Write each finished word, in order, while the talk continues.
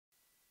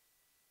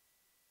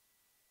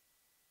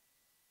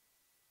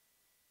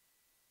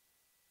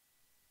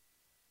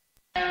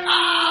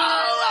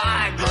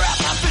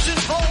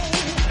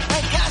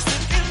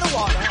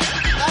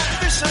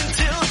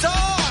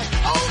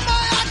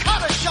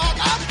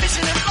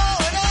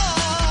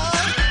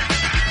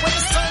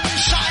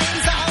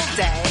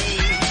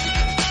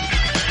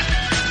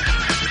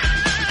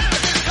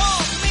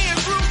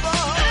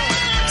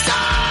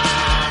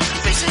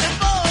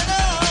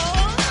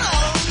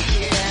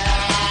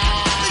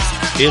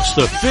It's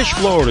the Fish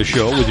Florida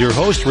Show with your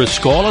host,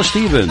 Riscala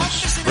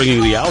Stevens,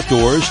 bringing the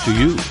outdoors to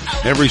you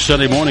every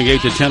Sunday morning,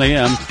 8 to 10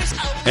 a.m.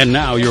 And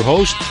now your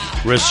host,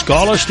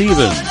 Riscala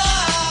Stevens.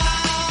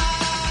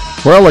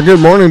 Well, a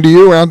good morning to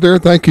you out there.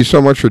 Thank you so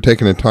much for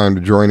taking the time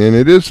to join in.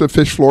 It is the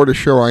Fish Florida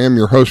Show. I am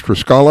your host,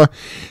 Riscala.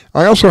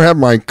 I also have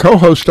my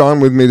co-host on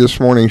with me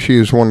this morning. She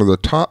is one of the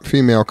top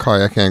female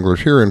kayak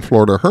anglers here in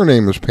Florida. Her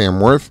name is Pam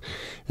Worth,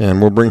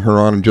 and we'll bring her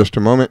on in just a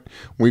moment.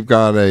 We've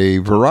got a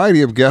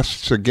variety of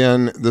guests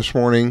again this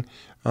morning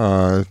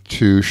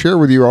to share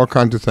with you all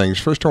kinds of things.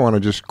 First, I want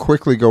to just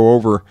quickly go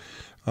over,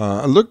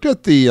 I looked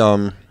at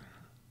the,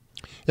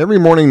 every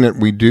morning that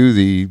we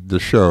do the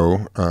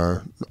show,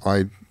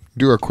 I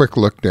do a quick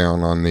look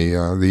down on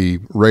the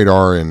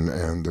radar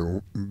and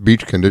the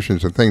beach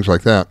conditions and things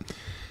like that.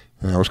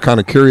 And I was kind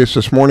of curious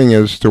this morning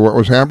as to what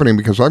was happening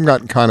because I've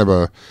got kind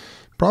of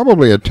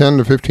probably a 10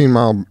 to 15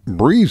 mile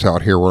breeze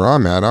out here where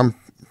I'm at. I'm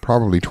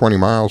probably 20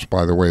 miles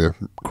by the way the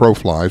crow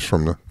flies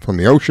from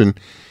the ocean.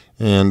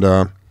 And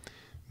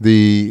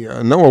the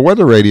NOAA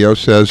weather radio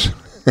says,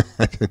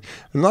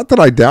 not that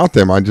I doubt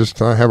them, I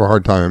have a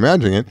hard time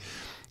imagining it,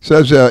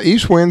 says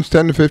east winds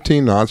 10 to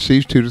 15 knots,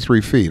 seas 2 to 3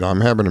 feet.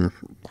 I'm having a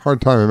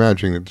hard time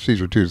imagining that the seas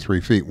are 2 to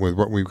 3 feet with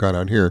what we've got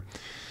out here.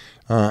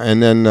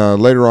 And then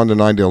later on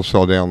tonight, they'll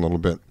slow down a little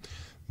bit.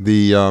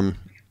 The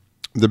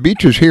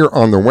beaches here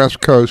on the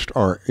West Coast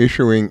are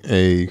issuing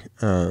a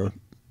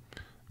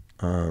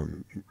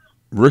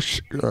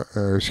riptide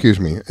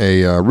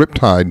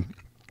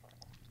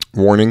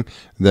warning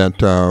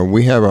that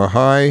we have a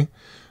high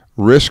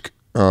risk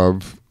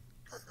of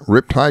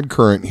riptide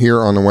current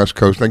here on the West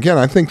Coast. Again,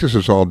 I think this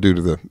is all due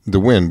to the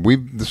wind.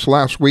 This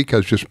last week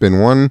has just been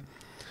one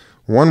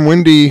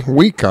windy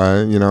week.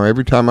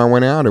 Every time I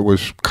went out, it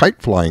was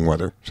kite flying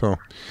weather. So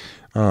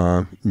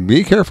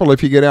be careful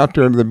if you get out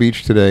there to the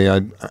beach today.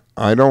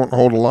 I don't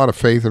hold a lot of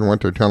faith in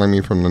what they're telling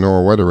me from the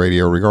NOAA weather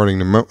radio regarding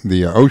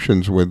the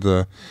oceans with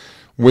the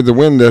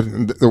wind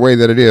the way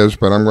that it is,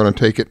 but I'm going to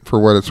take it for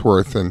what it's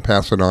worth and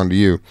pass it on to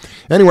you.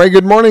 Anyway,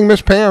 good morning,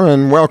 Miss Pam,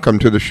 and welcome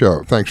to the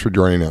show. Thanks for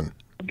joining in.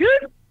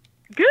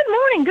 Good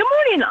morning. Good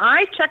morning.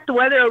 I checked the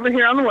weather over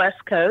here on the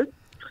West Coast,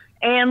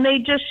 and they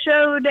just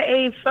showed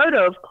a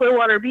photo of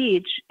Clearwater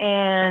Beach,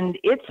 and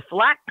it's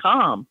flat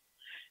calm.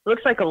 It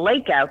looks like a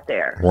lake out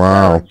there.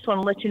 Wow. So I just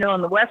want to let you know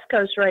on the West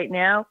Coast right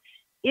now,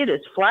 it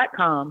is flat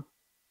calm.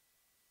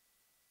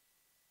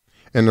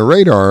 And the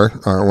radar,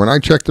 when I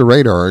check the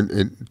radar,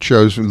 it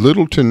shows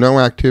little to no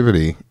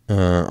activity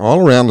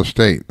all around the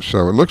state.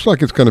 So it looks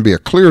like it's going to be a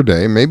clear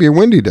day, maybe a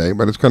windy day,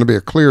 but it's going to be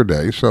a clear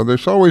day. So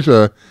there's always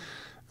an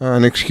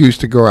excuse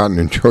to go out and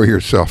enjoy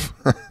yourself.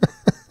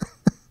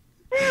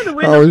 Yeah, the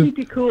wind will keep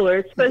you cooler.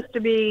 It's supposed to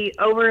be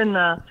over in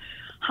the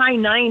high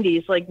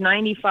 90s, like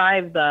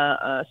 95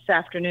 this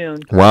afternoon.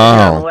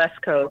 Wow. On the West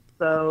Coast.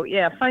 So,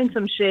 yeah, find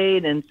some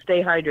shade and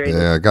stay hydrated.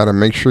 Yeah, got to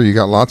make sure you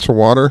got lots of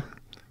water.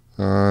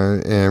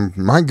 And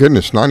my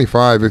goodness,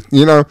 95.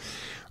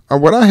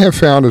 What I have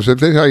found is if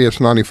they tell you it's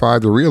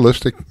 95, the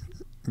realistic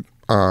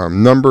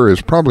number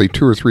is probably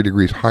 2 or 3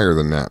 degrees higher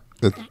than that.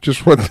 It's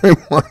just what they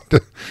want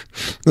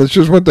that's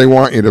just what they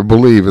want you to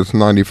believe. It's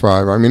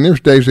 95. I mean, there's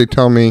days they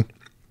tell me,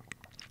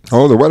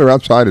 oh, the weather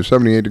outside is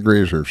 78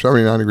 degrees or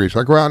 79 degrees.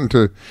 I go out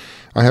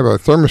I have a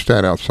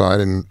thermostat outside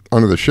and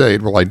under the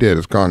shade. Well, I did.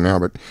 It's gone now,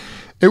 but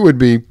it would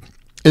be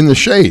in the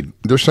shade.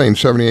 They're saying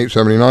 78,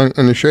 79.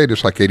 In the shade,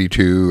 it's like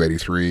 82,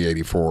 83,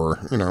 84,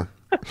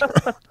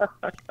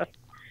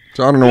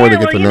 So I don't know where to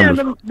get the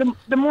numbers.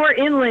 The more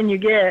inland you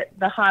get,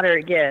 the hotter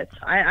it gets.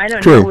 I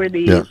don't True. know where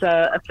these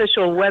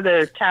official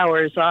weather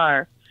towers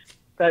are,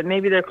 but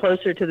maybe they're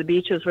closer to the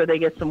beaches where they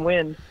get some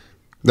wind.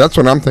 That's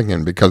what I'm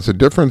thinking, because the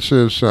difference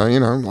is,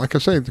 like I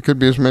say, there could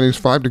be as many as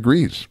 5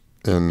 degrees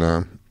in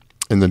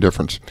the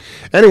difference.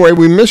 Anyway,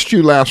 we missed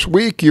you last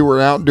week. You were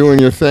out doing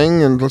your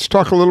thing, and let's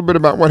talk a little bit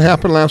about what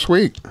happened last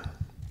week.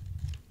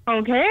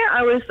 Okay,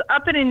 I was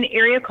up in an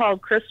area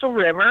called Crystal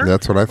River.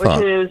 That's what I thought.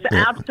 Which is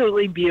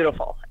absolutely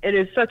beautiful. It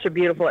is such a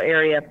beautiful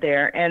area up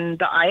there. And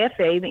the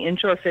IFA, the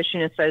Inshore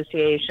Fishing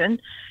Association,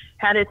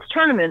 had its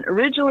tournament.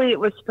 Originally, it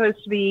was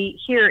supposed to be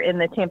here in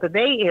the Tampa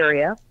Bay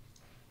area,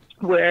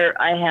 where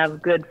I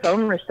have good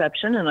phone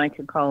reception and I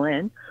could call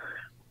in.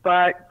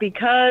 But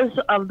because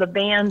of the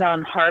ban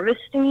on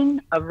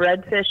harvesting of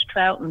redfish,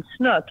 trout, and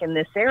snook in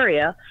this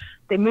area,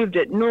 they moved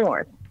it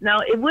north. Now,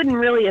 it wouldn't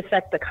really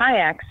affect the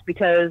kayaks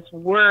because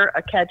we're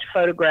a catch,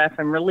 photograph,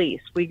 and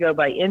release. We go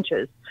by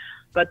inches.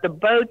 But the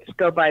boats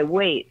go by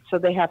weight, so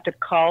they have to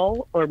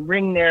call or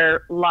bring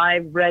their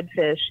live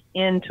redfish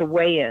in to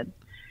weigh in.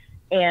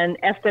 And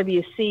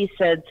FWC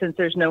said since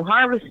there's no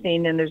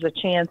harvesting and there's a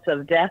chance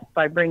of death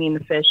by bringing the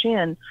fish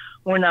in,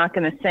 we're not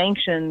going to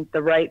sanction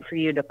the right for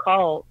you to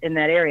call in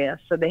that area.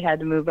 So they had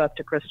to move up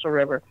to Crystal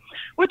River,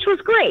 which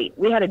was great.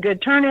 We had a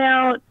good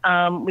turnout.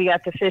 We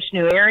got to fish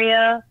new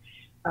area.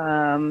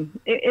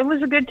 It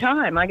was a good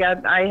time.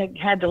 I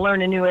had to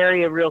learn a new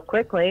area real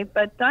quickly,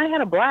 but I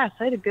had a blast.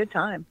 I had a good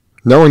time.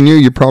 Knowing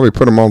you probably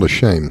put them all to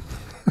shame.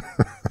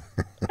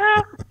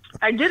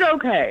 I did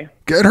okay.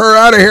 Get her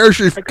out of here.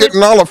 She's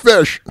getting all the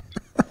fish.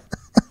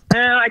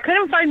 I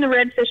couldn't find the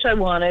redfish I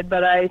wanted,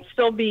 but I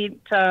still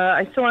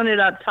ended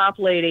up top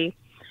lady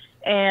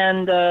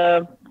and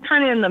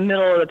kind of in the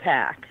middle of the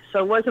pack. So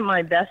it wasn't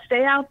my best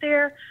day out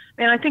there.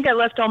 Man, I think I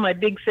left all my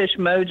big fish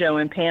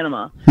mojo in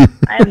Panama.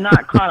 I have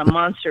not caught a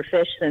monster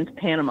fish since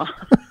Panama.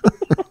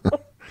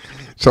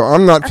 So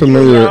I'm not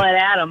familiar. Yell at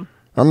Adam.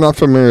 I'm not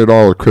familiar at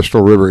all with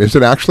Crystal River. Is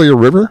it actually a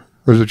river,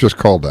 or is it just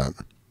called that?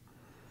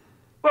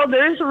 Well,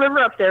 there is a river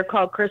up there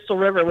called Crystal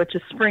River, which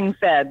is spring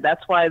fed.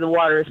 That's why the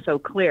water is so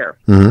clear.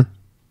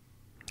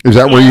 Mm-hmm. Is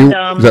that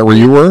where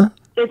you were?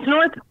 It's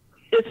north.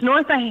 It's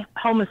north of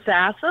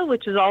Homosassa,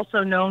 which is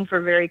also known for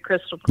very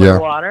crystal clear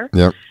water.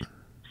 Yep.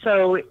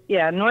 So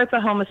yeah, north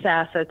of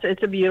Homosassa,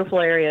 it's a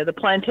beautiful area. The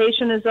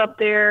plantation is up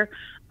there.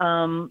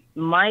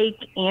 Mike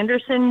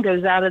Anderson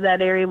goes out of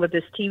that area with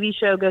his TV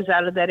show. Goes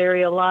out of that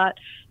area a lot,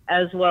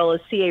 as well as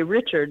C.A.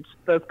 Richards.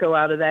 Both go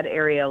out of that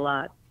area a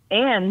lot,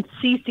 and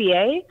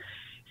CCA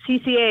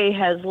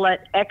has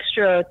let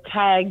extra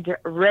tagged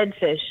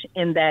redfish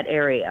in that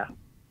area.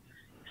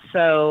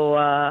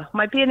 So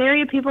might be an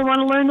area people want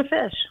to learn to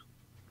fish.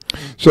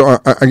 So,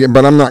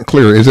 but I'm not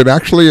clear. Is it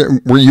actually,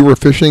 where you were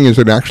fishing, is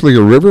it actually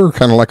a river,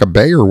 kind of like a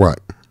bay, or what?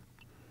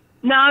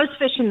 No, I was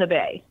fishing the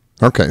bay.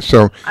 Okay,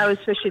 so... I was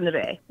fishing the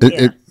bay,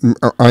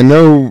 I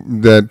know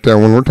that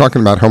when we're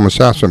talking about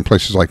Homosassa and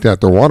places like that,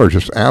 the water is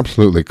just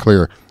absolutely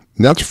clear.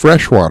 That's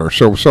fresh water.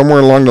 So somewhere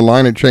along the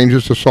line it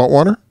changes to salt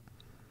water?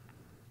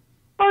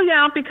 Oh,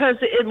 yeah, because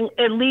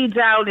it leads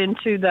out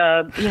into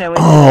the, into the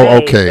bay,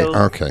 okay, so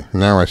okay.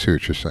 Now I see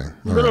what you're saying.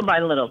 Little by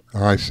little.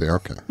 Oh, I see,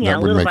 okay. Yeah,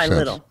 that would little make by sense.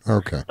 little.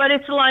 Okay. But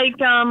it's like,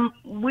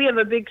 we have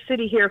a big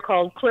city here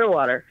called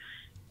Clearwater,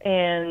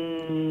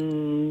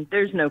 and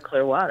there's no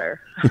clear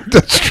water.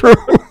 That's true.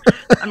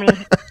 I mean,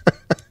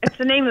 it's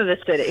the name of the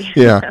city.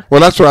 Yeah.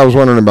 Well, that's what I was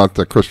wondering about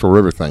the Crystal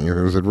River thing.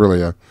 Was it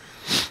really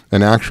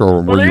an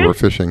actual, where you were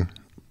fishing,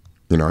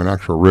 an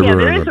actual river? Yeah,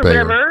 there is a bay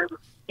river.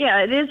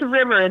 Yeah, it is a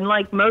river, and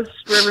like most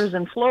rivers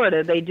in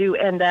Florida, they do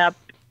end up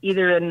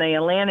either in the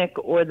Atlantic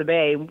or the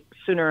Bay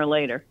sooner or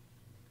later.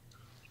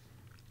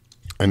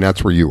 And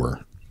that's where you were?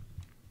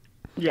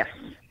 Yes.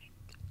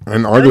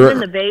 And I was in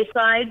the Bay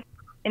side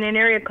in an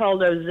area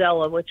called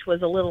Ozella, which was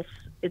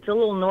it's a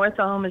little north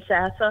of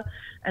Homosassa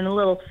and a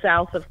little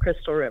south of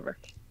Crystal River.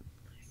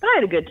 But I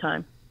had a good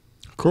time.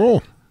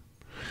 Cool.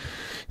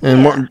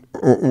 And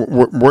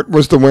what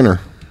was the winner?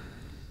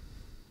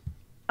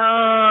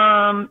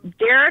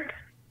 Derek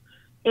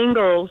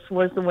Ingalls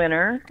was the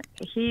winner.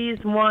 He's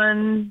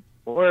won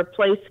or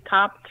placed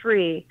top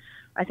 3,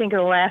 I think, in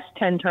the last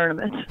 10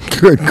 tournaments.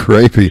 Good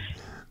gravy.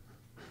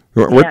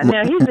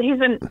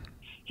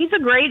 He's a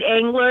great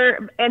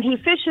angler, and he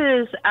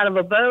fishes out of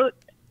a boat,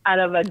 out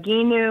of a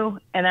ginu,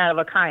 and out of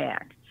a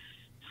kayak.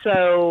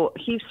 So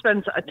he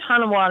spends a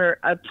ton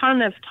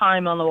of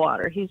time on the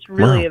water. He's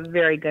really a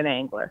very good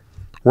angler.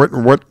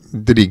 What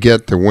did he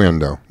get to win,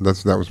 though?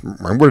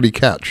 What did he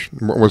catch?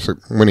 What was the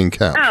winning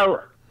catch?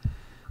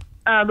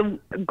 The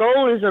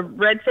goal is a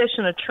redfish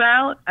and a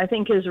trout. I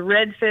think his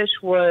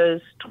redfish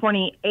was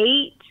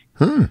 28,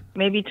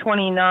 maybe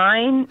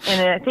 29,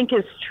 and I think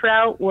his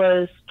trout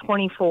was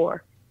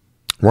 24.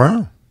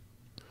 Wow!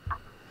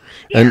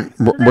 Yeah, and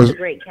was a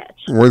great catch.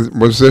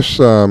 Was this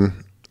a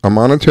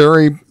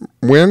monetary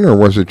win, or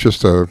was it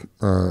just a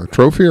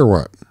trophy, or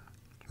what?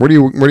 What do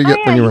you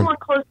get when you win?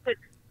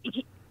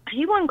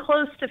 He won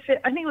close to,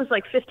 I think it was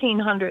like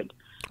 $1,500.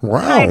 Wow!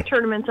 Kayak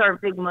tournaments are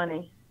big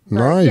money.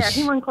 Nice. Yeah,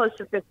 he won close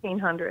to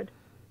 $1,500.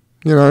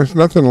 It's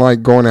nothing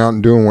like going out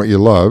and doing what you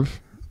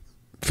love,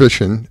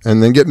 fishing,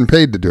 and then getting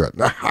paid to do it.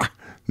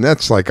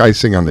 That's like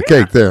icing on the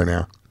cake there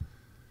now.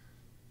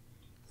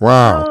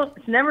 Wow. Well,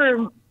 it's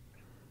never,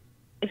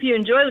 if you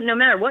enjoy it, no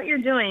matter what you're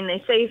doing,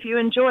 they say if you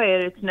enjoy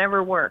it, it's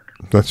never work.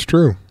 That's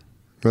true.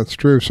 That's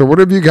true. So what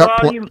have you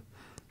got?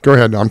 Go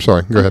ahead. I'm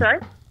sorry. Go ahead. Sorry?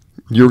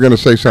 You were going to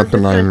say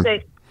something. Go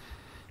ahead.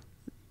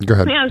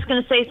 Yeah, I was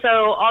going to say, so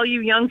all you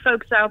young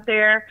folks out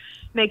there,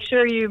 make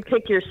sure you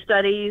pick your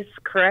studies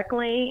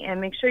correctly and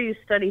make sure you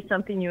study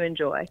something you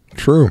enjoy.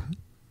 True.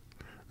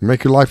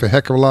 Make your life a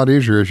heck of a lot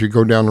easier as you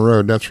go down the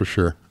road, that's for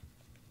sure.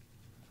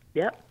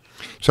 Yep.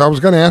 So I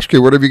was going to ask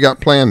you, what have you got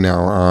planned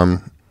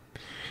now?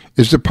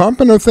 Is the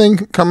Pompano thing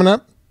coming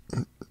up?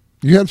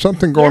 You had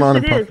something going on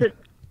in Pompano.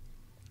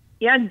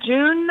 Yeah,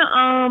 June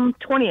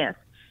 20th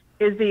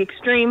is the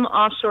Extreme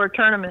Offshore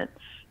Tournament.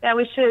 Yeah,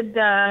 we should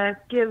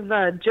give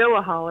Joe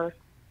a holler.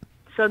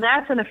 So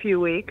that's in a few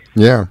weeks.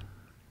 Yeah.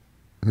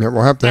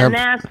 We'll have to have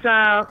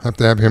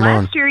him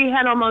on. Last year he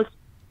had almost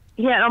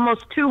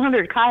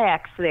 200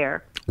 kayaks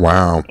there.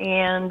 Wow.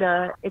 And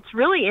it's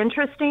really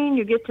interesting.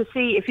 You get to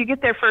see, if you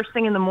get there first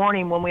thing in the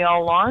morning when we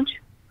all launch,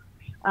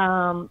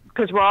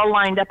 because we're all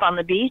lined up on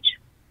the beach,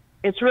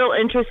 it's real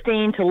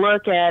interesting to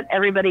look at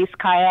everybody's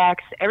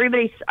kayaks. I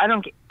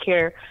don't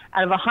care,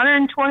 out of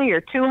 120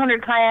 or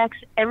 200 kayaks,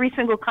 every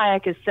single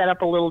kayak is set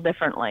up a little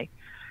differently.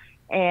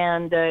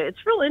 And it's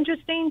real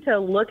interesting to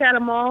look at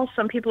them all.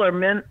 Some people are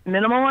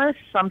minimalists.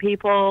 Some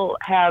people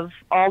have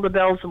all the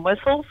bells and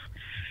whistles.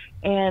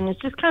 And it's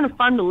just kind of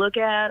fun to look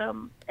at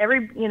them.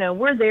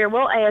 we're there.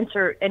 We'll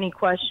answer any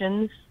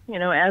questions,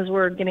 as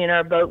we're getting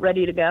our boat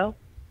ready to go.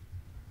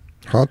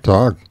 Hot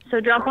dog. So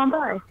drop on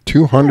by.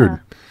 200.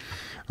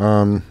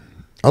 Yeah.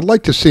 I'd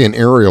like to see an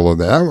aerial of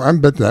that. I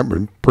bet that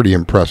would be pretty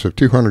impressive.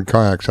 200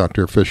 kayaks out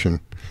there fishing,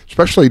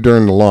 especially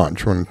during the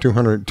launch when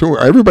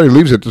everybody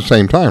leaves at the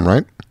same time,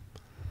 right?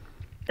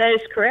 That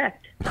is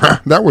correct.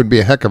 That would be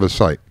a heck of a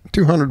sight.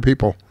 200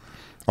 people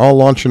all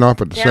launching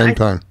off at the same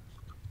time.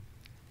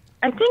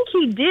 I think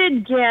he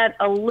did get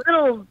a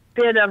little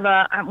bit of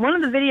one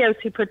of the videos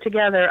he put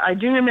together. I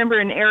do remember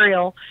an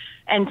aerial,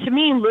 and to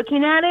me,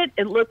 looking at it,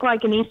 it looked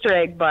like an Easter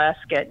egg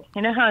basket.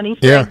 You know how an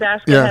Easter egg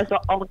basket has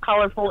all the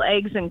colorful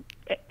eggs, and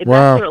that's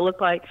what it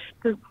looked like.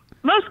 Because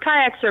most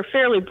kayaks are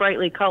fairly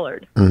brightly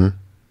colored. Mm-hmm.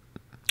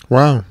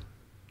 Wow.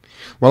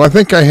 Well, I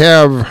think I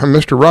have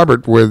Mr.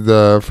 Robert with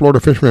Florida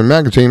Fisherman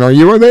Magazine. Are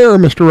you there,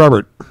 Mr.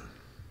 Robert?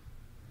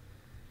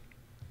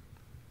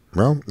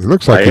 Well, it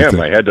looks like I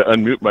am. I had to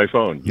unmute my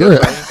phone. Yeah.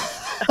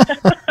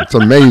 It's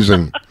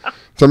amazing.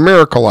 It's a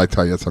miracle, I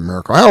tell you. It's a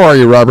miracle. How are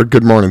you, Robert?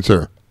 Good morning,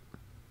 sir.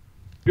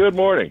 Good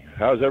morning.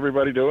 How's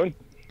everybody doing?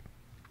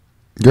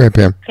 Go ahead,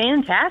 Pam.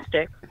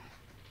 Fantastic.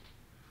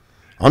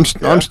 I'm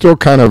still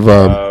kind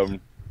of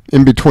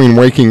in between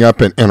waking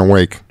up and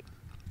awake.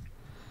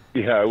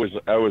 Yeah,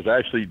 I was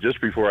actually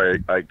just before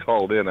I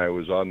called in. I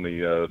was on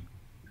the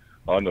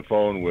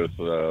phone with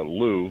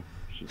Lou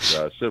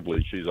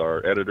Sibley. She's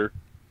our editor,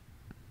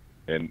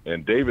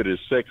 and David is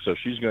sick, so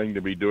she's going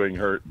to be doing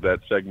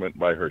that segment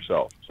by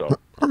herself. So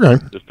okay,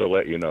 just to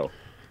let you know.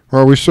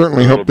 Well, we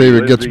certainly hope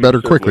David gets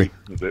better quickly.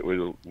 That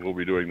we'll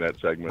be doing that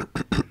segment.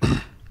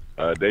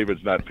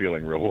 David's not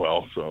feeling real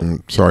well, so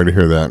I'm sorry to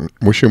hear that.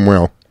 Wish him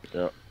well.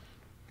 Yeah.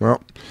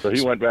 Well, so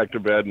he went back to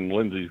bed, and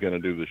Lindsay's going to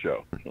do the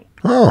show.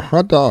 Oh,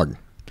 hot dog.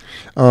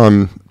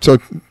 So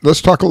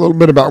let's talk a little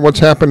bit about what's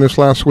happened this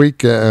last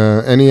week.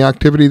 Any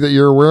activity that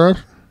you're aware of?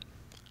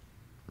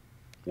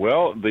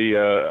 Well,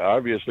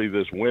 obviously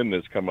this wind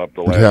that's come up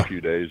the last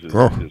few days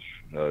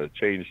has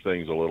changed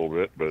things a little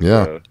bit.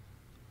 But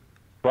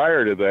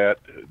prior to that,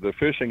 the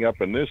fishing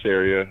up in this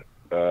area,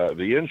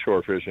 the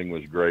inshore fishing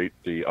was great.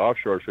 The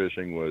offshore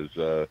fishing was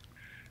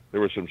there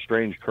were some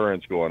strange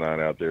currents going on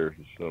out there.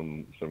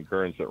 Some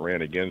currents that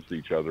ran against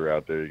each other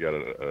out there. You got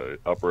a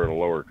upper and a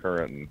lower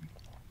current and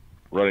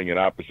running in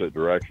opposite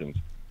directions.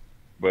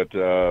 But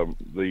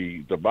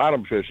the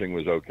bottom fishing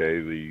was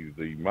okay.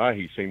 The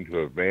mahi seemed to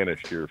have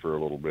vanished here for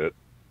a little bit.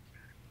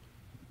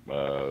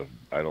 I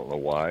don't know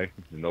why.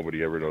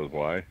 Nobody ever knows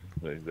why.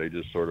 They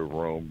just sort of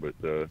roam. But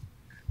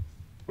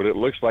it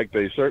looks like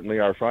they certainly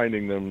are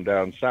finding them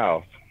down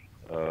south.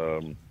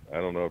 I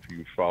don't know if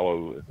you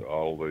follow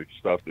all the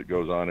stuff that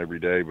goes on every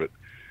day, but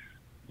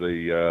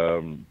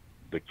the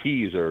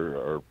Keys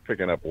are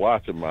picking up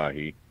lots of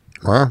mahi.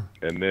 Wow.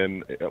 And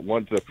then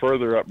once the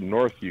further up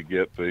north you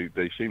get,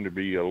 they seem to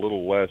be a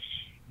little less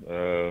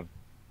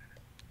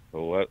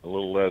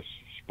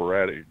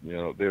sporadic.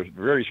 They're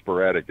very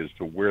sporadic as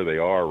to where they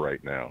are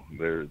right now.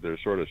 They're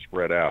sort of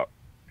spread out,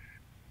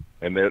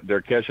 and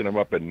they're catching them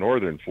up in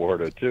northern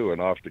Florida too,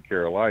 and off to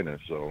Carolina.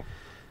 So,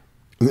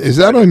 is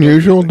that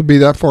unusual to be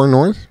that far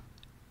north?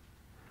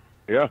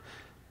 Yeah,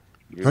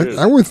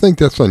 I would think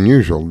that's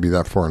unusual to be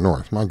that far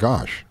north. My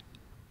gosh.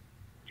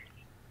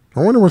 I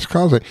wonder what's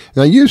causing it.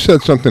 Now, you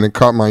said something that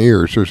caught my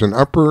ears. There's an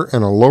upper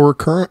and a lower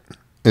current.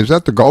 Is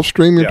that the Gulf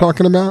Stream you're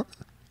talking about?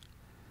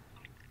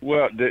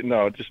 Well,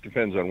 no, it just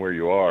depends on where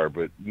you are.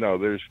 But, no,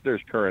 there's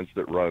currents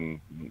that run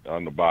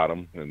on the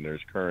bottom, and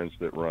there's currents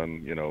that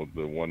run,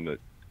 the one that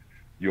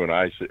you and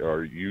I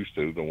are used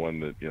to, the one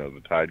that,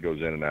 the tide goes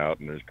in and out,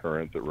 and there's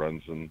current that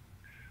runs and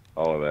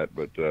all of that.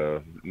 But,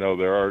 no,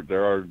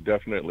 there are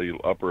definitely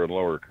upper and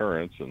lower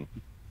currents, and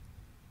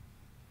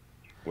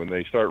when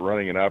they start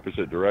running in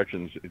opposite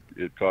directions,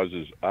 it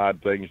causes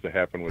odd things to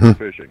happen with the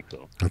fishing.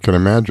 So I can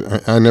imagine.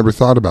 I never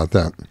thought about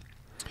that.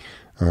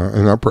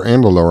 An upper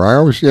and a lower. I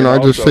always, I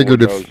just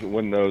figured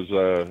when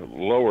the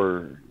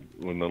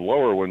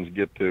lower ones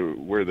get to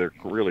where they're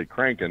really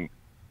cranking,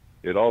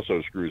 it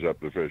also screws up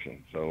the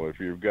fishing. So if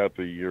you've got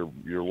your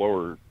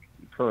lower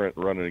current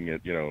running at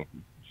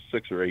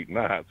 6 or 8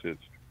 knots, it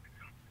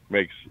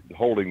makes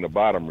holding the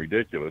bottom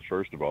ridiculous.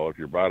 First of all, if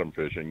you're bottom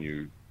fishing,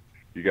 you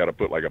got to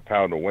put like a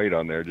pound of weight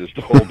on there just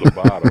to hold the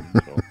bottom.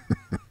 So.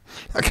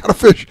 I got to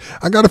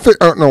fish.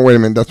 Oh no! Wait a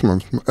minute. That's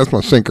my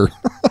sinker.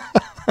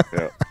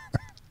 Yeah.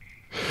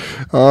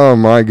 Oh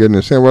my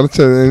goodness! Yeah, well, it's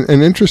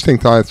an interesting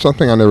thought. It's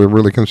something I never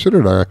really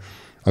considered.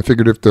 I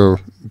figured if the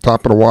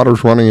top of the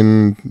water's running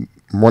in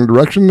one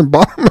direction, the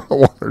bottom of the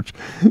water's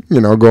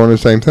going the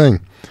same thing.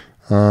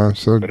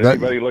 But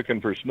anybody looking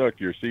for snook,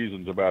 your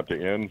season's about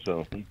to end.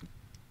 So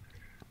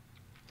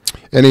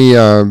any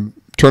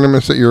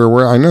tournaments that you're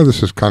aware? I know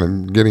this is kind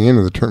of getting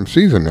into the term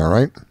season now,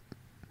 right?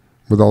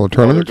 With all the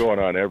tournaments? They're going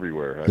on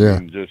everywhere. I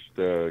mean, just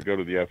go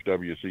to the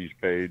FWC's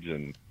page,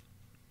 and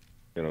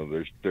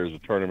there's a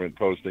tournament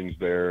postings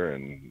there,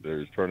 and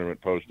there's tournament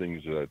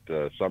postings at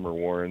Summer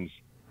Warren's.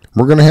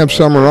 We're going to have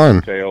Summer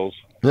on. Tails.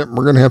 Yep,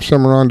 we're going to have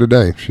Summer on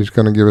today. She's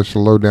going to give us a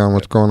lowdown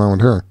what's going on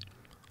with her.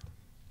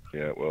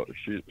 Yeah, well,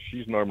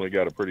 she's normally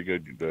got a pretty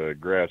good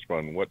grasp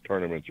on what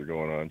tournaments are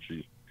going on.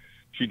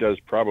 She does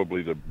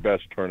probably the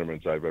best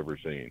tournaments I've ever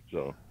seen.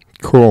 So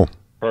cool.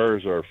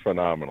 Hers are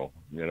phenomenal.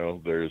 You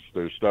know, there's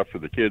stuff for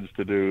the kids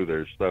to do.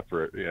 There's stuff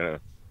for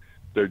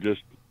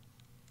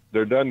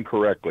they're done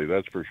correctly.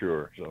 That's for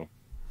sure. So.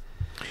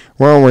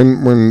 Well,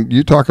 when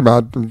you talk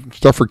about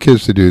stuff for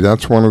kids to do,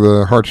 that's one of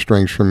the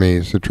heartstrings for me,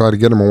 is to try to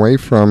get them away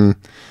from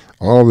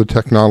all the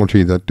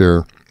technology that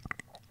they're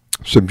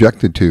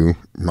subjected to.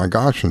 My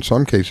gosh, in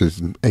some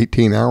cases,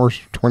 18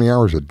 hours, 20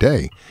 hours a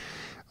day.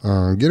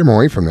 Get them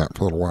away from that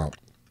for a little while.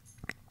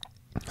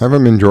 Have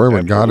them enjoy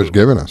what God has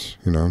given us.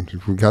 You know,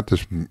 we've got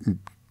this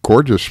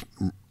gorgeous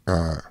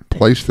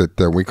place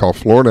that we call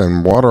Florida,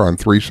 and water on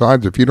three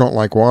sides. If you don't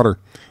like water,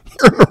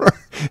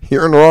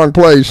 you're in the wrong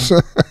place.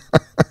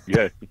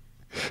 Yeah.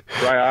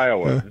 Try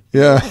Iowa.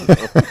 Yeah.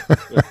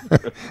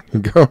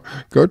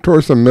 go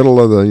towards the middle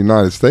of the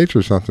United States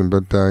or something.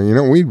 But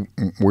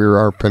we're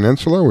our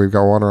peninsula. We've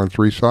got water on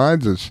three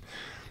sides. It's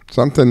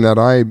something that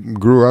I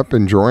grew up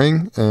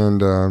enjoying,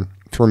 and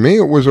for me,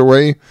 it was a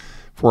way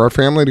for our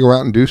family to go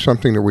out and do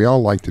something that we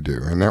all like to do,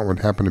 and that would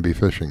happen to be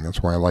fishing.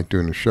 That's why I like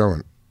doing the show.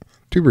 And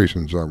two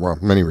reasons,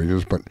 many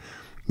reasons, but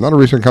another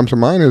reason that comes to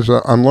mind is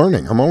I'm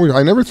learning.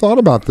 I never thought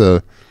about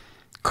the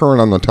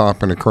current on the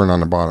top and a current on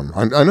the bottom.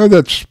 I know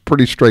that's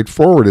pretty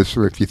straightforward if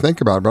you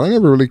think about it, but I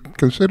never really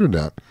considered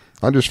that.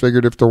 I just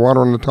figured if the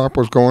water on the top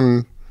was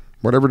going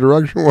whatever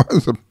direction it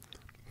was, the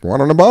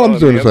water on the bottom is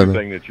doing the same thing. The other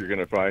thing that you're going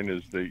to find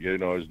is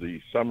as the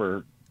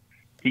summer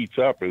heats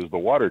up, is the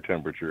water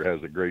temperature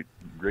has a great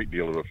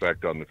deal of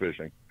effect on the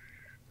fishing.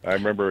 I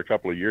remember a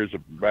couple of years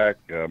back,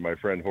 my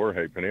friend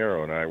Jorge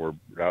Pinero and I were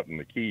out in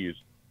the Keys.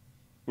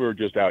 We were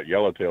just out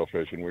yellowtail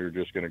fishing. We were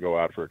just going to go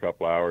out for a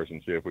couple hours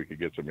and see if we could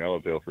get some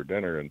yellowtail for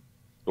dinner. And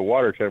the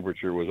water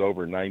temperature was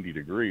over 90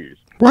 degrees.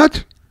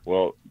 What?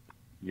 Well,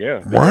 yeah.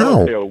 The wow.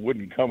 yellowtail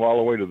wouldn't come all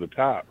the way to the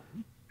top.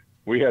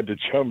 We had to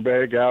chum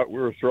bag out.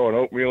 We were throwing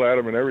oatmeal at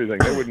them and everything.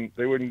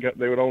 They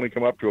would only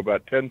come up to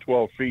about 10,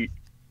 12 feet.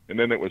 And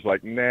then it was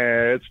like,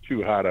 nah, it's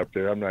too hot up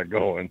there. I'm not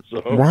going.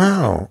 So.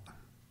 Wow.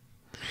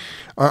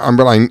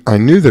 But I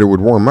knew that it would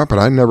warm up, but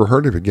I never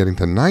heard of it getting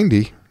to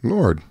 90.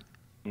 Lord.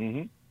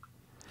 Mm-hmm.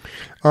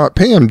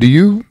 Pam,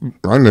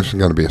 I know this is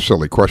going to be a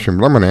silly question,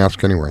 but I'm going to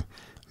ask anyway.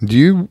 Do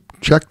you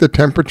check the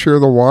temperature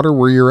of the water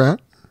where you're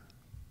at?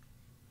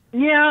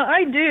 Yeah,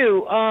 I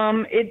do.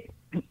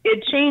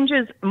 It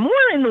changes more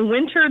in the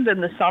winter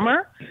than the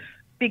summer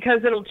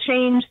because it'll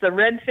change the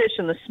redfish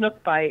and the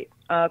snook bite.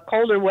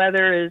 Colder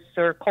water is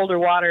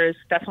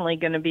definitely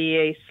going to be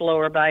a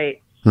slower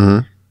bite.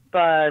 Mm-hmm.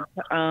 But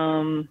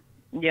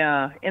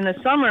yeah, in the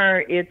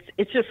summer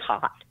it's just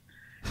hot.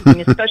 I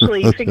mean,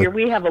 especially you figure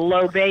we have a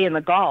low bay in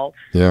the Gulf,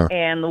 yeah,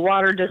 and the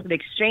water doesn't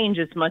exchange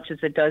as much as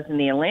it does in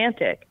the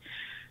Atlantic.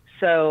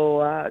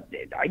 So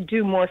I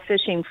do more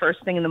fishing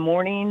first thing in the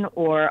morning,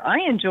 or I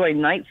enjoy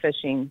night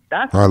fishing.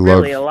 That's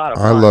really a lot of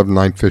fun. I love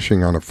night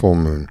fishing on a full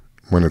moon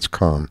when it's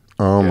calm.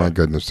 Oh, yeah. My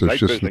goodness. Night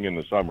fishing in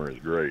the summer is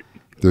great.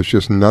 There's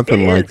just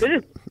nothing like it.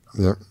 Is.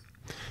 Yeah.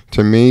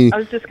 To me, I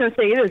was just going to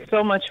say, it is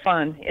so much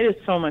fun. It is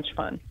so much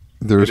fun.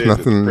 There's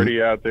nothing. It's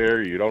pretty out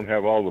there. You don't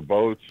have all the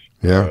boats.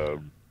 Yeah.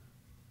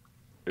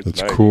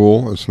 It's nice.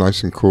 Cool. It's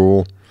nice and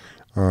cool.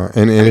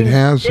 And it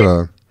has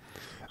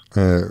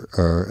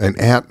an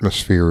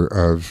atmosphere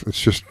of,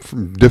 it's just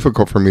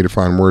difficult for me to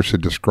find words to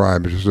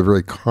describe. It's just a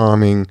very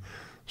calming,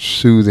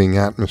 soothing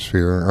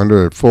atmosphere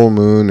under a full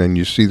moon, and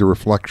you see the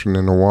reflection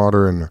in the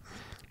water, and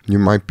you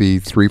might be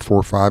 3,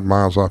 4, 5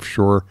 miles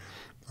offshore,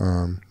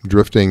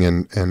 drifting,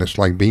 and it's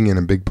like being in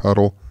a big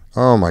puddle.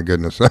 Oh my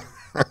goodness.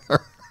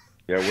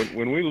 Yeah,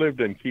 when we lived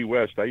in Key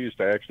West, I used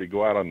to actually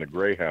go out on the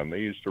Greyhound. They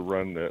used to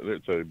run,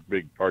 it's a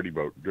big party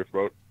boat, drift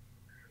boat.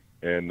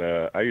 And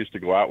I used to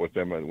go out with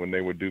them when they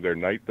would do their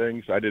night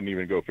things. I didn't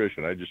even go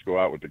fishing. I'd just go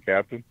out with the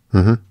captain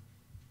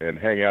and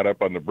hang out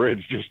up on the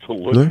bridge just to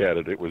look at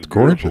it. It was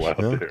gorgeous out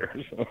there.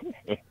 So.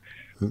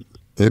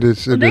 It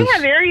is. They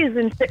have areas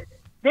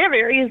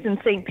in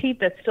St.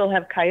 Pete that still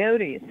have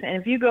coyotes. And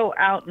if you go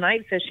out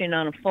night fishing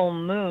on a full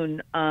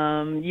moon,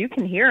 you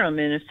can hear them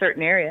in a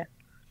certain area.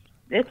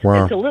 It's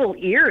a little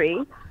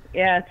eerie.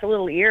 Yeah, it's a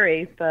little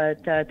eerie,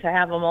 but to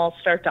have them all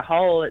start to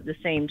howl at the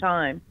same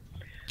time.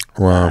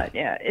 Wow.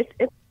 Yeah,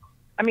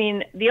 I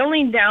mean, the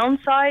only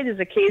downside is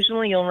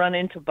occasionally you'll run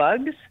into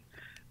bugs,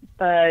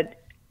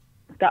 but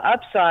the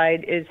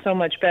upside is so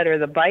much better.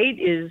 The bite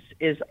is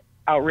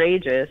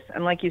outrageous,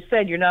 and like you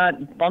said, you're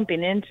not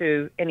bumping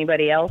into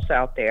anybody else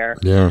out there.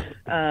 Yeah.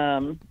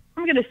 I'm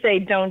going to say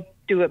don't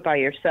do it by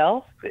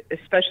yourself,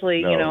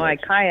 especially, I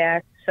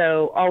kayak,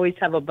 so always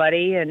have a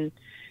buddy and,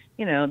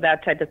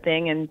 that type of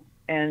thing,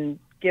 and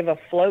give a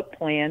float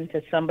plan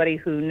to somebody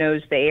who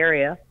knows the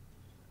area.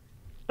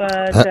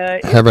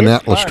 But have an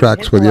Atlas fun.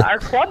 Tracks with you. Our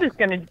club is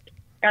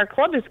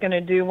going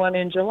to do one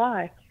in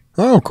July.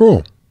 Oh,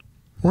 cool!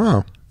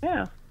 Wow.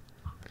 Yeah.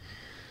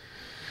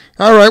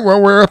 All right,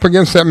 well, we're up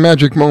against that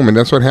magic moment.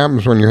 That's what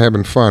happens when you're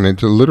having fun.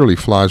 It literally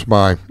flies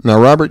by. Now,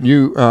 Robert,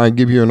 I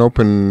give you an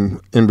open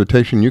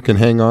invitation. You can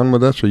hang on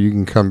with us, or you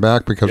can come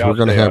back because we're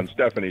going to have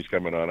Stephanie's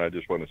coming on. I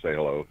just want to say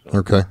hello. So.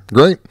 Okay,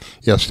 great.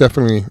 Yeah,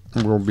 Stephanie,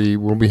 we'll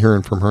be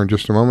hearing from her in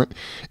just a moment.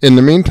 In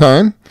the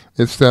meantime,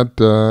 it's that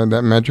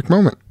magic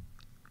moment.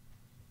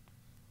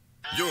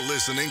 You're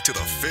listening to the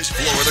Fish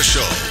Florida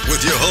Show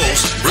with your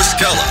host,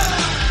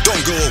 Riscala.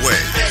 Don't go away.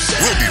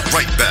 We'll be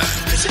right back.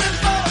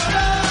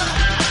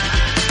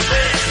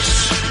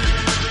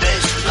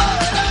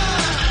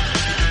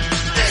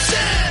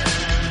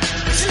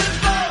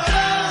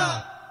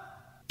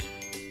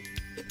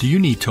 Do you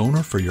need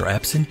toner for your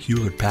Epson,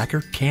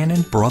 Hewlett-Packard,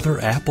 Canon,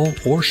 Brother, Apple,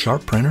 or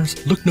Sharp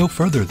printers? Look no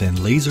further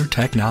than Laser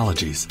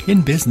Technologies.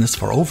 In business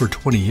for over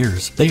 20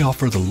 years, they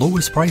offer the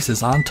lowest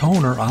prices on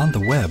toner on the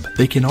web.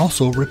 They can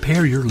also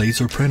repair your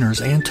laser printers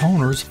and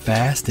toners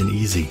fast and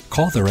easy.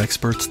 Call their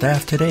expert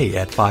staff today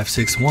at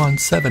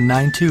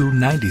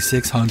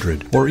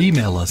 561-792-9600 or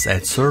email us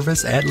at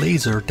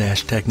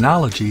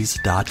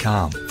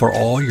service@laser-technologies.com for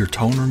all your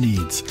toner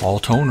needs. All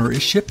toner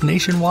is shipped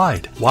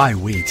nationwide. Why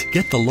wait?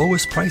 Get the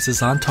lowest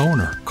prices on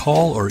toner.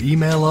 Call or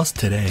email us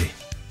today.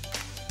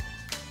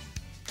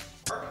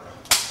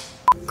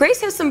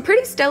 Grace has some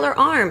pretty stellar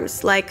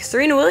arms, like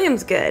Serena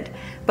Williams good,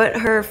 but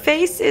her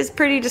face is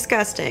pretty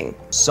disgusting.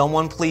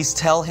 Someone please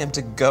tell him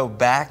to go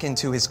back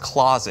into his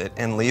closet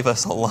and leave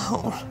us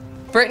alone.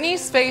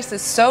 Brittany's face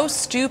is so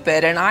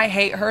stupid and I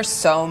hate her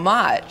so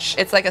much.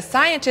 It's like a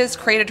scientist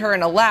created her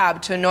in a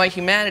lab to annoy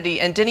humanity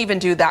and didn't even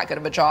do that good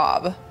of a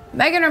job.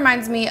 Megan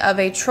reminds me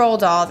of a troll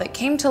doll that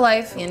came to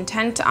life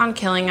intent on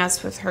killing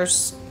us with her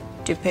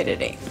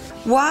stupidity.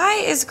 Why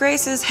is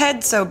Grace's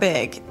head so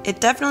big? It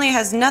definitely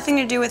has nothing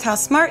to do with how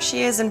smart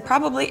she is and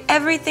probably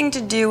everything to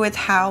do with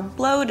how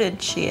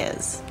bloated she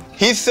is.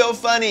 He's so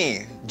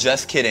funny.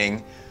 Just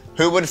kidding.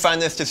 Who would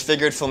find this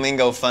disfigured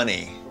flamingo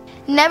funny?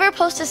 Never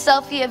post a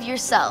selfie of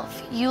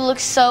yourself. You look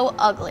so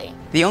ugly.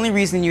 The only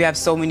reason you have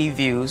so many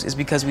views is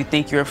because we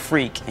think you're a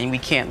freak and we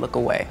can't look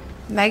away.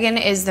 Megan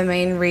is the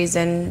main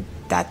reason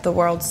that the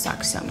world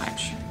sucks so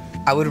much.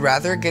 I would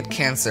rather get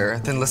cancer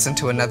than listen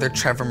to another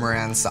Trevor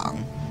Moran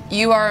song.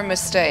 You are a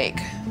mistake.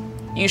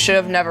 You should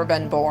have never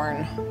been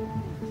born.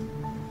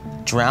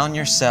 Drown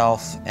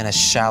yourself in a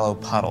shallow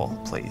puddle,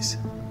 please.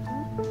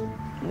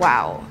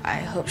 Wow, I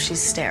hope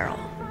she's sterile.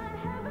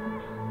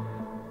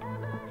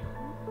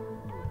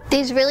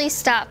 These really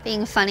stopped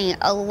being funny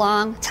a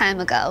long time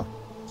ago.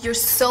 You're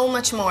so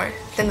much more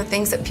than the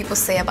things that people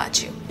say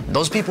about you.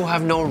 Those people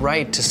have no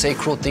right to say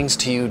cruel things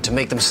to you to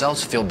make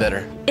themselves feel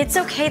better. It's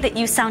okay that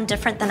you sound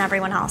different than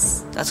everyone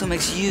else. That's what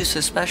makes you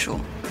so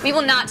special. We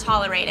will not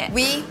tolerate it.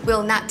 We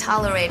will not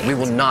tolerate it. We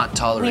will not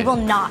tolerate it. We will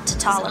not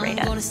tolerate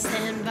it.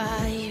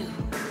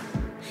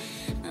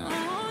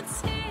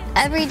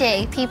 Every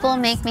day, people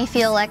make me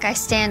feel like I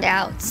stand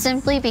out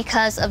simply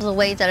because of the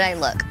way that I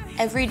look.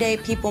 Every day,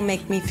 people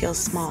make me feel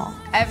small.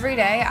 Every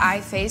day,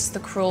 I face the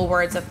cruel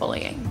words of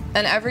bullying.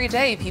 And every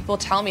day, people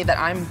tell me that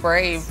I'm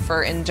brave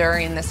for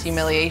enduring this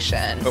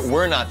humiliation. But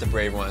we're not the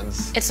brave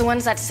ones. It's the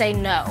ones that say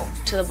no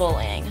to the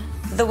bullying.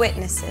 The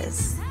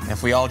witnesses.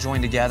 If we all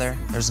join together,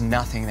 there's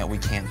nothing that we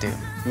can't do.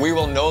 We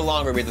will no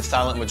longer be the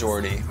silent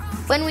majority.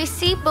 When we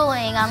see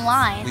bullying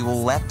online, we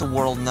will let the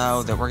world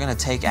know that we're going to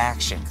take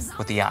action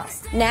with the eye.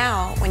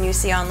 Now, when you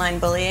see online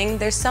bullying,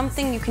 there's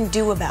something you can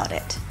do about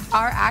it.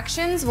 Our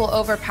actions will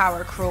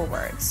overpower cruel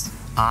words.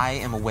 I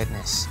am a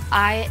witness.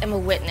 I am a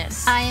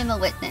witness. I am a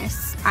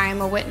witness. I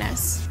am a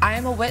witness. I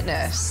am a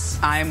witness.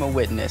 I am a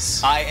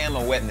witness. I am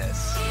a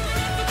witness.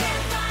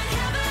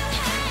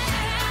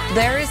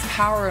 There is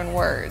power in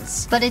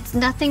words. But it's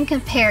nothing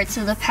compared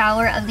to the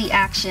power of the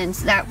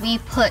actions that we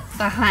put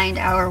behind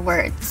our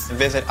words.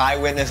 Visit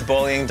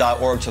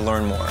eyewitnessbullying.org to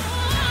learn more.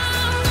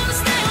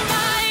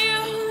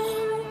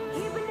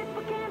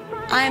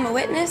 I am a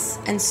witness,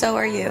 and so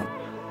are you.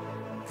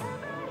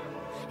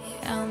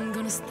 I'm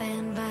gonna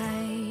stand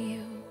by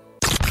you.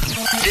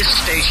 This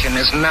station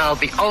is now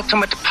the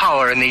ultimate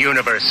power in the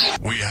universe.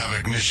 We have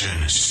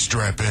ignition.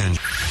 Strap in.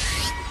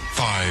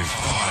 5,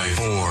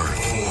 4,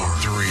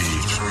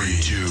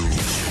 3, 2,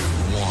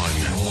 1.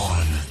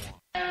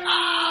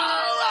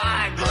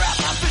 I grab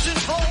my fishing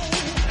pole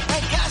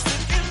and cast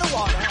it in the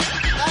water.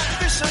 I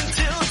fish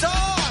until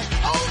dawn.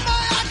 Oh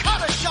my, I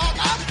caught a shark.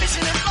 I'm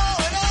fishing and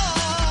blowing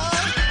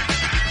on.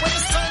 When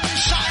the sun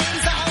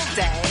shines all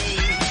day.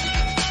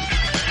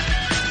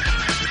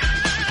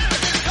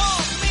 They call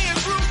me a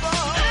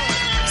grouper.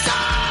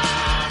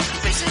 Shark,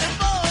 fishing and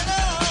blowing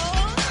on.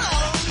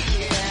 Oh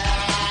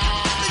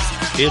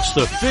yeah. It's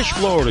the Fish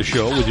Florida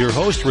Show with your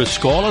host,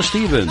 Riscala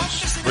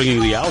Stevens, bringing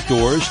the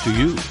outdoors to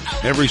you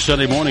every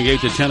Sunday morning,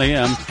 8 to 10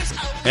 a.m.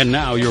 And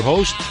now your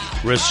host,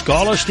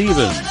 Riscala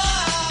Stevens.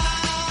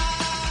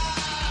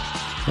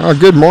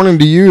 Good morning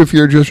to you if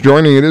you're just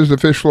joining. It is the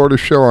Fish Florida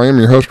Show. I am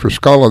your host,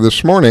 Riscala.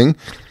 This morning,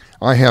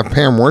 I have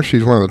Pam Worth.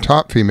 She's one of the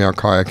top female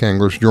kayak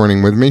anglers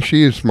joining with me.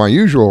 She is my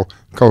usual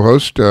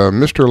co-host.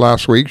 Missed her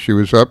last week. She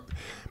was up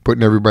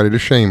putting everybody to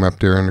shame up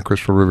there in the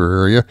Crystal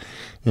River area.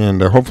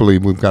 And hopefully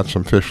we've got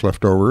some fish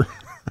left over.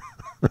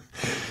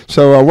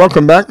 So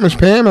welcome back, Miss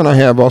Pam. And I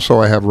have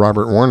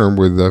Robert Warner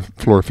with the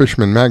Florida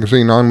Fisherman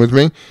magazine on with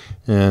me.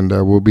 And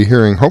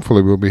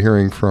hopefully we'll be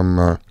hearing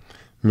from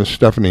Miss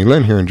Stephanie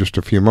Lynn here in just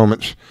a few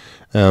moments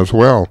as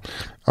well.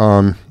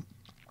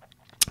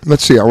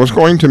 Let's see, I was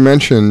going to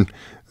mention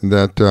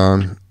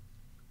that,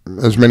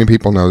 as many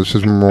people know, this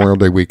is Memorial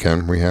Day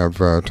weekend. We have,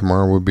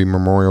 tomorrow will be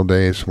Memorial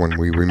Days when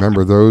we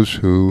remember those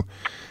who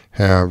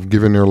have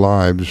given their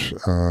lives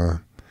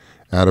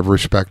out of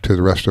respect to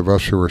the rest of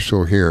us who are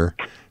still here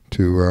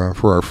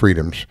for our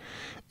freedoms.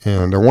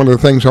 And one of the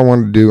things I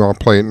wanted to do, I'll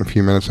play it in a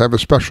few minutes. I have a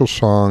special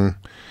song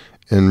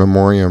in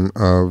memoriam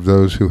of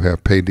those who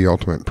have paid the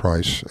ultimate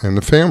price and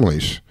the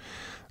families.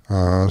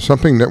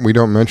 Something that we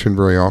don't mention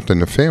very often,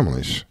 the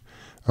families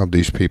of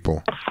these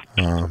people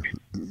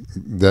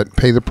that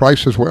pay the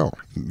price as well.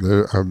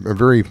 They're a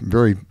very,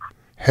 very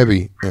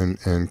heavy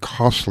and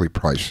costly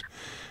price.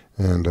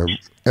 And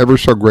ever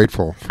so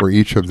grateful for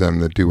each of them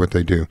that do what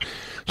they do.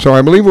 So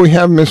I believe we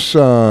have Miss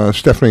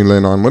Stephanie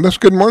Lynn on with us.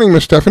 Good morning,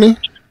 Miss Stephanie.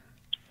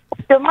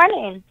 Good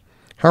morning.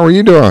 How are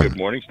you doing? Good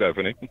morning,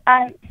 Stephanie.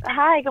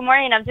 Hi, good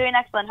morning. I'm doing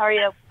excellent. How are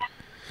you?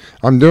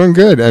 I'm doing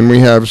good. And we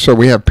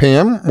have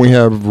Pam, we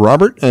have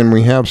Robert, and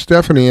we have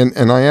Stephanie.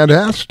 And I had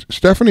asked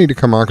Stephanie to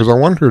come on because I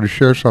wanted her to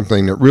share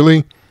something that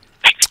really,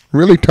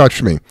 really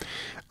touched me.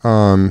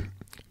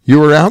 You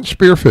were out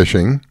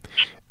spearfishing,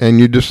 and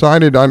you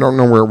decided, I don't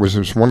know where it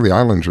was one of the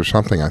islands or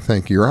something, I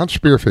think. You're out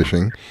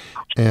spearfishing,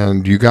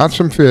 and you got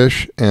some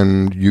fish,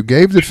 and you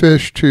gave the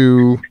fish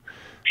to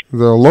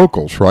the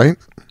locals, right?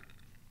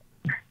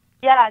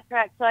 Yeah,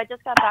 correct. So I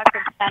just got back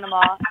from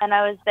Panama, and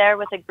I was there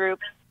with a group,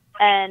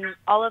 and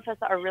all of us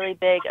are really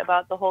big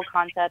about the whole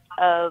concept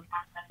of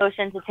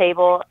ocean to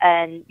table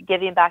and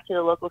giving back to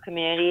the local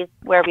communities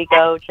where we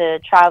go to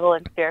travel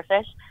and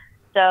spearfish.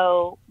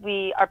 So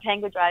our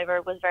Pango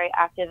driver was very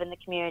active in the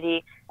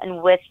community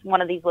and with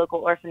one of these local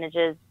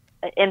orphanages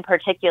in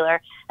particular,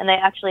 and they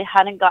actually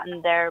hadn't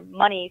gotten their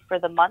money for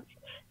the month,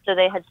 so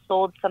they had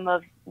sold some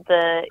of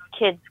the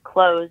kids'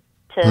 clothes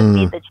to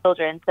feed the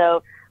children.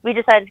 So we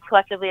decided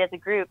collectively as a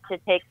group to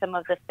take some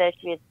of the fish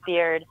we had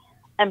speared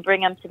and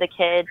bring them to the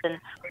kids, and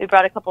we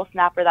brought a couple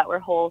snapper that were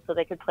whole so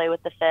they could play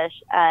with the fish,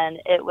 and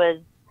it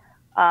was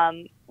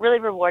really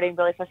rewarding,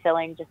 really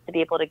fulfilling just to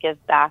be able to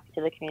give back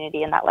to the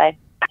community in that way.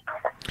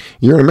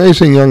 You're an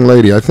amazing young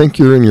lady. I think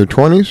you're in your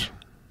 20s?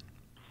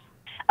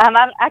 I'm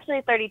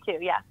actually 32,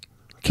 yeah.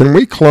 Can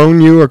we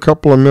clone you a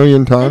couple of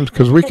million times?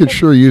 Because we could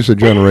sure use a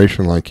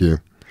generation like you.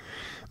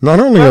 Not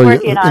only We're are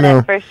working on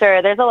it for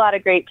sure. There's a lot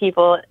of great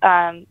people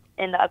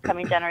in the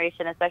upcoming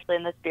generation, especially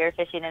in the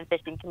spearfishing and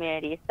fishing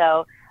community.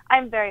 So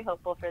I'm very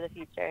hopeful for the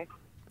future.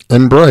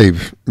 And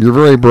brave. You're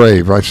very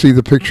brave. I see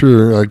the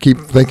picture. I keep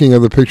thinking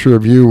of the picture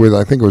of you with,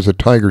 I think it was a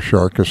tiger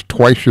shark. It's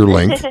twice your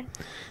length.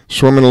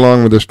 Swimming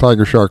along with this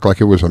tiger shark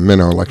like it was a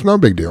minnow. Like, no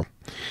big deal.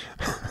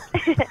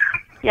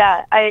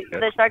 Yeah,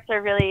 the sharks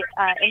are really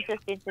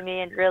interesting to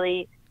me and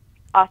really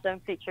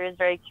awesome creatures,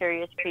 very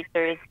curious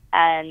creatures.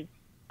 And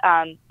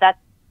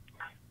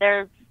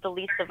they're the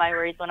least of my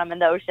worries when I'm in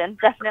the ocean.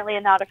 Definitely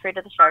not afraid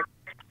of the sharks.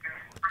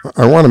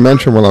 I want to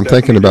mention while I'm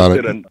thinking about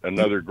it. Did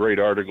another great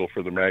article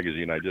for the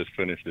magazine. I just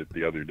finished it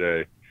the other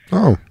day.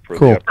 Oh, for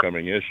cool. the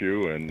upcoming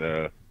issue,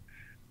 and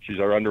she's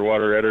our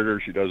underwater editor.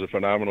 She does a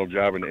phenomenal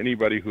job, and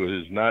anybody who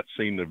has not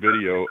seen the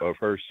video of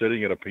her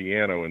sitting at a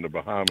piano in the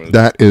Bahamas,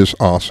 that is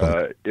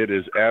awesome. It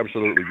is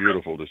absolutely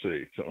beautiful to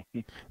see. So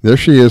there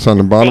she is on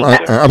the bottom.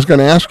 I was going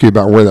to ask you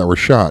about where that was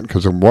shot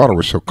because the water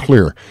was so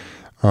clear.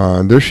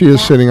 There she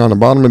is sitting on the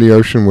bottom of the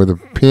ocean with a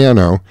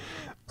piano,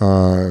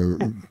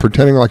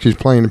 pretending like she's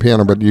playing the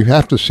piano, but you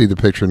have to see the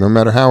picture. No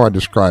matter how I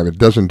describe it, it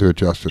doesn't do it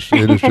justice.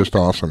 It is just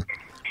awesome.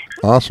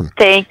 Awesome.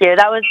 Thank you.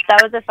 That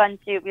was a fun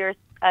shoot. We were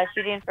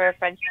shooting for a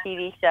French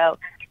TV show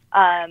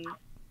that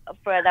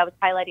was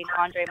highlighting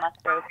Andre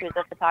Musgrove, who's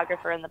a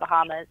photographer in the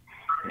Bahamas.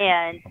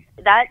 And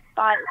that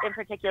spot in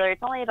particular,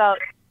 it's only about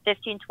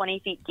 15,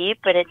 20 feet deep,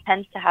 but it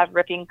tends to have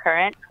ripping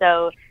current.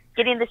 So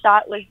getting the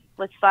shot was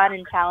fun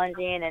and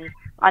challenging, and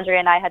Andre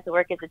and I had to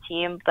work as a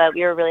team, but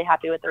we were really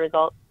happy with the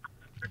result.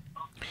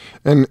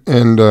 And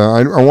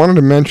I wanted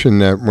to mention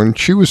that when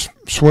she was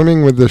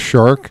swimming with the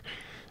shark,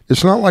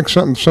 it's not like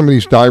some of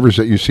these divers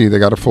that you see. They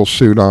got a full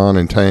suit on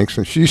and tanks,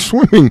 and she's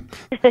swimming.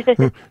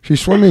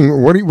 She's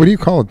swimming. What do you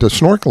call it? The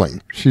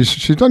snorkeling. She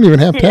doesn't even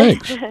have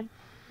tanks.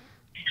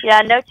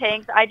 Yeah, no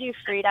tanks. I do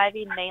free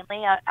diving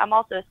mainly. I'm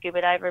also a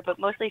scuba diver, but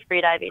mostly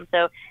free diving.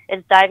 So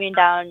it's diving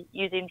down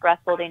using breath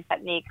holding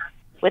techniques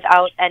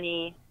without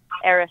any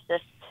air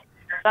assist.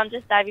 So I'm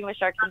just diving with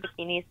sharks in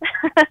bikinis.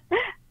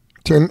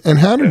 And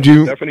how did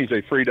you? Stephanie's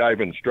a free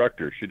dive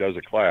instructor. She does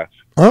a class.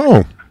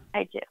 Oh.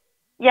 I do.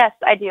 Yes,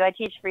 I do. I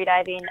teach free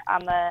diving.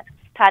 I'm a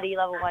PADI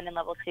level 1 and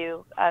level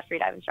 2 free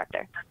dive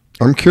instructor.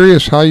 I'm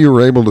curious how you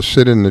were able to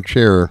sit in the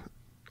chair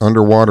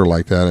underwater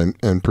like that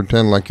and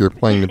pretend like you're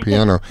playing the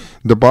piano.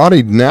 The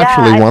body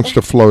naturally wants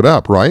to float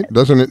up, right?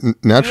 Doesn't it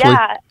naturally?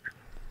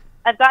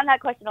 I've gotten that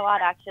question a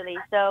lot, actually.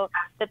 So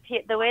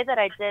the way that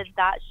I did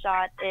that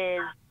shot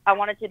is I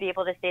wanted to be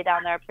able to stay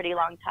down there a pretty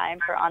long time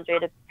for Andre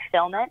to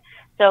film it.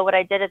 So what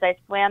I did is I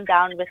swam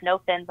down with no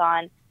fins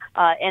on,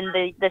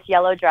 in this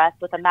yellow dress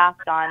with a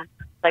mask on,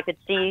 so I could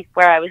see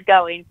where I was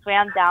going.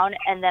 Swam down,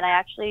 and then I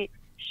actually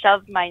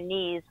shoved my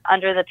knees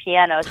under the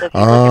piano. So if you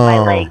look at my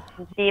legs,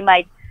 you can see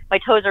my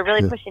toes are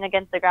really pushing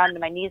against the ground, and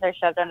my knees are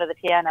shoved under the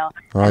piano.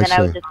 And then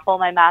I would just pull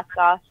my mask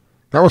off.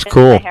 That was finish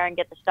cool. My hair and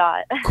get the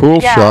shot.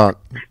 Cool shot.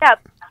 Yeah.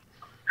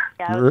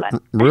 Yeah, it was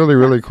fun. Really,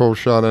 really cool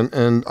shot.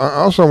 And I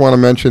also want to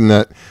mention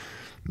that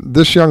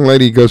this young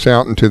lady goes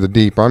out into the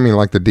deep, I mean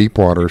like the deep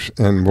waters,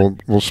 and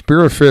will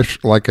spear a fish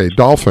like a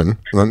dolphin.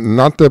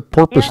 Not the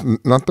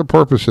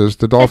porpoises,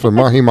 the dolphin,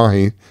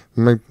 mahi-mahi.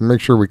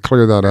 Make sure we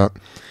clear that up.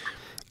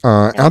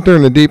 Out there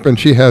in the deep, and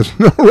she has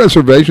no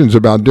reservations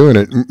about doing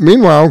it.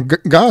 Meanwhile,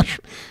 gosh,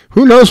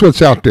 who knows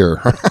what's out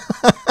there?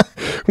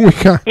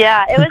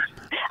 Yeah, it was.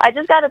 I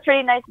just got a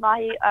pretty nice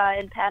mahi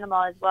in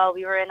Panama as well.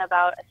 We were in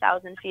about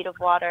 1,000 feet of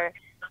water,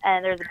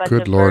 and there's a bunch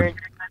of birds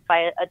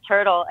by a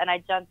turtle, and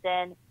I jumped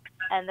in,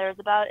 and there's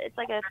it's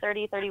like a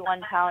 30,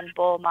 31 pound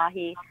bull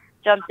mahi.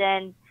 Jumped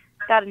in,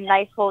 got a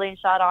nice holding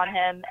shot on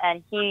him,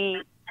 and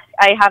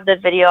I have the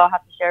video I'll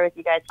have to share with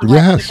you guys. He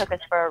took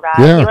us for a ride.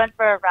 Yeah. He went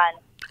for a run.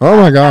 Oh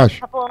my gosh.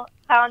 A couple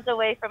pounds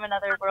away from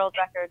another world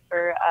record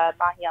for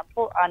mahi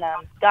on a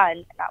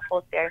gun, not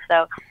full spear.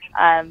 So,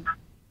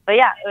 but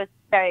yeah, it was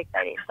very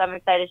exciting. So I'm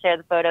excited to share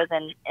the photos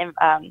and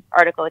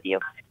article with you.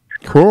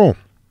 Cool.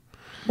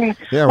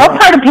 Yeah. What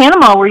part of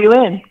Panama were you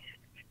in?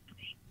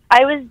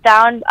 I was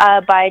down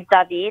by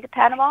David,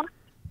 Panama.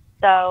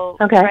 So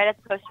right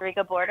at the Costa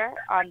Rica border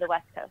on the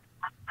west coast.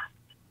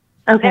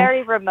 Okay.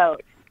 Very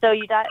remote. So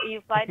you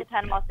fly to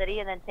Panama City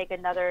and then take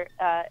another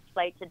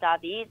flight to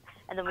David,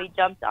 and then we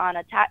jumped on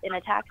in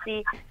a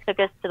taxi, took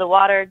us to the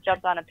water,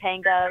 jumped on a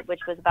panga,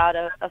 which was about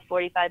a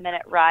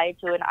 45-minute ride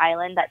to an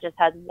island that just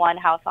has one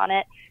house on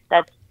it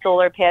that's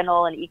solar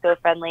panel and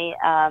eco-friendly.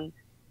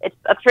 It's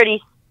a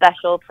pretty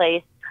special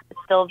place. It's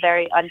still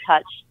very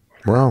untouched.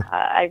 Wow.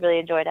 I really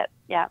enjoyed it.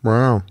 Yeah.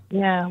 Wow.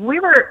 Yeah,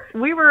 we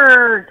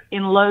were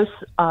in Los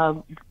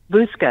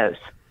Buscos,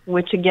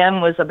 which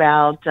again was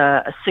about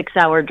a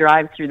 6-hour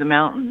drive through the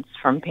mountains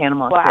from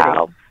Panama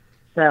City.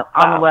 So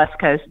on the west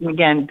coast, and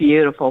again,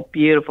 beautiful,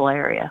 beautiful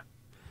area.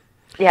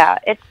 Yeah,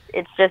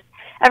 it's just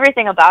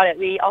everything about it.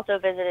 We also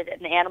visited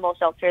an animal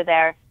shelter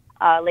there,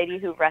 a lady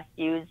who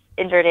rescues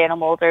injured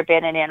animals or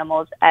abandoned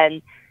animals,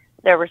 and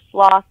there were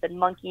sloths and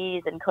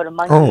monkeys and coat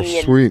monkey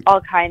and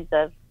all kinds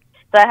of.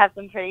 So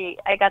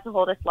I got to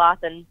hold a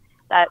sloth, and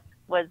that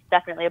was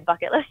definitely a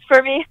bucket list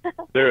for me.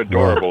 They're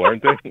adorable,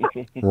 aren't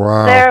they?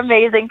 Wow. They're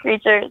amazing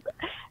creatures.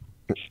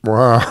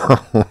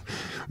 Wow.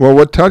 Well,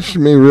 what touched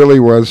me really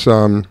was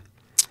the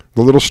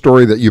little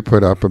story that you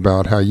put up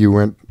about how you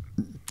went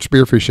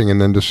spearfishing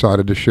and then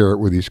decided to share it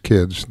with these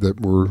kids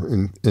that were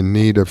in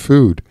need of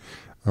food.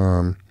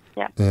 And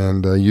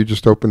you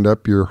just opened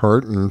up your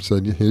heart and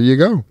said, "Here you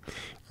go."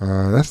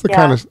 That's the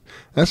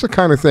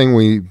kind of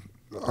thing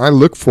I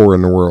look for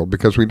in the world,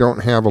 because we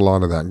don't have a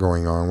lot of that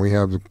going on. We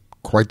have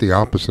quite the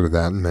opposite of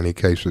that in many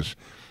cases.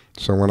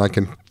 So when I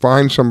can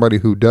find somebody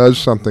who does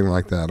something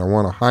like that, I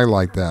want to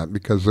highlight that,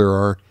 because there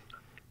are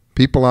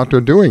people out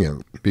there doing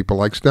it, people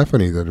like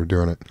Stephanie that are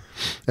doing it.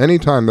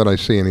 Anytime that I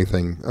see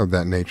anything of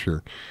that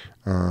nature,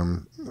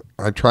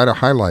 I try to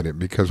highlight it,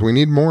 because we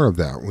need more of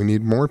that. We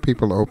need more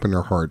people to open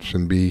their hearts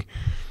and be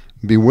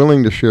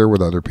willing to share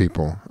with other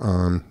people.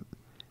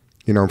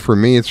 For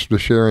me, it's the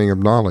sharing of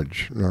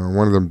knowledge.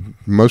 One of the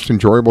most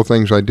enjoyable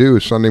things I do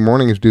is Sunday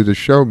morning is do this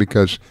show,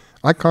 because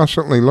I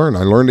constantly learn.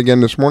 I learned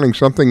again this morning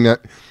something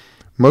that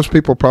most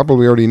people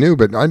probably already knew,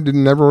 but I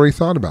never really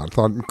thought about. I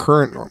thought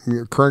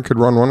current could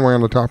run one way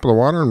on the top of the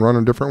water and run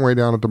a different way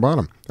down at the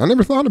bottom. I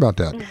never thought about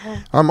that.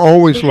 I'm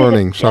always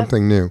learning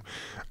something new.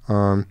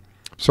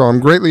 So I'm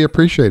greatly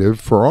appreciative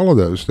for all of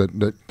those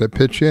that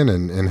pitch in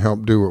and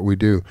help do what we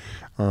do.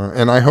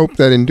 And I hope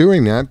that in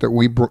doing that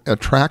we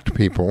attract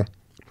people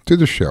to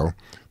the show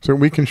so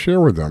we can share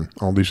with them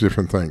all these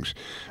different things.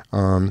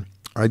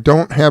 I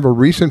don't have a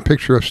recent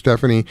picture of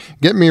Stephanie.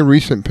 Get me a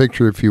recent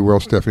picture, if you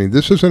will, Stephanie.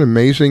 This is an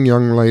amazing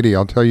young lady.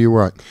 I'll tell you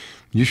what.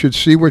 You should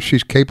see what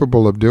she's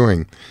capable of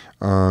doing,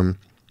 and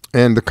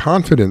the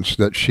confidence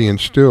that she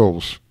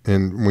instills.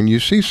 And when you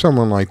see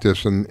someone like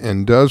this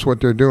and does what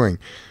they're doing,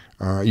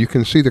 you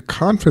can see the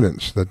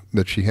confidence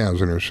that she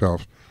has in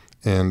herself.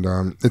 And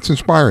it's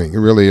inspiring. It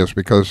really is,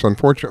 because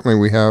unfortunately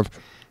we have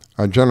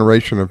a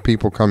generation of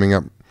people coming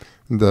up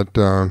that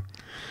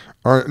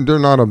they're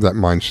not of that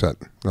mindset.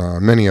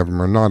 Many of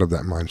them are not of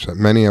that mindset.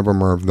 Many of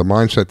them are of the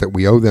mindset that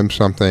we owe them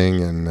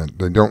something, and that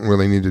they don't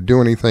really need to do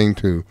anything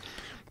to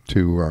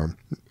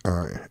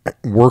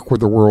work with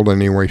the world in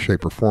any way,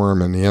 shape, or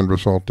form. And the end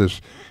result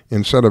is,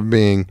 instead of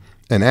being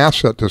an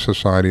asset to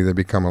society, they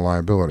become a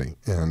liability.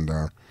 And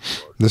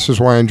this is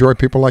why I enjoy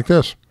people like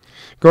this.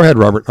 Go ahead,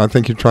 Robert. I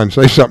think you're trying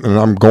to say something, and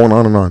I'm going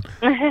on and on.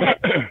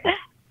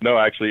 No,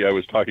 actually, I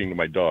was talking to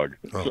my dog.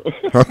 Oh,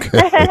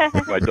 okay.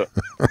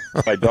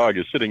 My dog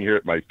is sitting here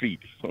at my feet.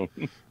 So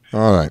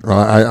All right. Well,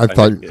 I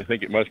thought. I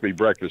think it must be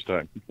breakfast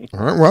time.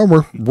 All right. Well,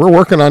 we're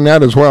working on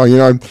that as well. You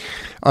know,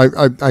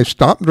 I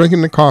stopped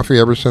drinking the coffee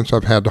ever since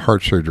I've had the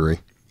heart surgery.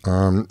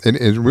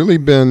 It has really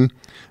been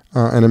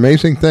an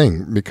amazing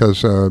thing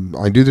because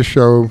I do the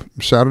show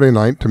Saturday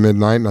night to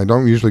midnight, and I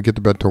don't usually get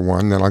to bed till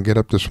 1. Then I'll get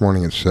up this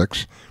morning at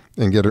 6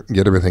 and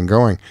get everything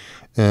going.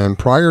 And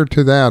prior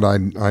to that,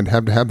 I'd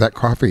have to have that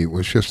coffee. It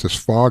was just this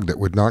fog that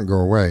would not go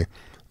away.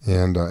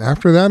 And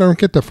after that, I don't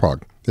get the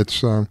fog.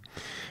 It's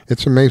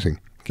amazing.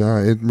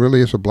 It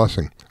really is a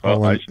blessing.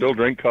 Well, I still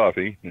drink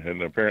coffee,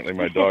 and apparently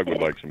my dog would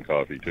like some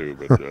coffee too,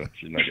 but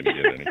she's not going to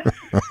get any.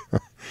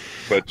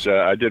 But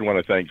I did want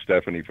to thank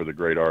Stephanie for the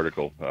great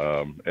article.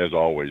 As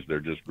always, they're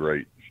just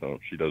great. So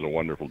she does a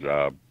wonderful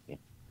job.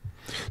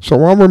 So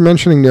while we're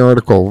mentioning the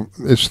article,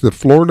 it's the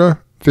Florida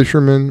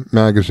Fisherman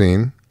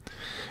magazine,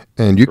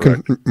 and you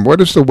Correct. can.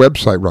 What is the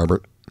website,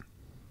 Robert?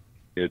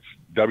 It's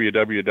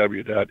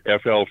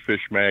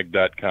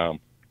www.flfishmag.com.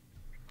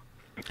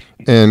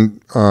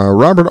 And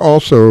Robert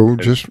also,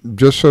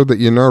 just so that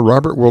you know,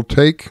 Robert will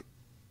take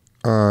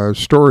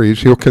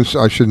stories.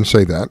 I shouldn't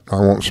say that. I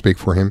won't speak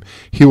for him.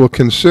 He will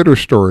consider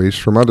stories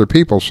from other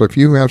people. So if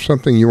you have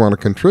something you want to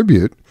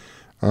contribute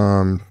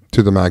to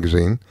the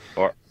magazine,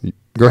 go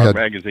ahead.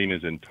 Our magazine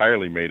is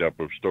entirely made up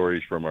of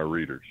stories from our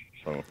readers.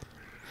 So.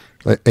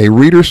 A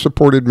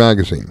reader-supported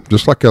magazine,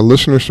 just like a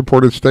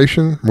listener-supported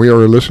station. We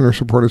are a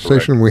listener-supported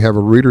station. We have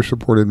a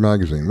reader-supported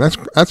magazine. That's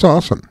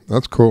awesome.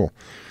 That's cool.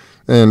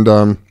 And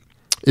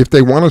if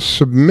they want to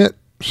submit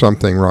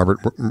something, Robert,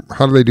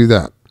 how do they do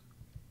that?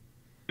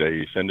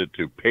 They send it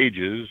to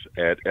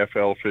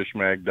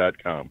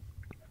pages@flfishmag.com.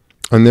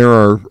 And there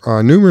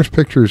are numerous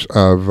pictures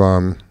of,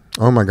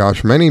 oh my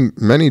gosh,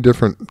 many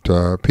different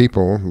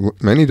people,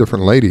 many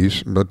different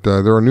ladies, but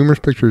there are numerous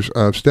pictures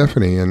of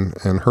Stephanie and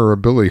her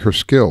ability, her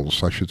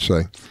skills, I should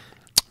say,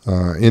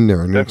 in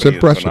there. And it's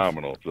impressive.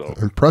 Phenomenal, so.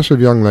 Impressive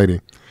young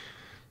lady.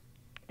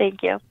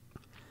 Thank you.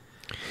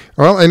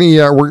 Well,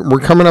 we're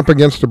coming up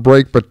against a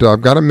break, but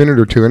I've got a minute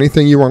or two.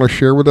 Anything you want to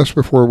share with us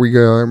before we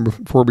go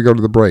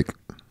to the break?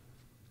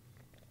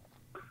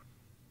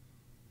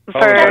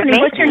 Stephanie,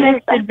 what's your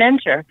next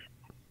adventure?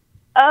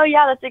 Oh,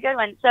 yeah, that's a good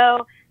one.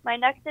 So my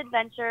next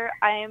adventure,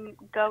 I'm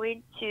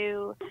going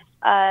to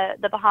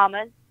the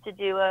Bahamas to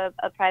do a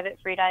private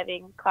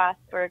freediving class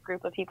for a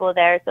group of people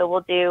there. So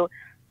we'll do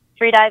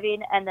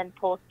freediving and then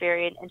pole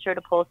spearing, intro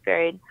to pole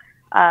spearing.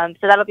 So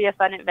that'll be a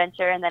fun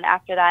adventure. And then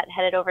after that,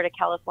 headed over to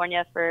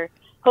California for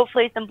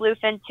hopefully some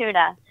bluefin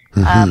tuna.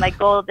 My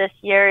goal this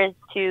year is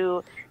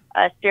to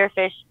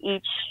spearfish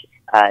each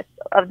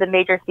of the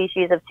major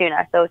species of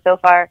tuna. So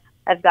far,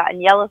 I've gotten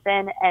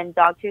yellowfin and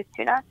dogtooth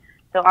tuna.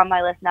 So on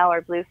my list now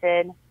are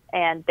bluefin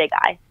and big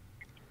eye.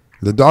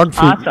 The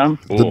dogtooth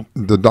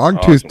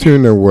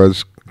tuna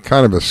was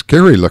kind of a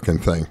scary looking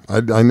thing.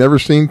 I never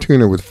seen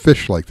tuna with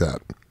fish like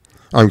that.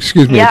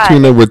 Excuse me,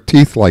 tuna with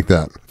teeth like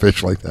that,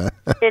 fish like that.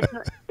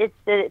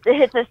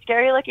 It's a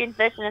scary looking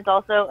fish, and it's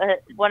also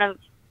one of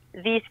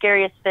the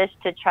scariest fish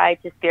to try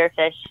to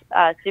spearfish.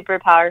 Super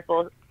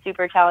powerful,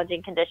 super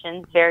challenging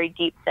conditions, very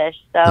deep fish.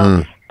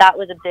 So that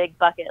was a big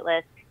bucket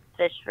list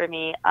fish for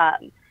me,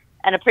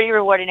 and a pretty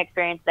rewarding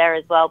experience there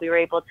as well. We were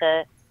able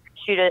to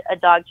shoot a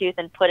dogtooth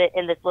and put it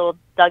in this little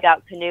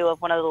dugout canoe of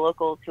one of the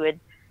locals who had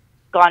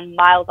gone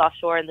miles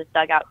offshore in this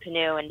dugout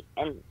canoe,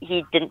 and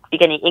he didn't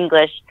speak any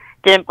English,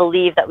 didn't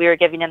believe that we were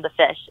giving him the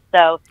fish.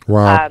 So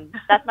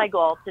that's my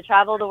goal, to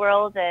travel the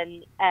world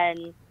and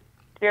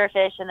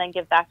spearfish and then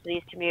give back to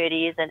these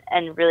communities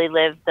and really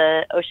live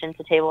the ocean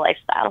to table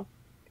lifestyle.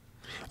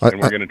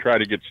 And we're going to try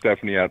to get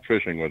Stephanie out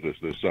fishing with us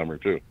this summer,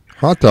 too.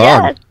 Hot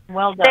dog. Yes.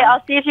 Well done.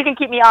 I'll see if you can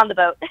keep me on the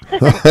boat.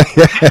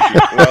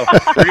 Well,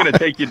 we're going to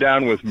take you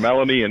down with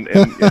Melanie, and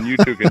you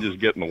two can just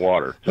get in the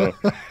water. So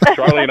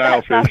Charlie and I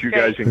will fish. You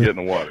guys can get in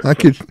the water. I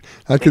can see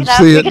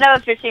We it. can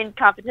have a fishing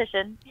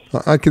competition.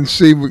 I can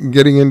see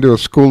getting into a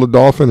school of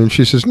dolphin, and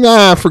she says,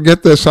 "Nah,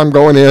 forget this. I'm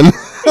going in."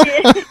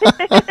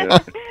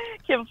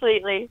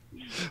 Completely.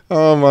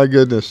 Oh my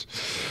goodness.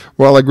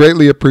 Well, I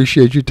greatly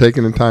appreciate you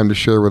taking the time to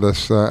share with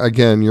us.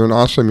 Again, you're an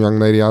awesome young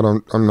lady.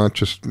 I'm not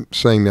just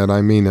saying that.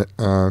 I mean it.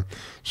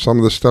 Some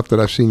of the stuff that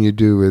I've seen you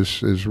do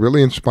is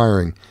really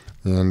inspiring,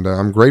 and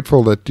I'm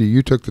grateful that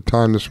you took the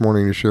time this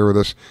morning to share with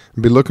us.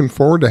 I'll be looking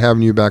forward to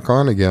having you back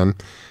on again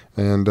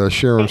and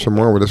sharing some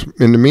more with us.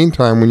 In the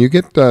meantime, when you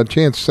get a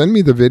chance, send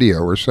me the video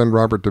or send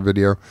Robert the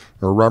video,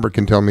 or Robert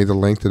can tell me the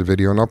link to the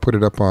video, and I'll put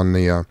it up on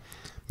the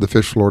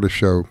Fish Florida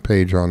Show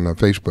page on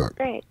Facebook.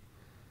 Great.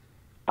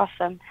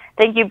 Awesome.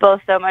 Thank you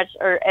both so much,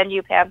 and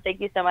you, Pam.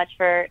 Thank you so much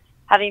for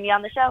having me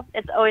on the show.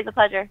 It's always a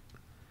pleasure.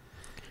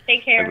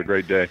 Take care. Have a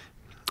great day.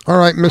 All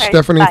right, Miss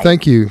Stephanie, bye.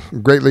 thank you.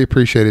 Greatly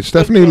appreciate it.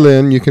 Stephanie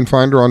Lynn, you can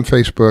find her on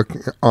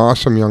Facebook.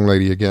 Awesome young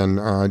lady again.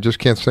 I just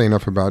can't say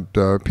enough about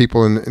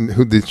people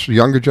who this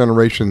younger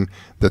generation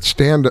that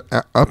stand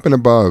up and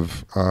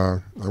above,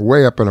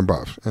 way up and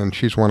above, and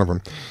she's one of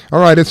them. All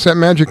right, it's that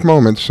magic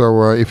moment,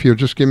 so if you'll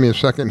just give me a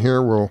second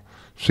here, we'll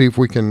see if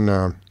we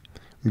can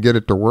get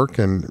it to work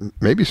and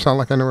maybe sound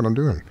like I know what I'm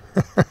doing.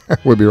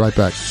 We'll be right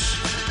back.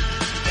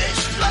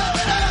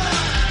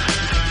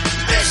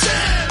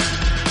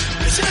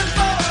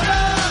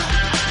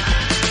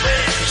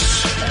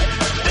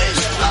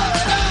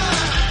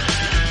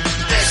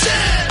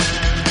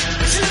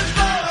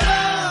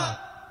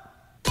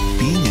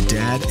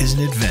 That is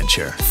an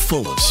adventure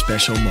full of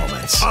special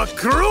moments. A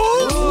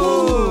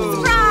cruise!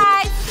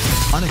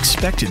 Surprise!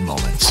 Unexpected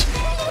moments.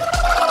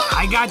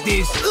 I got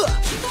this.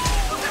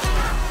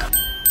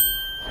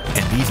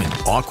 And even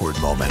awkward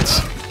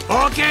moments.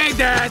 Okay,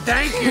 Dad,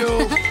 thank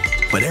you.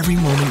 But every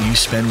moment you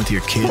spend with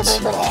your kids,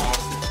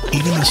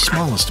 even the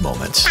smallest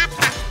moments,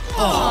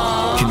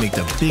 can make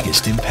the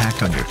biggest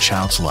impact on your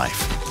child's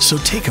life. So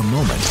take a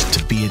moment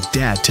to be a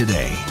dad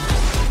today.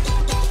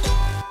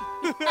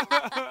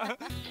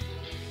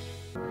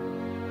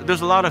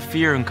 There's a lot of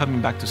fear in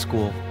coming back to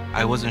school.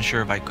 I wasn't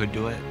sure if I could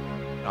do it.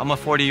 I'm a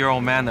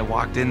 40-year-old man that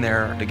walked in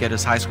there to get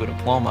his high school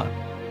diploma.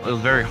 It was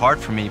very hard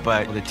for me,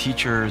 but the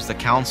teachers, the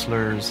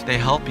counselors, they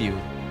help you.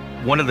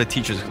 One of the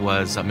teachers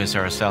was Miss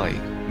Araceli.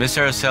 Miss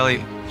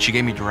Araceli, she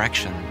gave me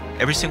direction.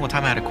 Every single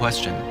time I had a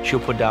question, she'll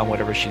put down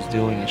whatever she's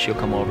doing and she'll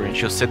come over and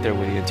she'll sit there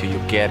with you until you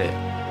get it.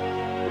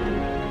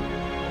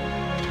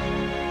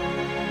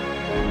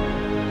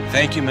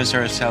 Thank you, Miss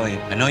Araceli.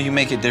 I know you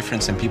make a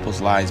difference in people's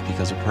lives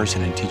because of the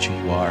person and teacher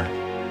you are.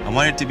 I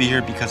wanted to be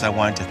here because I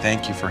wanted to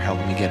thank you for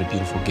helping me get a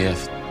beautiful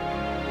gift.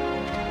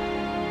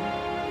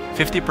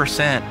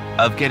 50%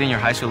 of getting your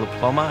high school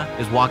diploma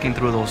is walking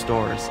through those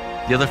doors.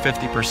 The other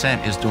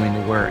 50% is doing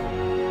the work.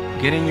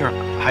 Getting your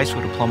high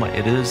school diploma,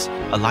 it is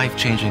a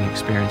life-changing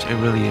experience. It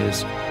really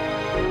is.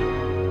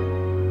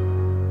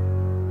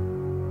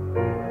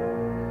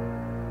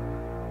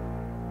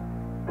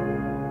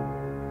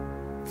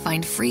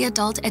 Find free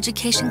adult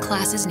education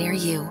classes near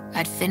you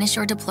at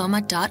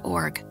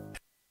finishyourdiploma.org.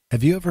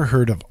 Have you ever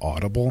heard of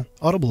Audible?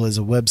 Audible is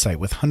a website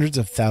with hundreds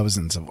of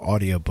thousands of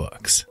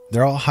audiobooks.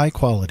 They're all high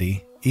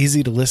quality,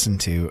 easy to listen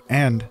to,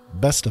 and,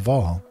 best of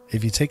all,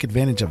 if you take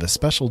advantage of a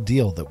special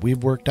deal that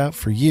we've worked out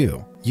for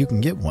you, you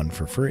can get one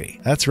for free.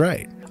 That's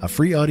right, a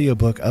free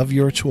audiobook of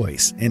your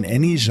choice in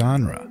any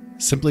genre,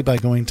 simply by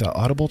going to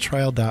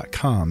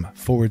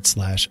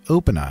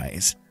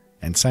audibletrial.com/openeyes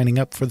and signing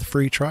up for the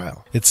free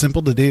trial. It's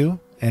simple to do,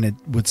 and it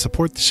would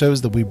support the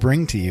shows that we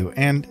bring to you,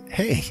 and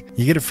hey,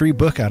 you get a free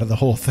book out of the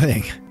whole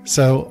thing.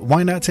 So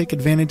why not take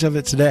advantage of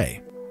it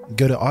today?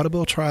 Go to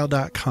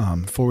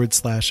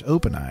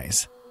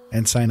audibletrial.com/openeyes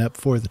and sign up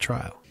for the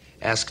trial.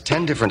 Ask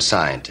 10 different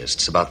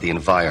scientists about the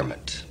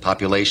environment,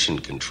 population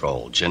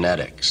control,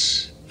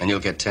 genetics, and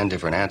you'll get 10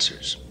 different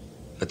answers.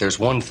 But there's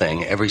one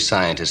thing every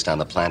scientist on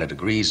the planet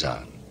agrees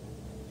on.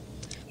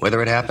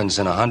 Whether it happens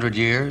in 100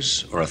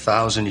 years, or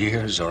 1,000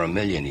 years, or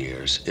 1,000,000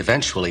 years,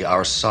 eventually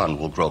our sun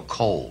will grow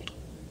cold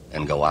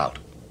and go out.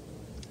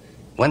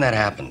 When that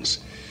happens,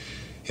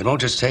 it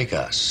won't just take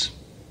us.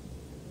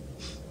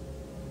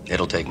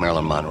 It'll take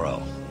Marilyn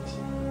Monroe,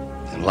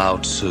 and Lao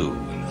Tzu,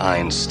 and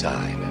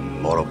Einstein,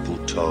 and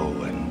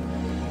Morobuto, and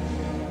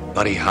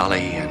Buddy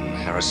Holly, and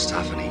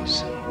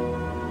Aristophanes.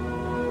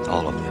 And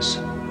all of this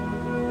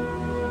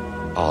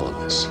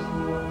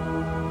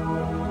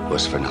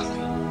was for nothing.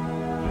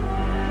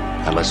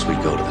 Unless we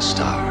go to the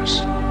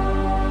stars.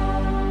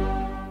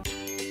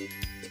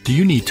 Do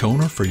you need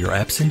toner for your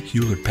Epson,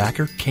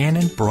 Hewlett-Packard,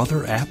 Canon,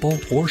 Brother, Apple,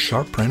 or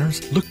Sharp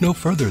printers? Look no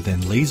further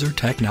than Laser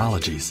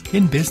Technologies.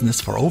 In business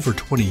for over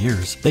 20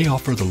 years, they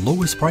offer the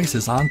lowest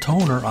prices on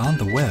toner on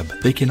the web.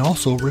 They can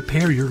also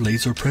repair your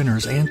laser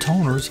printers and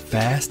toners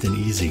fast and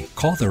easy.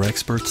 Call their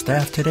expert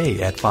staff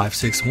today at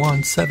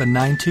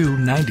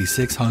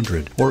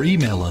 561-792-9600 or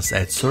email us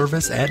at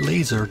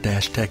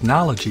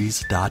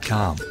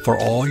service@laser-technologies.com for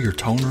all your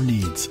toner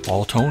needs.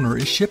 All toner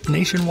is shipped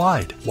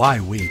nationwide. Why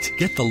wait?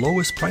 Get the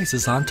lowest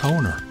prices on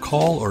toner.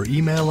 Call or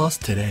email us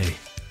today.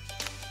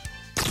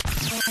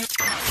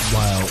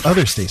 While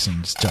other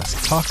stations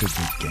just talk a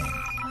good game,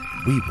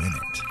 we win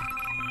it.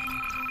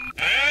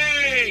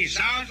 Hey,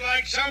 sounds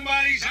like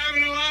somebody's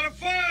having a lot of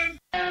fun.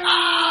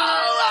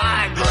 Oh,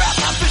 I grabbed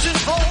my fishing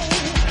pole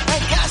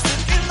and cast it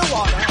in the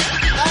water.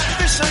 I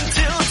fish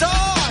until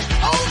dawn.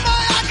 Oh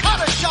my, I caught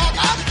a shark.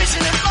 I'm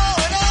fishing and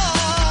blowing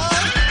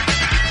on.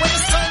 When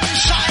the sun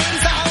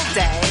shines all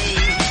day.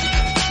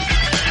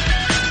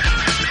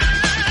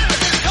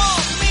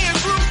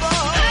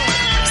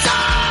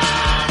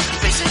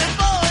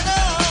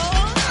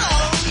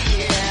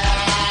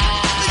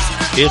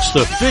 It's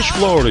the Fish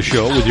Florida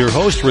Show with your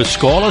host,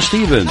 Riscala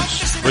Stevens,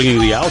 bringing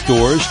the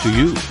outdoors to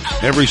you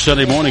every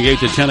Sunday morning, 8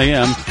 to 10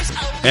 a.m.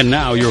 And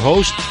now your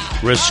host,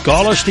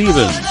 Riscala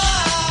Stevens.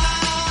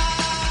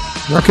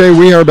 Okay,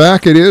 we are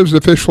back. It is the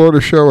Fish Florida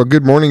Show. A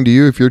good morning to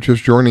you. If you're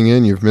just joining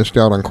in, you've missed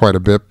out on quite a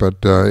bit, but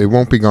it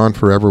won't be gone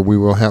forever. We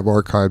will have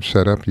archives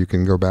set up. You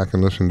can go back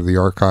and listen to the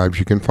archives.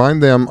 You can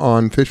find them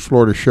on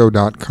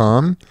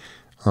fishfloridashow.com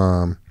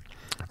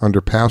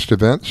under past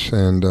events,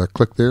 and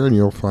click there and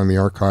you'll find the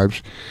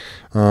archives.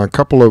 A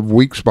couple of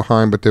weeks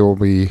behind, but they will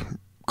be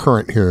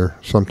current here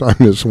sometime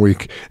this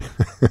week.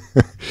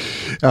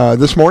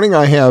 This morning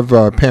I have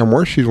Pam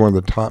Worth. She's one of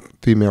the top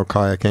female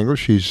kayak anglers.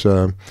 She's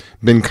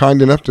been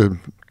kind enough to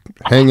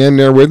hang in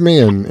there with me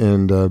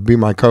and be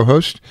my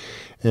co-host.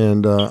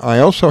 And I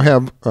also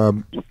have, I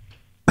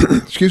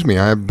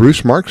have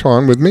Bruce Marx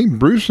on with me.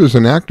 Bruce is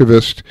an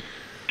activist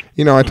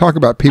I talk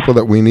about people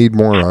that we need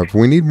more of.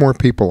 We need more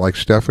people like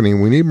Stephanie.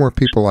 We need more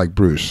people like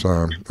Bruce.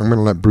 I'm going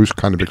to let Bruce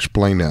kind of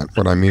explain that,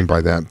 what I mean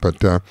by that.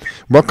 But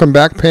welcome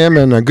back, Pam,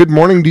 and good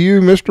morning to you,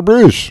 Mr.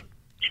 Bruce.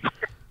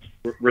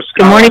 Good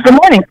morning. Good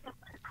morning.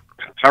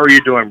 How are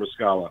you doing,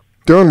 Riscala?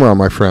 Doing well,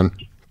 my friend.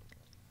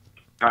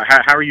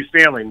 How are you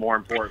feeling, more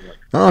importantly?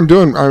 I'm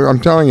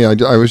telling you,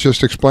 I was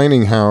just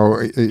explaining how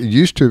I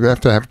used to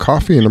have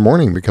coffee in the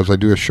morning because I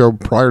do a show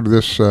prior to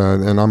this,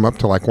 and I'm up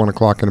to like 1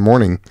 o'clock in the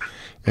morning,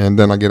 and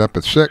then I get up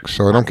at 6,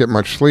 so I don't get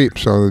much sleep.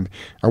 So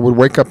I would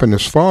wake up in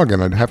this fog,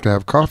 and I'd have to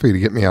have coffee to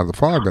get me out of the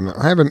fog. And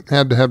I haven't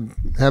had to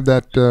have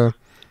that.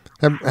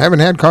 Haven't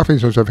had coffee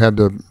since I've had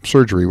the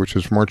surgery, which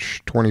is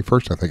March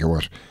 21st, I think it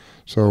was.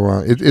 So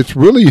it's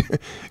really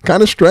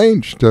kind of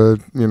strange to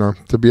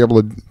be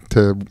able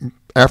to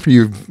after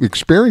you've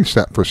experienced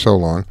that for so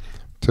long,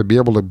 to be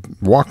able to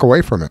walk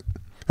away from it.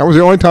 That was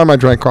the only time I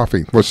drank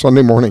coffee, was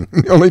Sunday morning.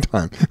 The only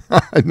time.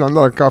 I'm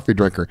not a coffee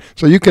drinker.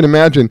 So you can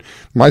imagine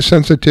my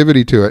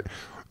sensitivity to it.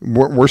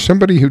 Where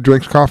somebody who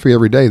drinks coffee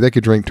every day, they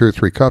could drink 2 or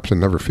 3 cups and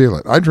never feel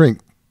it. I drink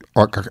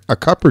a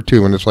cup or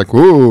two, and it's like,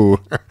 ooh,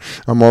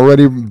 I'm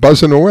already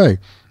buzzing away.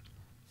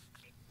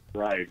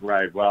 Right.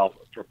 Well,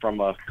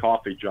 from a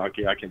coffee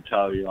junkie, I can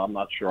tell you, I'm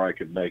not sure I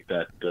could make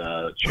that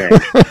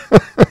change.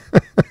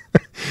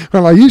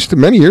 Well,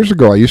 many years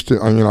ago,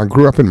 I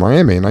grew up in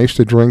Miami, and I used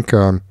to drink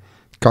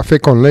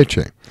café con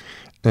leche.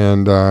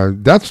 And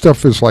that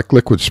stuff is like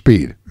liquid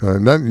speed.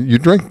 You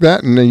drink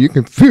that, and then you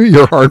can feel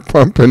your heart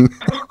pumping.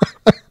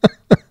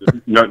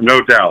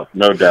 No doubt.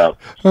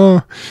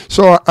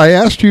 So I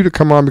asked you to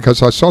come on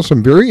because I saw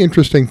some very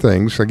interesting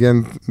things.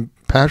 Again,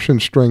 passion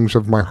strings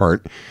of my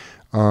heart.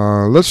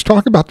 Let's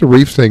talk about the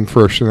reef thing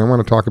first, and I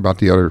want to talk about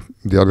the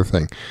other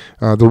thing.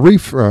 The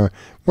reef.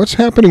 What's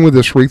happening with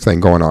this reef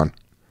thing going on?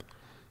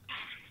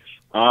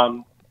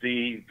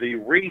 The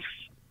reef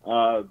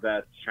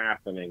that's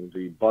happening,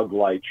 the Bug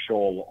Light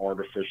Shoal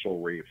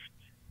artificial reef,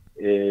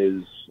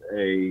 is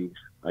a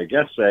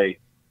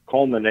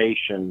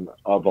culmination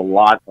of a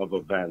lot of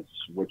events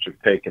which have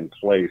taken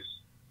place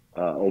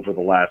over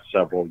the last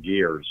several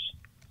years.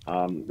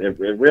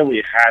 It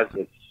really has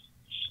its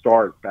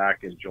start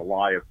back in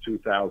July of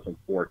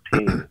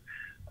 2014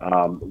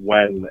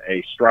 when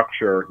a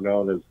structure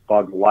known as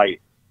Bug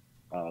Light,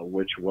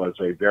 which was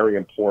a very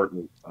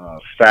important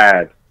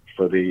fad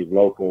for the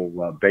local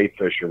bait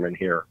fishermen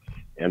here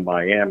in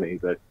Miami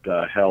that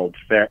held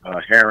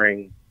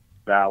herring,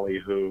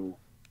 ballyhoo,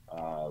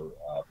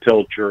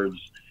 pilchards.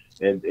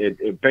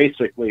 It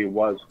basically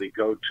was the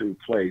go-to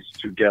place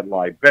to get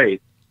live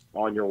bait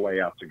on your way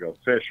out to go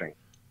fishing.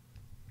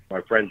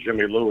 My friend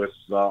Jimmy Lewis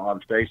on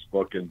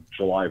Facebook in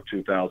July of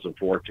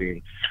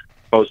 2014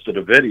 posted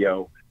a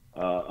video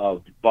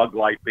of Bug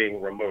Light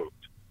being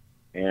removed.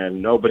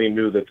 And nobody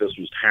knew that this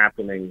was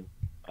happening.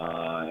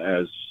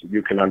 As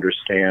you can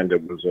understand,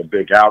 it was a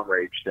big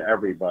outrage to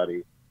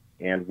everybody.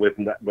 And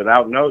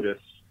without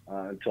notice,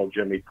 until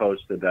Jimmy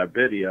posted that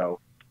video,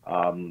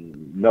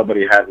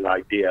 nobody had an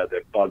idea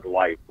that Bug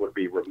Light would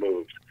be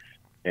removed.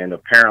 And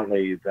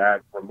apparently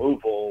that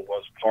removal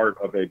was part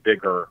of a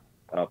bigger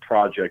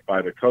project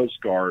by the Coast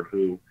Guard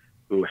who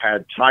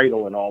had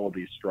title in all of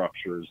these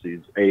structures,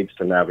 these aids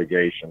to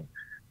navigation.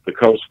 The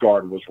Coast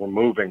Guard was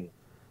removing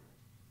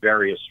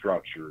various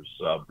structures,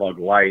 Bug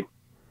Light.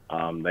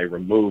 They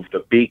removed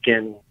the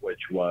beacon,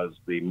 which was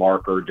the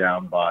marker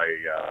down by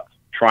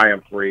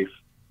Triumph Reef,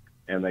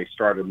 and they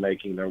started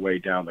making their way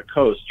down the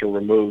coast to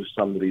remove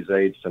some of these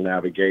aids to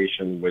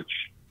navigation, which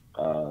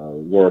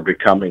were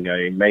becoming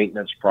a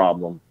maintenance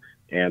problem,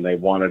 and they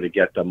wanted to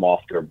get them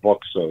off their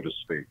books, so to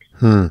speak.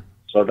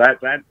 So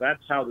that's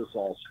how this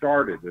all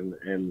started,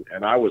 and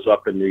I was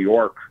up in New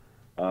York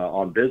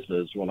on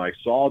business when I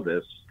saw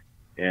this.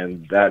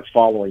 And that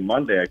following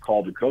Monday, I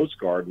called the Coast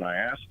Guard and I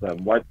asked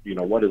them, what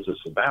is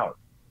this about?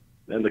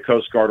 And the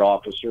Coast Guard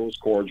officer was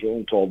cordial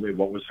and told me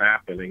what was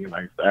happening. And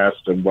I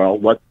asked him, well,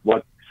 what's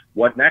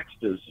next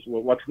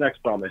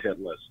on the hit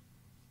list?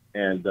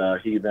 And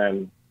he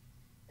then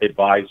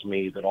advised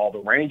me that all the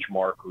range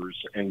markers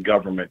in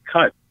Government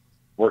Cut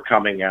were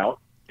coming out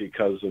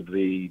because of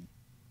the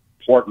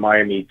Port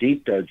Miami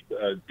deep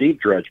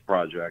dredge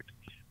project.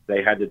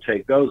 They had to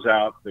take those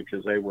out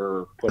because they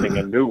were putting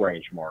in new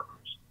range markers.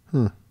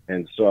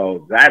 And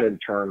so that in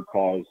turn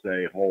caused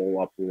a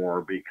whole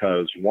uproar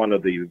because one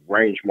of the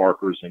range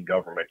markers in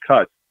Government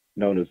Cut,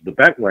 known as the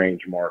bent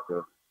range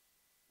marker,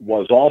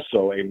 was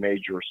also a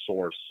major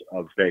source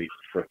of bait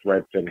for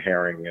threadfin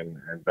herring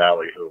and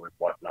ballyhoo and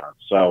whatnot.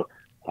 So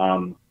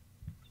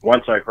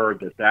once I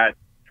heard that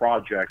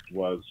project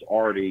was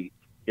already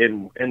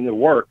in the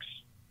works,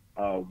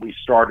 we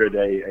started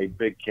a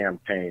big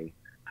campaign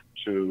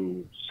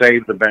to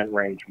save the bent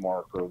range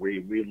marker.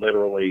 We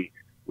literally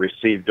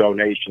received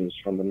donations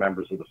from the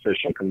members of the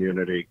fishing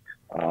community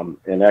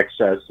in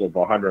excess of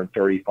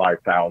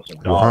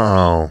 $135,000.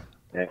 Wow.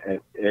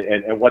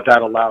 And what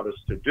that allowed us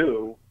to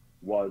do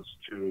was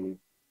to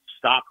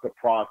stop the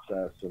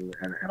process, and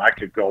I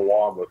could go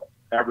on with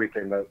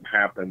everything that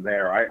happened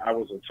there. I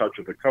was in touch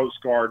with the Coast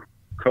Guard,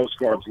 Coast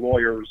Guard's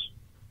lawyers,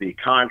 the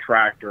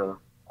contractor,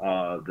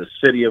 the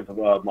city of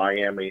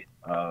Miami,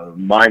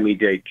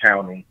 Miami-Dade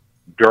County,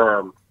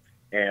 Durham,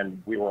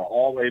 and we were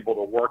all able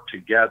to work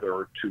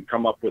together to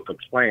come up with a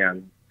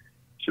plan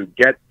to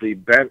get the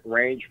bent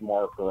range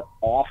marker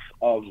off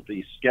of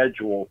the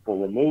schedule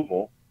for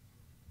removal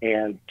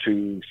and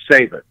to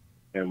save it.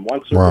 And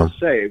once it was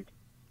saved,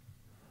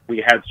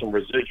 we had some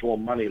residual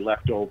money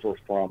left over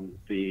from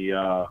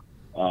the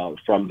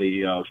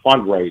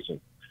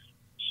fundraising.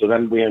 So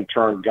then we in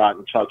turn got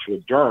in touch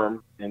with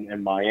Durham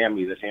in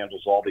Miami that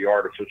handles all the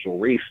artificial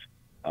reef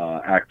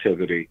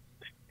activity.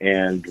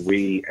 And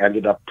we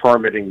ended up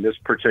permitting this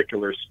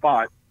particular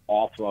spot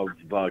off of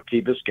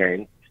Key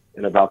Biscayne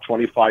in about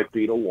 25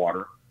 feet of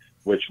water,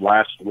 which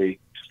last week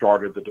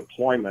started the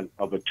deployment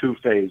of a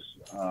two-phase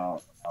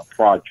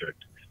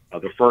project.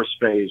 The first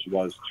phase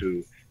was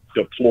to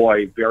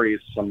deploy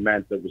various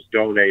cement that was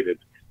donated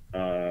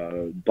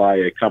by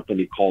a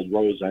company called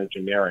Rose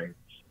Engineering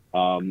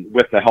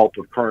with the help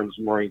of Kearns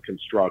Marine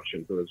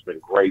Construction, who has been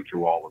great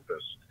through all of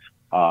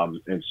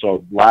this. And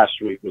so last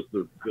week was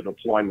the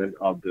deployment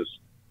of this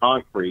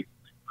concrete.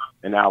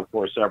 And now, of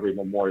course, every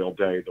Memorial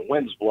Day, the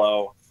winds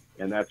blow,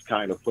 and that's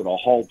kind of put a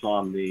halt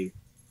on the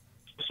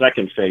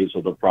second phase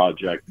of the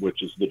project,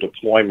 which is the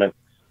deployment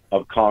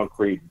of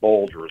concrete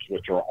boulders,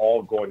 which are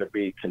all going to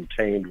be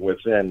contained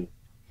within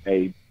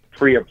a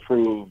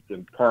pre-approved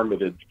and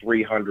permitted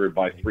 300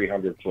 by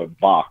 300 foot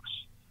box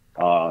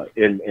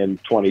in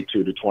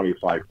 22 to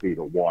 25 feet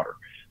of water.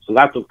 So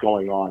that's what's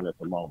going on at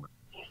the moment.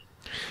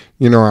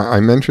 You know, I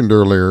mentioned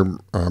earlier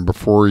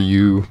before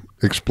you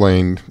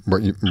explained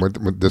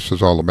what this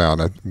is all about.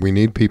 We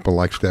need people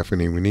like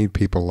Stephanie. We need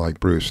people like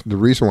Bruce. The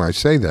reason why I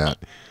say that,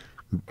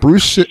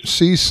 Bruce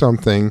sees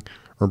something,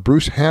 or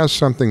Bruce has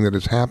something that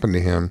has happened to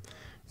him,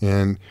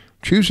 and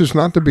chooses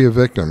not to be a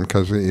victim,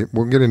 because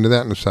we'll get into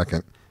that in a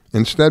second.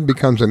 Instead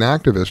becomes an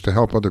activist to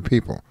help other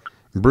people.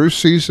 Bruce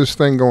sees this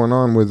thing going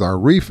on with our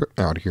reef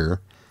out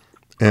here,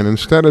 and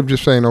instead of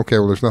just saying, okay,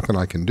 well, there's nothing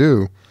I can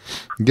do,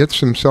 gets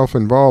himself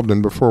involved,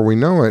 and before we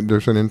know it,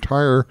 there's an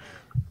entire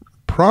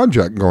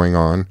project going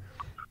on,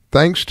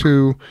 thanks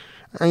to,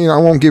 I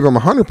won't give him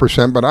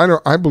 100%, but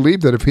I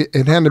believe that if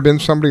it hadn't been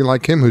somebody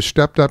like him who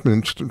stepped up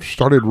and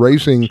started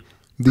raising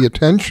the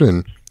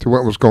attention to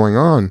what was going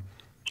on,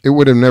 it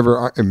would have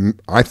never,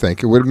 I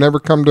think, it would have never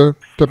come to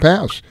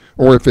pass.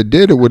 Or if it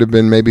did, it would have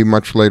been maybe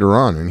much later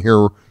on. And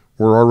here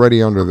we're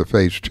already under the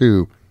phase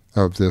 2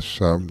 of this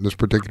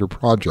particular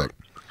project.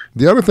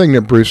 The other thing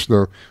that Bruce,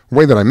 the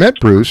way that I met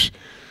Bruce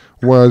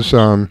was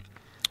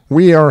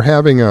we are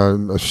having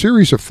a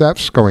series of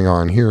thefts going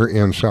on here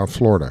in South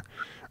Florida.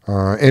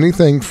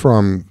 Anything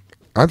from,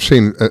 I've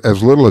seen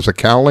as little as a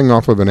cowling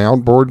off of an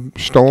outboard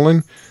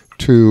stolen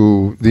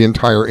to the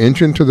entire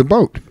engine to the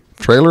boat,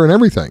 trailer and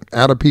everything,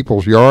 out of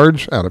people's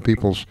yards, out of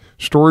people's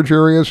storage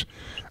areas.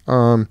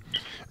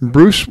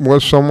 Bruce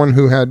was someone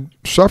who had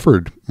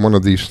suffered one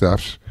of these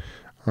thefts,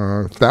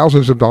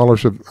 thousands of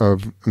dollars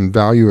of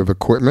value of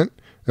equipment,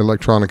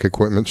 electronic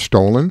equipment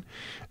stolen,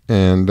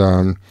 and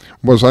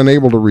was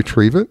unable to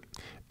retrieve it,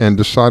 and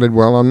decided,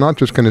 well, I'm not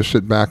just going to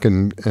sit back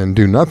and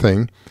do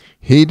nothing.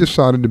 He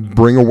decided to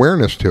bring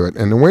awareness to it.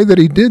 And the way that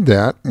he did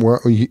that,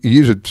 well, he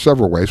used it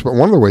several ways, but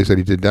one of the ways that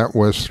he did that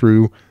was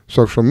through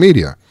social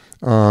media.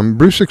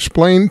 Bruce,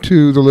 explain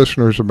to the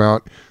listeners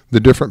about the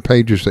different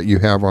pages that you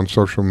have on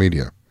social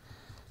media.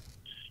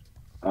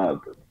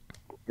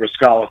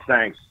 Riscala,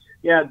 thanks.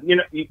 Yeah,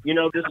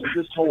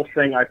 this whole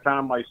thing, I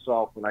found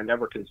myself, and I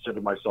never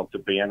considered myself to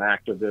be an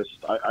activist.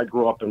 I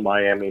grew up in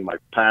Miami. My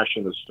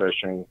passion is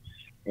fishing.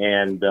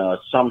 And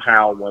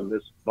somehow when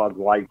this Bud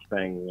Light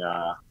thing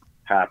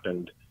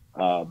happened,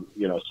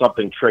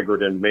 something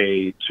triggered in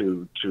me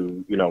to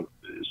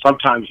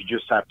sometimes you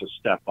just have to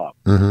step up.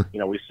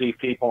 Mm-hmm. We see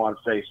people on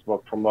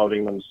Facebook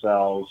promoting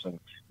themselves and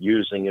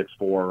using it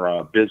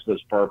for business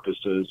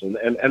purposes,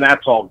 and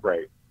that's all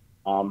great.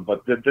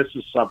 But this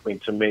is something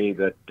to me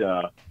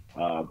that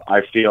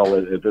I feel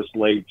at this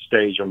late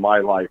stage of my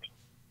life,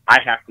 I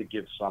have to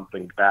give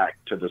something back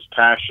to this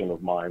passion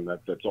of mine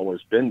that's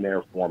always been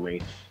there for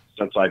me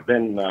since I've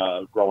been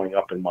growing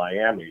up in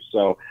Miami.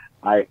 So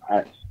I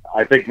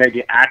think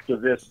maybe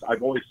activist,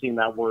 I've always seen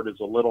that word as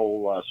a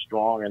little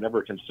strong. I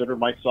never considered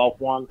myself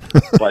one,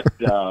 but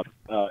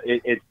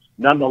it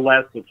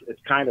nonetheless,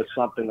 it's kind of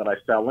something that I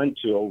fell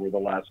into over the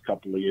last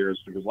couple of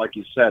years, because like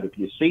you said, if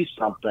you see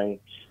something,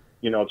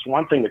 it's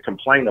one thing to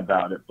complain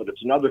about it, but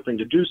it's another thing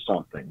to do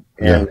something.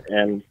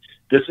 And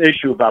this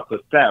issue about the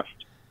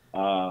theft,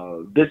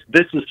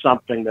 this is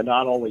something that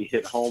not only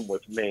hit home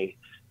with me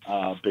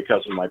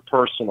because of my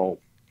personal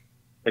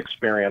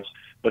experience,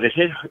 but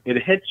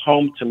it hits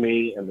home to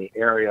me in the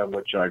area in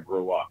which I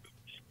grew up.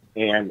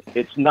 And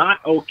it's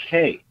not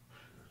okay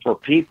for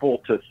people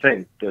to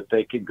think that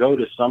they could go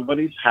to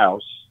somebody's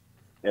house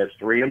at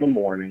 3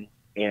 a.m.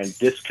 and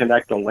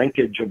disconnect the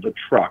linkage of the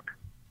truck,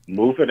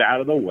 move it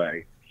out of the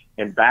way,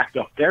 and back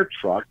up their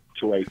truck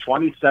to a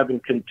 27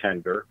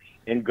 contender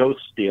and go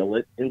steal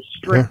it and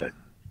strip it.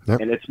 Yep.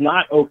 And it's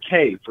not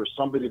okay for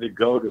somebody to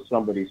go to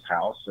somebody's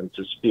house and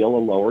to steal a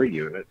lower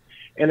unit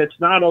And it's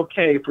not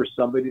okay for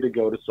somebody to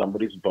go to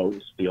somebody's boat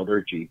and steal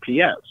their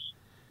GPS.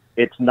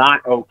 It's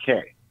not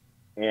okay.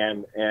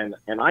 And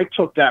I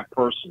took that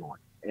personally.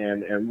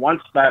 And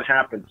once that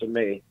happened to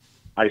me,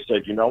 I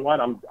said, you know what,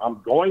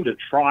 I'm going to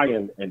try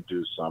and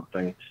do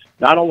something,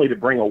 not only to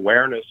bring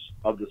awareness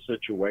of the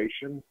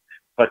situation,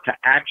 but to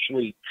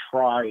actually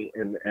try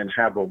and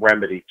have a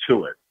remedy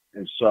to it.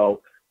 And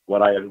so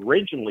what I had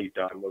originally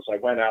done was I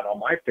went out on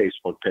my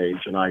Facebook page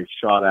and I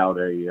shot out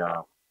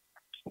a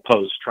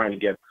post trying to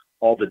get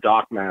all the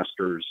dock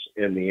masters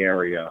in the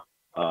area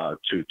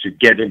to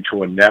get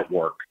into a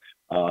network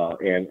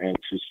and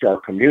to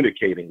start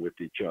communicating with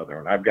each other.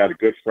 And I've got a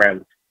good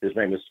friend, his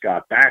name is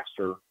Scott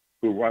Baxter,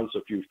 who runs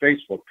a few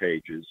Facebook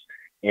pages,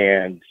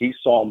 and he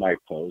saw my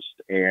post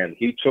and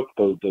he took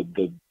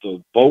the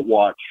boat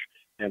watch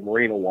and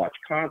marina watch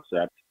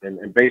concept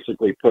and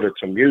basically put it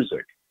to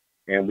music.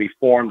 And we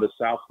formed the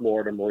South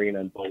Florida Marina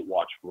and Boat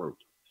Watch group.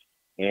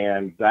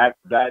 And that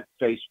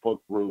Facebook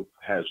group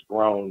has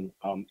grown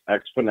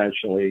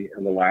exponentially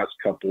in the last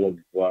couple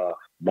of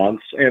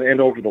months and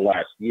over the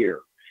last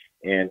year.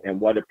 And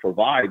what it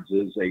provides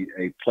is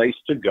a place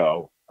to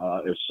go.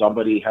 If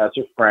somebody has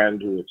a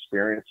friend who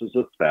experiences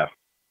a theft,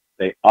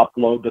 they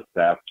upload the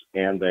theft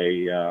and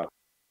they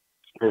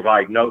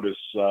provide notice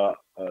to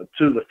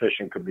the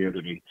fishing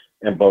community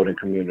and boating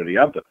community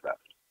of the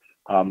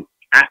theft.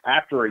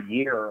 After a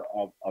year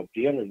of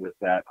dealing with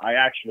that, I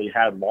actually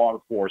had law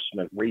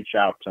enforcement reach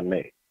out to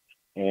me.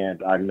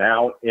 And I'm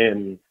now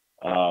in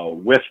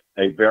with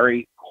a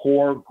very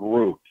core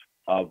group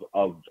of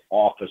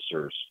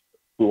officers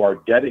who are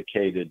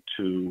dedicated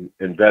to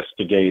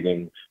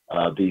investigating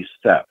these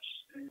thefts.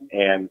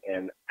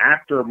 And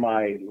after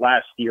my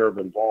last year of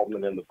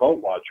involvement in the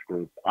Boat Watch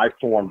group, I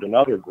formed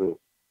another group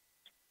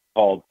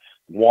called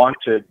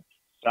Wanted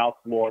South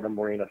Florida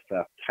Marina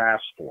Theft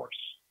Task Force.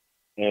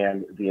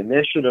 And the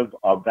initiative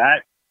of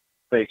that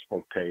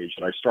Facebook page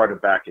that I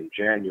started back in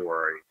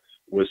January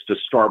was to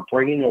start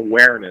bringing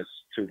awareness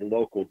to the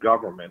local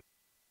government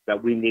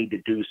that we need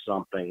to do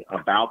something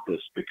about this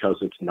because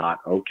it's not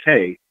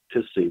okay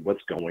to see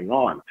what's going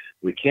on.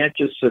 We can't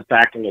just sit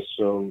back and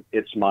assume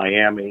it's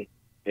Miami.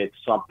 It's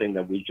something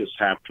that we just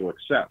have to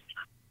accept.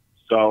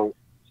 So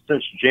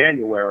since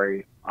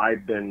January,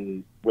 I've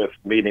been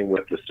meeting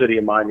with the City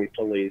of Miami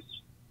Police.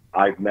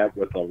 I've met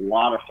with a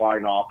lot of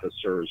fine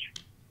officers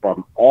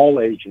from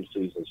all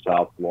agencies in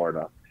South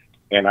Florida.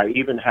 And I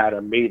even had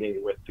a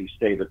meeting with the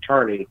state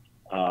attorney,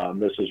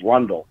 Mrs.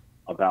 Rundle,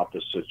 about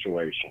this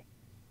situation.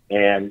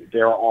 And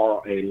there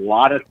are a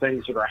lot of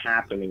things that are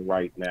happening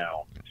right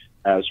now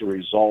as a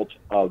result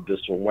of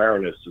this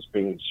awareness that's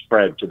being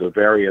spread to the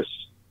various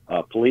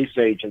police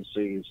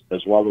agencies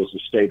as well as the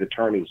state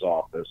attorney's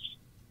office,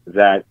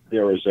 that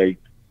there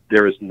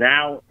is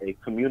now a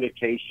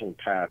communication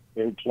path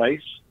in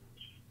place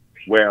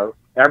where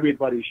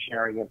everybody's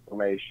sharing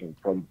information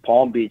from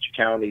Palm Beach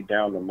County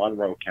down to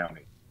Monroe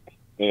County,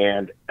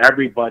 and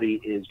everybody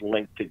is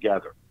linked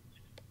together.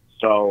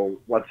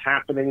 So what's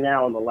happening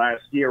now in the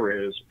last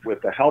year is,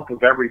 with the help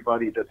of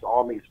everybody that's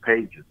on these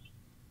pages,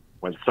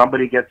 when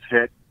somebody gets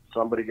hit,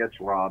 somebody gets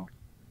robbed,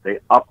 they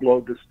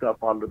upload this stuff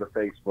onto the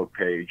Facebook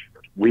page.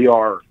 We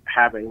are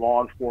having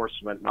law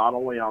enforcement not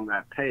only on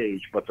that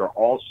page, but we're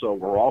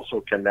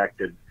also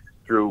connected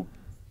through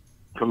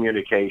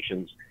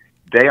communications.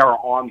 They are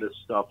on this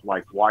stuff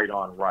like white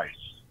on rice.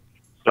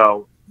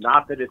 So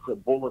not that it's a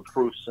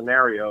bulletproof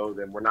scenario,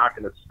 then we're not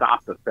going to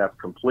stop the theft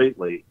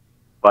completely,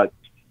 but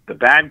the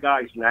bad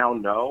guys now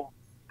know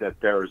that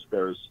there's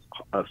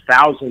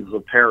thousands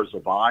of pairs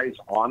of eyes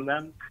on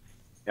them.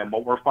 And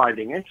what we're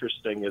finding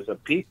interesting is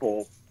that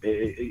people,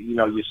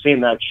 you've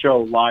seen that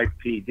show Live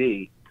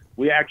PD.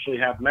 We actually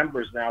have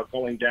members now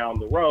going down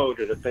the road,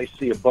 and if they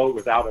see a boat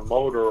without a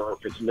motor or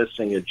if it's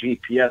missing a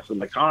GPS in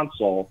the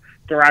console,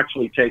 they're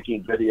actually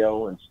taking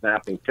video and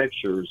snapping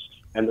pictures,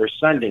 and they're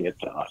sending it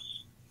to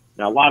us.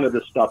 Now, a lot of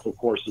this stuff, of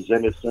course, is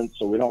innocent,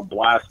 so we don't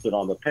blast it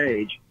on the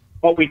page,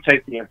 but we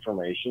take the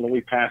information and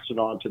we pass it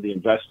on to the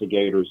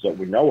investigators that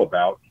we know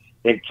about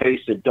in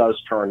case it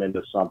does turn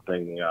into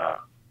something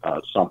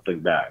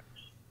bad.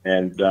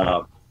 And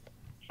a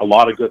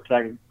lot of good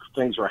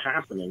things are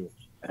happening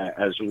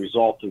as a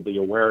result of the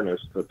awareness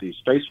that these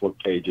Facebook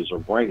pages are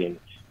bringing,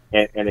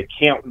 and it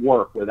can't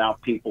work without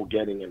people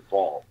getting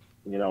involved.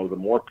 The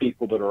more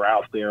people that are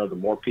out there, the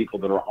more people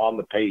that are on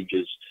the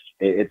pages,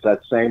 it's that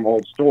same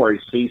old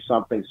story: see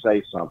something,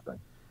 say something.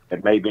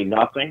 It may be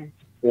nothing,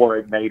 or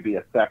it may be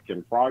a theft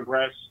in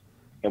progress,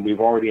 and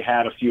we've already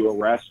had a few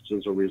arrests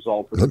as a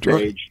result of the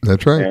page.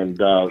 That's right. And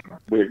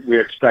we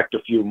expect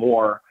a few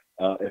more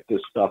if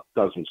this stuff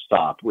doesn't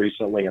stop.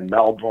 Recently in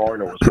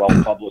Melbourne, it was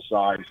well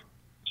publicized.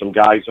 Some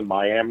guys in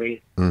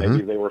Miami,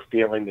 maybe they were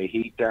feeling the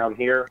heat down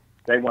here.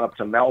 They went up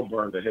to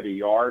Melbourne to hit a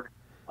yard.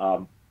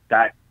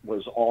 That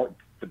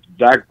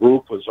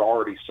group was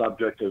already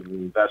subject of an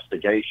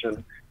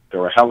investigation. There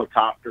were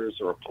helicopters,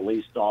 there were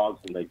police dogs,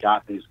 and they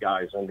got these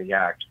guys in the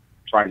act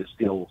trying to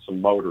steal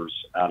some motors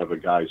out of a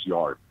guy's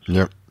yard.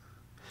 Yep.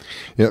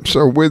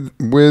 So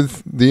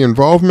with the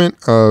involvement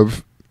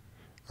of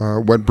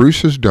what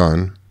Bruce has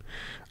done,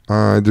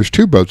 there's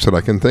 2 boats that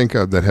I can think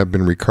of that have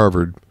been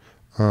recovered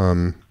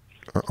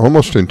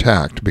almost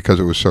intact because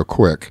it was so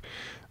quick.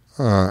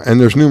 And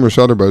there's numerous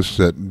other boats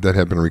that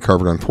have been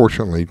recovered.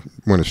 Unfortunately,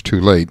 when it's too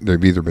late,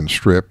 they've either been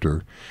stripped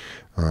or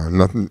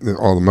nothing.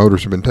 All the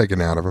motors have been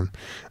taken out of them.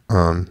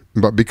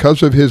 But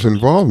because of his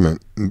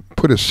involvement,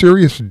 put a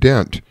serious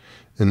dent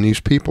in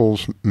these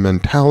people's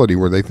mentality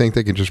where they think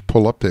they can just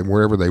pull up to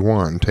wherever they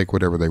want and take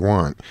whatever they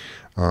want.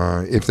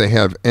 If they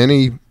have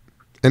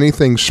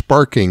anything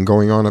sparking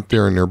going on up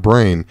there in their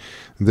brain,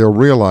 they'll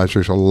realize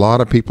there's a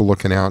lot of people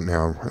looking out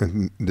now.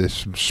 And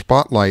this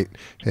spotlight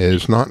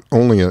is not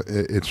only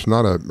it's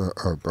not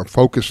a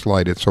focused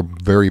light, it's a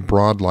very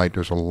broad light.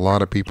 There's a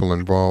lot of people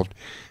involved.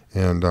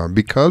 And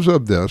because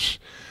of this,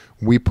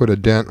 we put a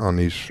dent on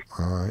these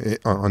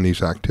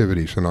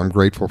activities, and I'm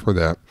grateful for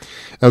that.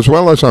 As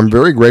well as I'm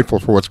very grateful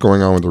for what's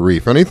going on with the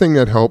reef. Anything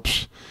that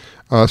helps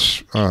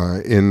us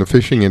in the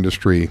fishing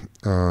industry,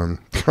 God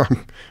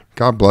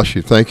bless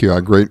you. Thank you.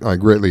 I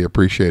greatly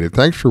appreciate it.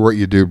 Thanks for what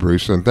you do,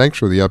 Bruce, and thanks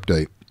for the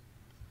update.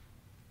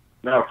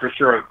 No, for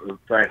sure.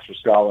 Thanks,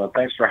 Riscala.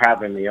 Thanks for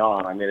having me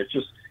on. I mean,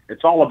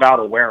 it's all about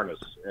awareness,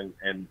 and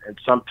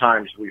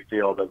sometimes we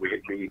feel that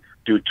we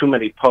do too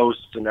many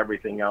posts and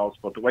everything else,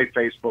 but the way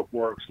Facebook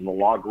works and the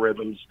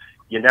logarithms,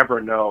 you never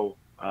know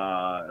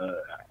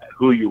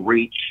who you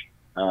reach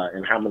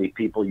and how many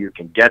people you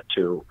can get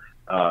to.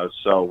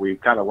 So we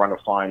kind of run a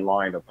fine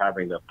line of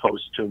having to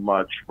post too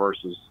much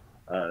versus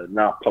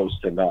not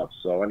post enough.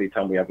 So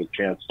anytime we have a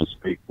chance to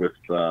speak with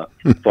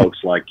folks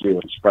like you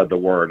and spread the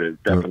word,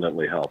 it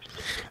definitely helps.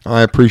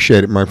 I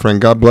appreciate it, my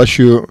friend. God bless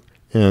you,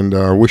 and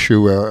wish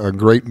you a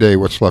great day,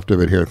 what's left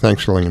of it here.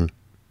 Thanks, Lynn.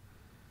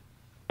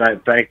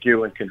 Thank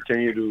you, and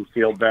continue to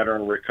feel better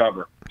and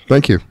recover.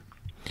 Thank you.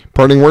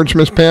 Parting words,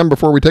 Miss Pam,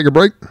 before we take a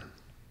break?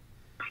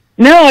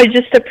 No, I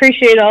just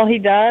appreciate all he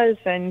does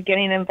and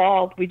getting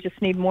involved. We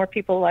just need more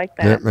people like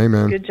that. Yeah,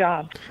 amen. Good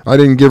job. I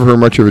didn't give her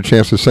much of a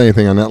chance to say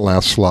anything on that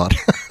last slot.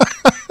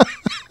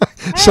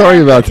 Sorry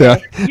about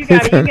that. You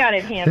got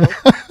it handled.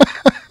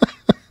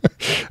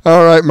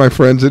 All right, my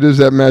friends, it is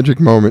that magic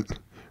moment.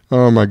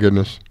 Oh, my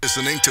goodness.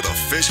 Listening to the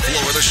Fish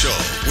Florida Show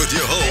with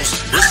your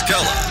host,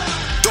 Riscala.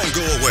 Don't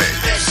go away.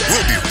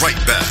 We'll be right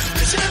back.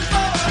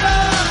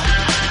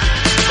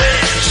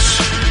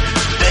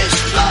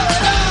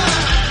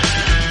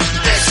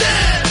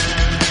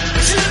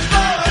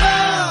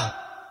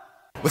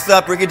 What's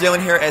up, Ricky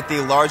Dillon here at the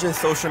largest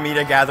social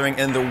media gathering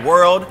in the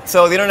world.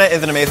 So the internet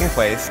is an amazing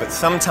place, but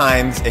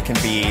sometimes it can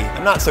be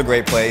a not so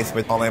great place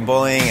with online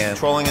bullying and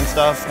trolling and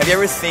stuff. Have you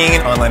ever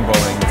seen online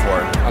bullying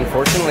before?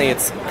 Unfortunately,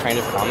 it's kind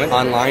of common.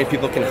 Online,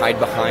 people can hide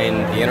behind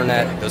the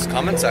internet. Those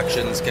comment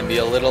sections can be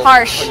a little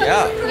harsh.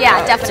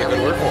 Yeah, definitely. That's a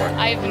good word for it.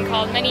 I've been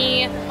called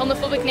many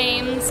homophobic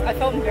names. I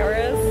felt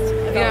embarrassed.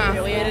 I felt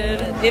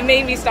humiliated. It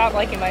made me stop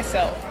liking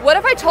myself. What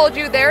if I told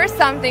you there is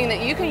something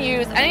that you can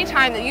use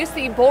anytime that you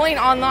see bullying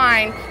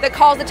online that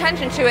calls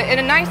attention to it in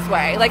a nice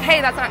way? Like,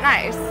 hey, that's not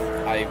nice.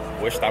 I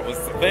wish that was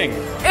the thing.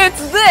 It's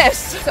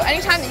this! So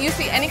anytime that you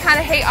see any kind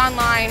of hate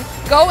online,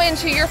 go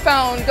into your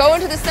phone, go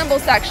into the symbol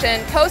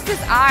section, post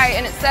this I,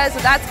 and it says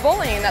that that's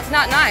bullying, that's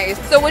not nice.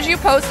 So would you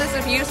post this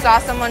if you saw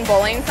someone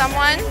bullying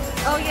someone?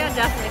 Oh yeah,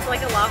 definitely. It's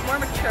like a lot more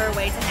mature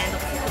way to handle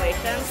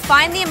situations.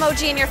 Find the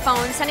emoji in your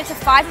phone, send it to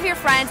 5 of your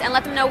friends, and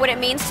let them know what it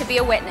means to be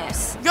a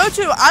witness. Go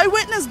to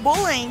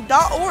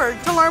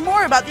eyewitnessbullying.org to learn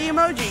more about the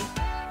emoji.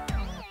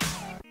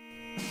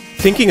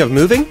 Thinking of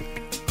moving?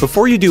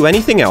 Before you do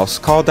anything else,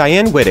 call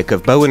Diane Whittick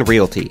of Bowen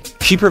Realty.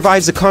 She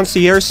provides a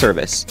concierge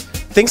service.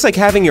 Things like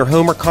having your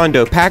home or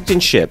condo packed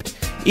and shipped,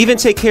 even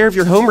take care of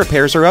your home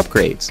repairs or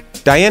upgrades.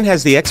 Diane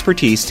has the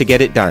expertise to get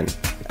it done.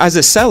 As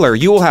a seller,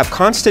 you will have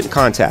constant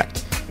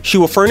contact. She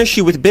will furnish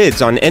you with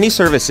bids on any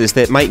services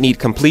that might need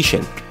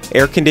completion: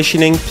 air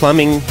conditioning,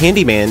 plumbing,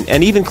 handyman,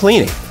 and even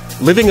cleaning.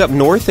 Living up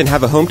north and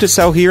have a home to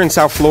sell here in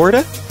South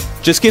Florida?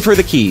 Just give her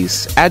the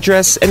keys,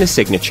 address, and a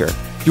signature.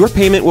 Your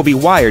payment will be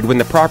wired when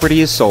the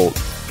property is sold.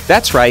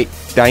 That's right,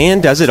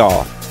 Diane does it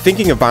all.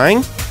 Thinking of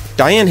buying?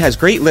 Diane has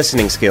great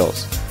listening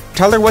skills.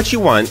 Tell her what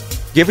you want,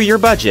 give her your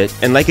budget,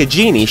 and like a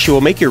genie, she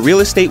will make your real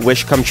estate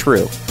wish come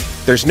true.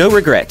 There's no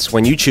regrets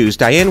when you choose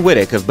Diane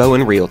Whittick of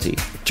Bowen Realty.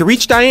 To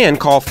reach Diane,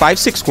 call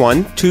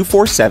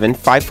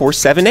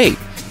 561-247-5478.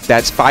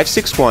 That's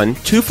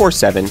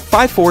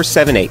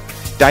 561-247-5478.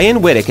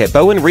 Diane Whittick at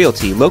Bowen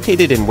Realty,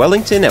 located in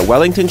Wellington at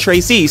Wellington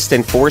Trace East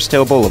and Forest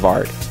Hill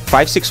Boulevard.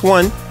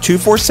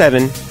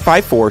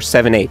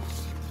 561-247-5478.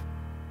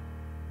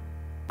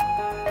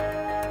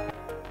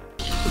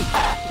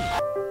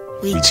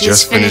 We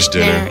just finished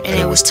dinner and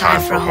it was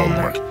time for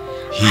homework.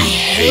 He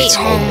hates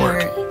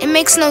homework. It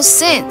makes no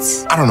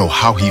sense. I don't know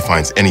how he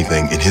finds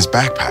anything in his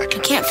backpack. I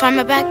can't find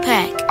my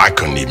backpack. I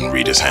couldn't even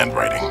read his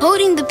handwriting.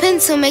 Holding the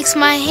pencil makes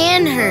my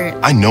hand hurt.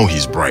 I know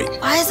he's bright.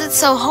 Why is it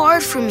so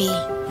hard for me?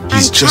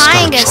 He's I'm just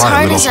trying gotta as try a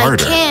hard little as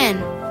harder. I can.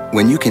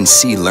 When you can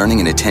see learning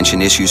and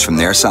attention issues from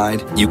their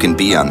side, you can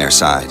be on their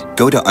side.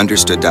 Go to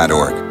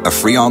understood.org, a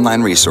free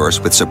online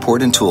resource with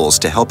support and tools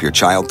to help your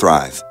child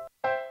thrive.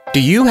 Do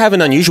you have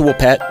an unusual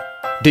pet?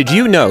 Did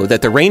you know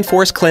that the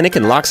Rainforest Clinic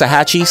in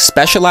Loxahatchee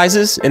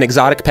specializes in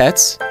exotic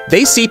pets?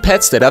 They see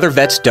pets that other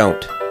vets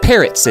don't.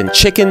 Parrots and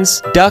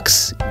chickens,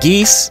 ducks,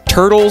 geese,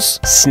 turtles,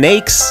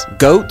 snakes,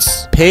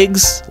 goats,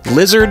 pigs,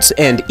 lizards,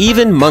 and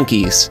even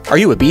monkeys. Are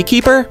you a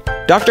beekeeper?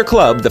 Dr.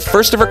 Clubb, the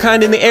first of her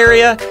kind in the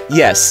area?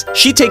 Yes,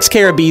 she takes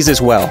care of bees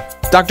as well.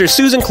 Dr.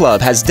 Susan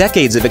Clubb has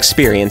decades of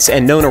experience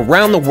and known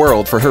around the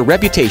world for her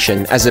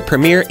reputation as a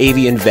premier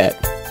avian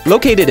vet.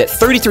 Located at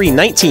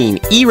 3319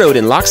 E Road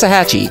in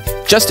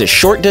Loxahatchee, just a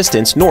short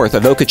distance north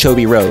of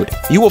Okeechobee Road,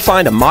 you will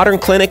find a modern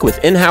clinic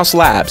with in-house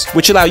labs,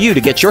 which allow you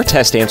to get your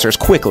test answers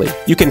quickly.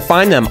 You can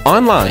find them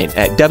online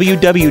at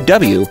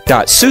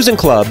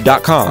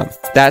www.susanclubb.com.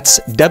 That's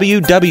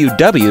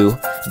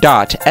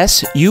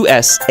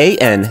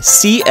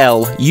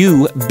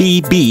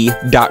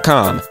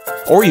www.susanclubb.com.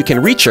 Or you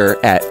can reach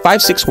her at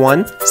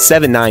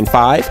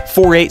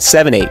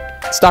 561-795-4878.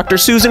 It's Dr.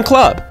 Susan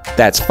Clubb.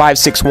 That's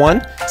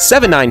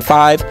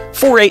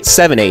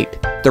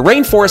 561-795-4878. The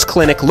Rainforest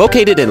Clinic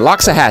located in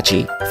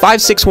Loxahatchee.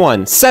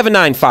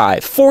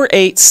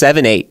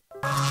 561-795-4878.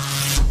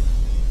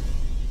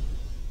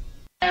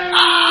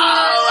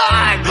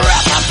 I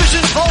grabbed my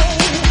fishing pole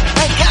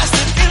and cast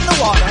it in the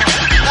water. I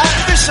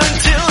fish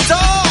until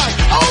dawn.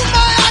 Oh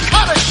my, I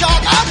caught a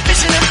shark. I'm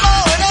fishing and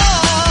blowing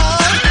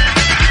on.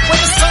 When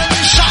the sun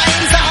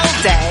shines all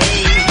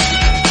day.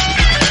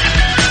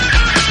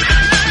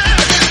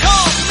 They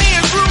call me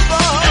a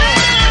grouper.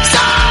 So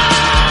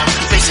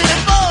fishing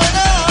and blowing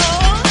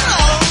on.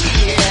 Oh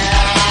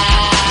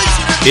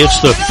yeah.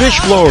 It's the Fish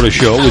Florida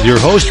Show with your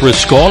host,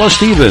 Riscala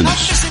Stevens,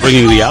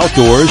 bringing the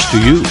outdoors to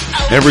you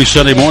every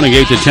Sunday morning,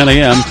 8 to 10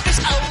 a.m.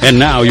 And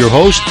now your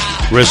host,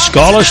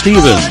 Riscala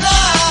Stevens.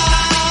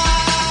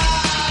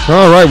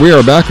 All right, we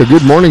are back. A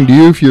good morning to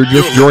you if you're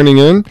just joining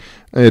in.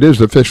 It is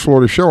the Fish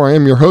Florida Show. I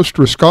am your host,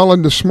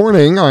 Riscala. This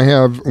morning I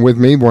have with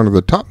me one of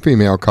the top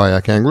female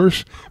kayak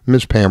anglers,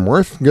 Miss Pam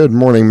Worth. Good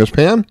morning, Miss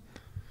Pam.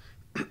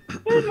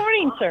 Good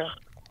morning, sir.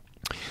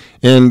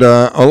 And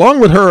along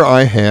with her,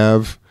 I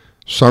have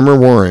Summer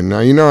Warren. Now,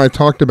 you know, I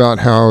talked about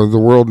how the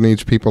world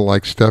needs people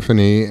like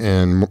Stephanie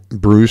and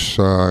Bruce.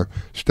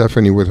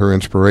 Stephanie with her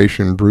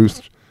inspiration,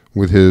 Bruce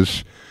with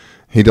his,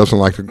 he doesn't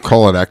like to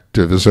call it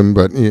activism,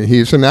 but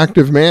he's an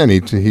active man.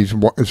 He's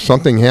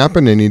something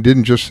happened, and he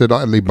didn't just sit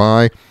idly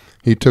by.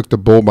 He took the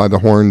bull by the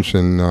horns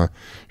and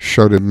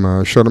showed him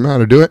how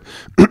to do it.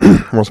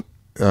 Well,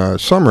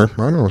 Summer, I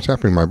don't know what's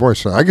happening to my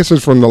voice. I guess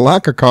it's from the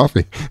lack of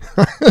coffee.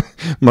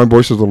 My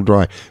voice is a little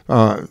dry.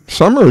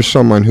 Summer is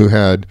someone who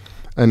had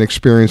an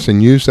experience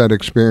and used that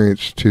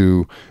experience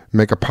to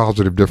make a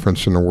positive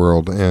difference in the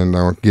world, and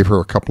I'll give her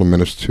a couple of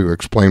minutes to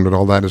explain what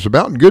all that is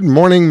about. Good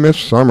morning, Miss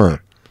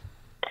Summer.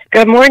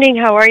 Good morning.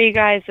 How are you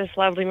guys this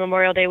lovely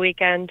Memorial Day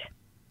weekend?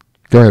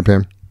 Go ahead,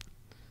 Pam.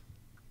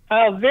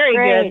 Oh, very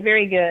Great. good,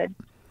 very good.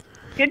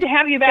 Good to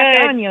have you back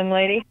Good. on, young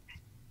lady.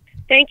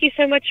 Thank you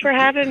so much for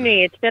having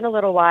me. It's been a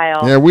little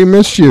while. Yeah, we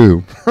miss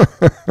you.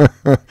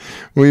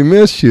 We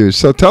miss you.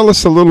 So tell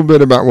us a little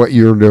bit about what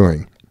you're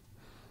doing.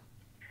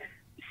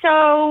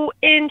 So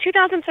in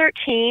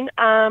 2013,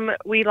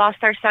 we lost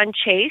our son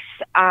Chase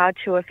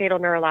to a fatal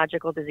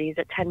neurological disease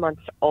at 10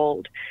 months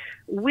old.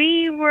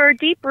 We were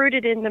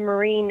deep-rooted in the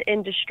marine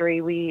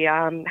industry. We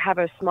have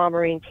a small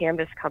marine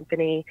canvas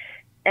company,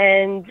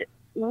 and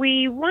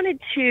we wanted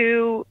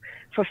to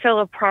fulfill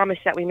a promise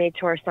that we made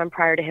to our son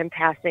prior to him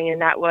passing, and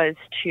that was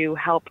to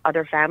help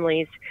other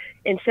families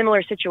in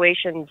similar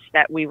situations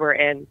that we were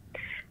in.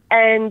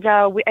 And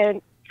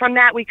from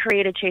that, we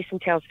created Chase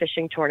and Tails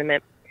Fishing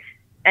Tournament.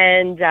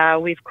 And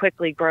we've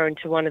quickly grown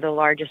to one of the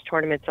largest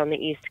tournaments on the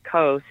East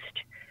Coast.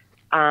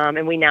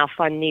 And we now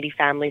fund needy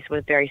families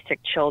with very sick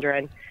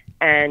children.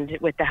 And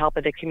with the help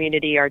of the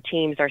community, our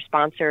teams, our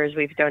sponsors,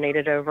 we've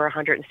donated over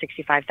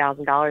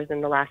 $165,000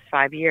 in the last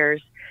 5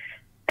 years.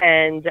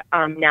 And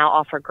now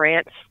offer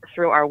grants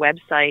through our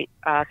website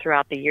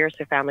throughout the year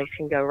so families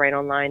can go right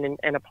online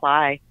and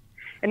apply.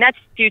 And that's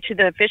due to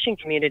the fishing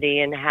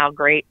community and how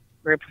great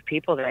group of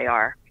people they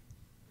are.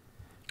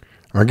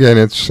 Again,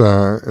 it's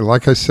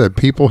like I said,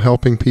 people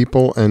helping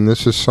people, and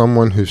this is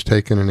someone who's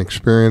taken an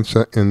experience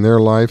in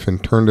their life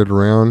and turned it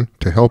around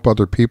to help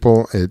other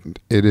people. It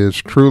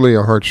is truly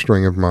a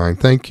heartstring of mine.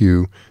 Thank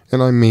you,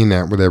 and I mean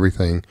that with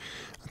everything.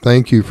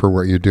 Thank you for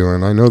what you're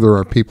doing. I know there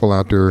are people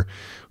out there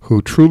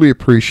who truly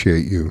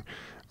appreciate you.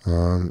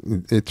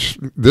 It's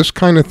this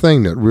kind of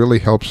thing that really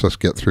helps us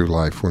get through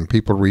life when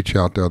people reach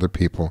out to other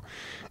people.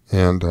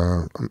 And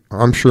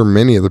I'm sure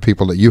many of the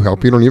people that you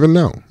help, you don't even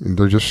know.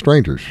 They're just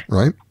strangers,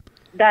 right?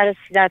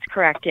 That's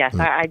correct. Yes,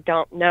 I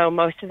don't know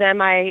most of them.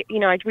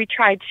 We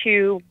try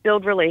to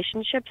build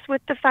relationships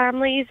with the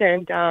families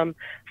and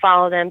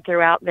follow them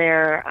throughout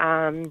their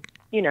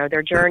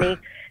their journey,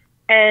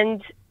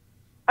 and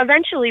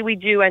eventually we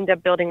do end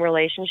up building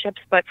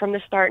relationships. But from the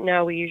start,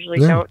 no, we usually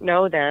don't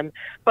know them,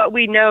 but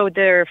we know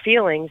their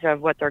feelings of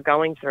what they're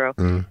going through,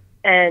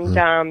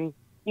 and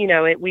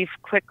we've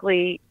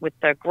quickly, with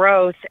the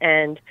growth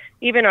and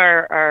even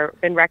our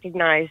been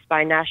recognized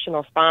by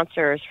national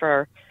sponsors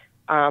for.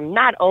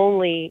 Not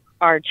only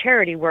our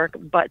charity work,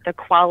 but the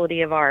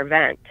quality of our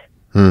event.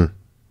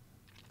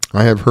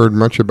 I have heard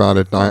much about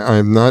it. I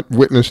have not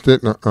witnessed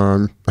it.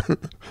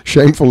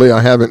 Shamefully,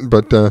 I haven't,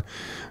 but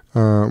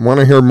want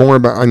to hear more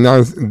about.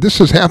 Now, this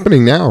is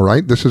happening now,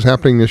 right? This is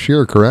happening this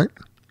year, correct?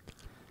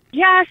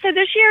 Yeah, so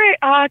this year,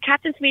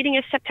 Captain's Meeting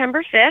is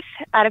September 5th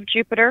out of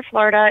Jupiter,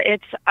 Florida.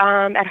 It's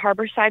at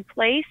Harborside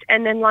Place,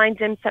 and then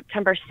lines in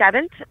September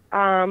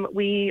 7th.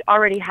 We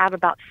already have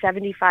about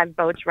 75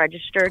 boats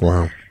registered.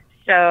 Wow.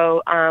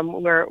 So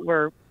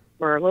we're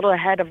a little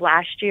ahead of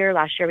last year.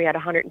 Last year we had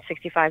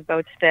 165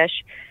 boats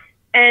fish.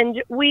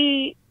 And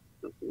we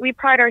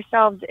pride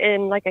ourselves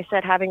in, like I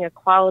said, having a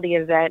quality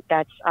event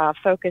that's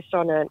focused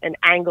on an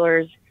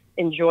angler's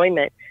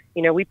enjoyment.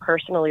 You know, we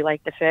personally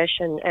like to fish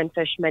and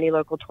fish many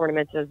local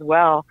tournaments as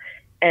well.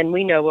 And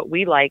we know what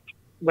we like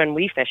when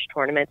we fish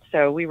tournaments.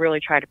 So we really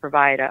try to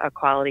provide a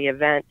quality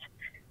event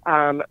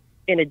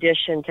in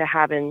addition to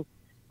having,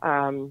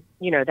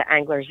 the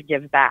anglers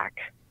give back.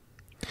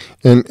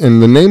 And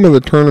the name of the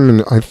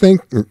tournament, I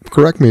think,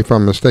 correct me if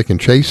I'm mistaken,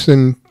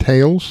 Chasing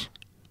Tails?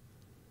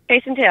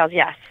 Chasing Tails,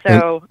 yes.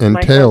 So and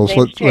my Tails,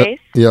 name's Chase.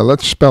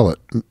 let's spell it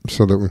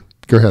so that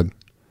go ahead.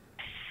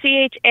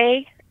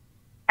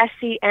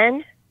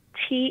 CHASENTAILZ.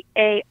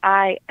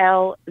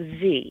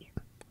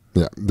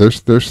 Yeah,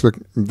 there's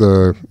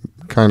the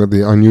kind of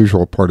the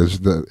unusual part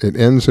is that it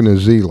ends in a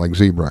Z like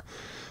zebra.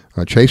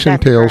 Chasing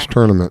Tails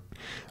tournament.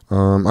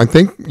 I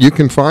think you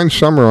can find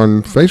Summer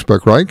on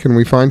Facebook, right? Can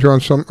we find you on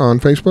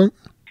Facebook?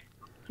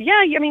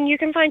 Yeah, I mean, you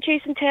can find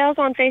Chasing Tails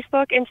on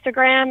Facebook,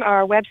 Instagram.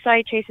 Our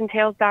website,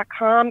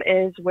 chasingtails.com,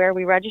 is where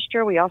we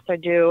register. We also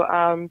do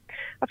a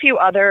few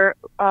other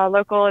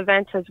local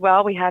events as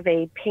well. We have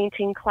a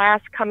painting class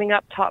coming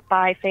up taught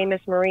by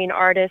famous marine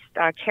artist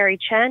Carrie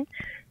Chen.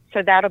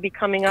 So that'll be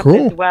coming up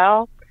as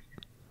well.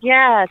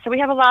 Yeah, so we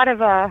have a lot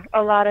of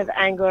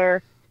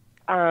angler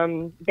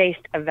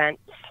based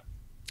events.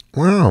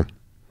 Wow.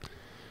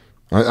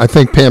 I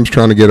think Pam's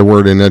trying to get a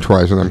word in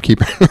edgewise, and I'm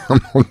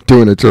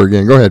doing it to her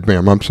again. Go ahead,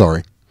 Pam. I'm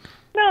sorry.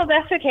 No,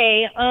 that's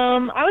okay.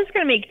 I was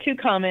going to make two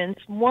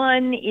comments.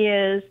 One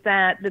is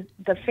that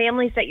the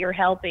families that you're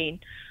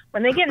helping,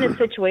 when they get in a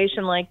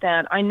situation like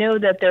that, I know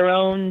that their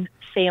own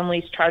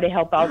families try to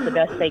help out the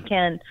best they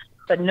can,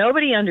 but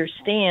nobody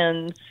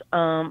understands,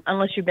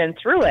 unless you've been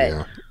through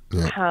it,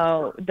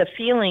 how the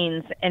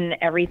feelings and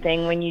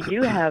everything when you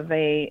do have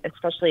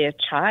especially a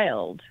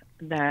child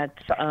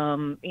that's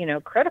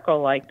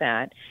critical like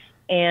that,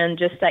 and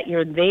just that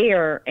you're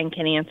there and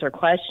can answer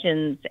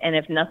questions, and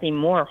if nothing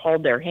more,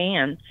 hold their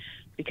hand,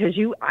 because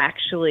you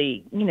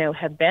actually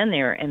have been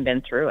there and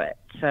been through it.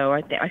 So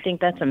I think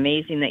that's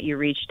amazing that you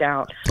reached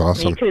out. Awesome. I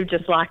mean, you could have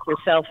just locked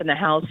yourself in the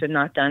house and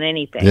not done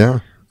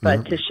anything.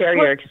 But to share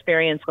your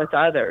experience with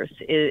others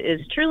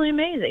is truly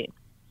amazing.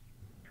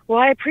 Well,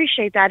 I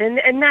appreciate that, and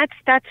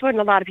that's what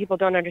a lot of people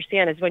don't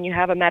understand is when you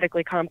have a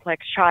medically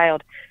complex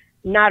child,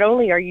 not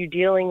only are you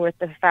dealing with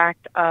the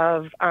fact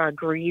of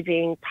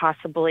grieving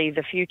possibly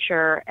the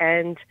future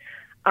and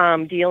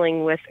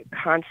dealing with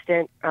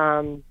constant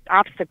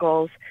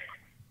obstacles,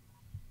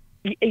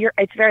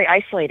 it's very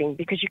isolating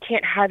because you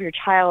can't have your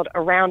child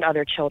around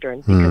other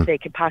children because they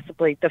could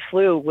possibly, the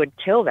flu would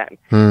kill them.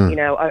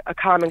 A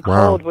common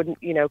cold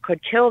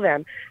could kill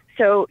them.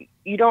 So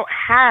you don't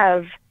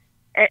have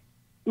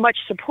much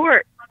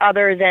support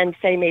other than,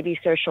 say, maybe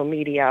social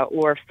media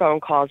or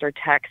phone calls or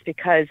texts,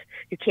 because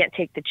you can't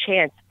take the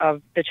chance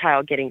of the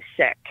child getting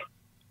sick.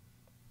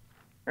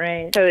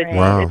 Right. So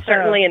it's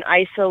certainly an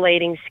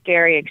isolating,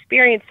 scary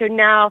experience. So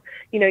now,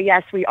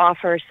 yes, we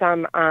offer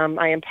some,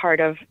 I am part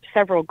of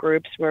several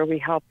groups where we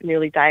help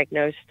newly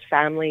diagnosed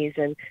families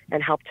and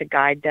help to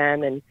guide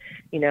them and,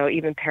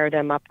 even pair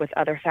them up with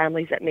other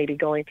families that may be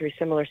going through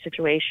similar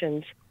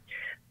situations.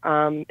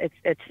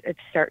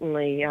 It's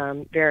certainly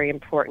very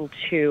important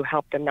to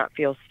help them not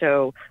feel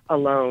so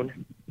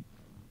alone.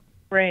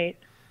 Right.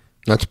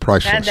 That's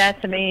priceless.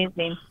 That's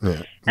amazing.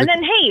 Yeah. And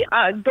then, hey,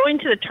 going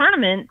to the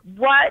tournament,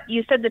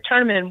 you said the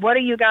tournament, what are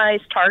you guys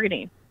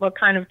targeting? What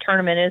kind of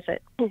tournament is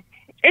it?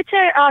 It's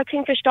a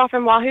Kingfish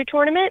Dolphin Wahoo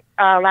tournament.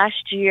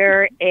 Last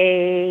year,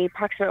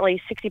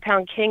 approximately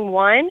 60-pound king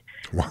won.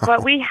 Wow.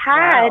 But we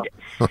had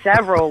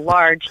several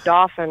large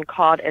dolphin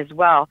caught as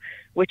well,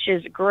 which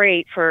is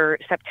great for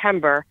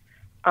September.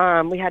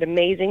 We had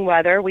amazing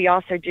weather. We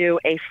also do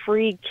a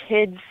free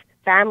kids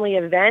family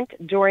event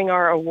during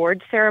our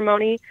awards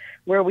ceremony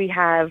where we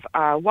have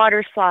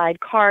water slide,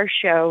 car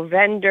show,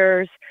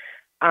 vendors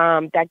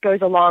that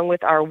goes along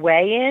with our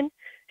weigh-in.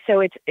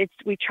 So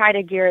we try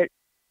to gear it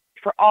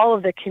for all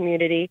of the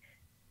community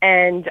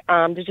and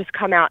to just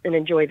come out and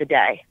enjoy the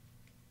day.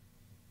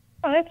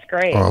 Oh, that's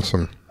great.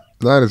 Awesome.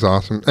 That is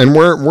awesome. And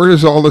where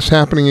is all this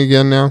happening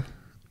again now?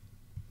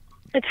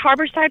 It's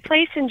Harborside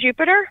Place in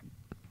Jupiter.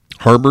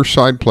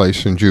 Harborside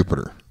Place in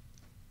Jupiter.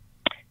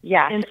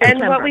 Yes. And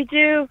what we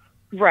do,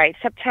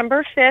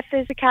 September 5th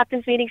is the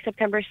Captain's Meeting.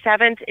 September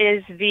 7th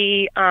is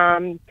the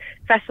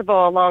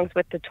festival along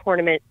with the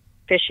tournament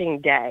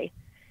fishing day.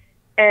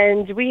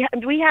 And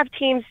we have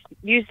teams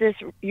use this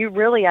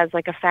really as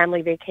like a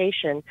family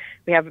vacation.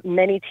 We have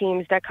many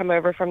teams that come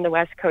over from the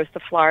west coast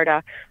of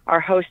Florida.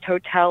 Our host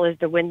hotel is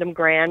the Wyndham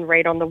Grand,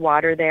 right on the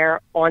water there,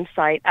 on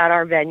site at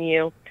our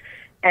venue.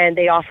 And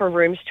they offer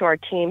rooms to our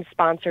team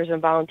sponsors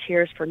and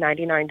volunteers for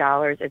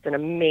 $99. It's an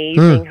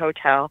amazing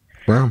hotel.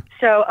 Wow.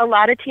 So a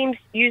lot of teams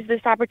use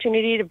this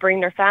opportunity to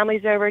bring their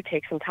families over,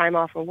 take some time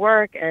off of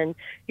work, and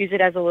use it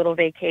as a little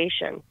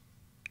vacation.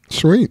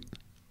 Sweet.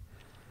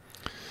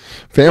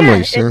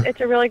 Families. Yeah, it's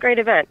a really great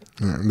event.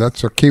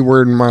 That's a key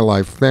word in my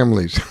life,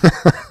 families.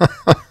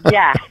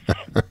 Yes.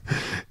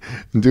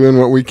 Doing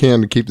what we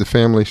can to keep the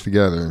families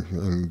together.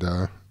 And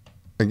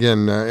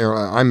again,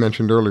 I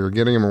mentioned earlier,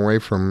 getting them away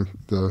from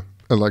the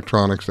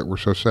electronics that we're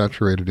so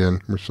saturated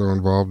in, we're so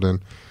involved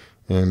in,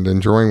 and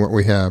enjoying what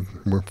we have.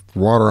 With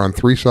water on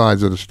 3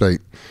 sides of the state.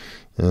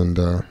 And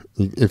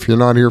if you're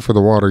not here for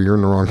the water, you're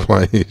in the wrong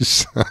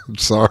place. I'm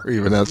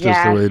sorry, but that's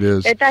just the way it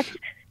is.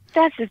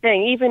 That's the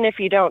thing. Even if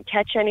you don't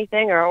catch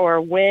anything or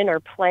win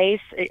or place,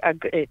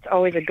 it's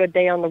always a good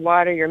day on the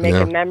water. You're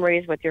making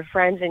memories with your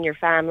friends and your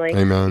family.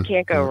 Amen. You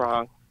can't go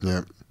wrong.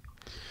 Yeah.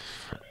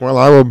 Well,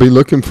 I will be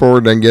looking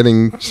forward to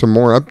getting some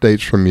more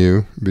updates from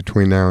you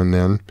between now and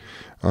then.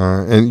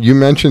 And you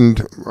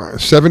mentioned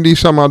 70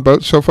 some odd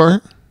boats so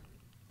far?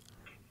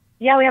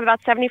 Yeah, we have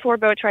about 74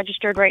 boats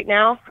registered right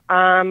now.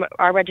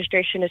 Our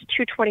registration is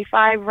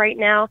 $225 right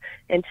now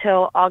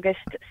until August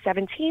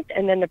 17th,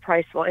 and then the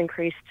price will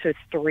increase to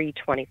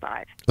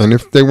 $325. And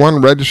if they want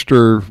to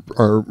register,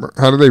 or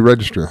how do they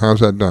register?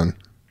 How's that done?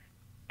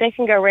 They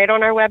can go right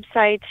on our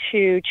website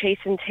to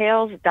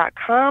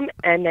chaseandtails.com,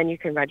 and then you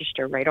can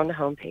register right on the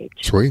homepage.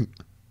 Sweet.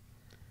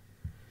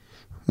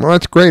 Well,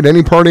 that's great.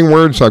 Any parting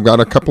words? I've got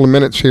a couple of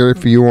minutes here.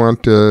 If you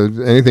want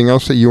anything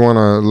else that you want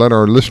to let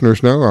our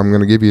listeners know, I'm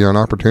going to give you an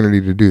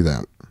opportunity to do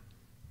that.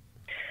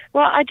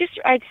 Well, I just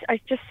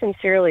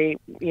sincerely,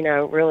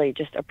 really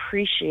just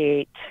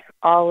appreciate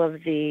all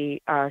of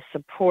the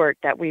support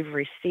that we've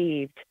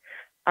received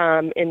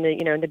in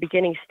the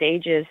beginning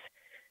stages.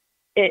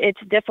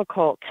 It's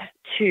difficult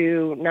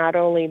to not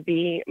only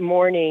be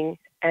mourning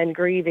and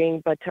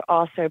grieving, but to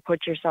also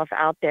put yourself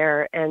out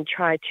there and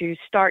try to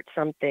start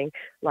something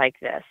like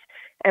this.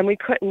 And we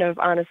couldn't have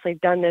honestly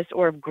done this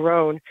or have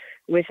grown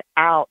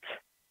without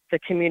the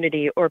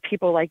community or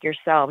people like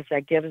yourselves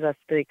that gives us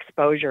the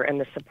exposure and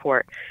the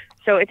support.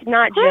 So it's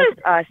not just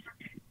us,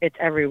 it's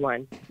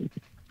everyone.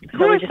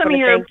 Who are some of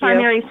your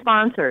primary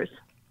sponsors?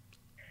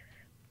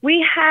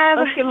 We have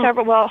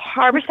several. Well,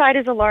 Harborside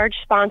is a large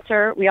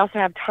sponsor. We also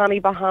have Tommy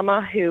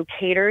Bahama, who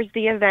caters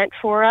the event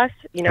for us.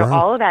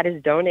 All of that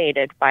is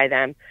donated by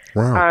them.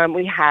 Wow.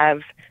 We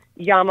have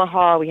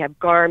Yamaha, we have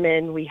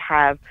Garmin, we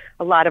have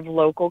a lot of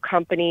local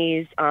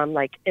companies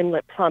like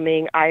Inlet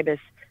Plumbing,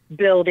 Ibis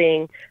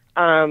Building,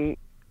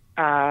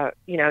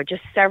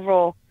 just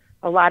several.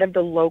 A lot of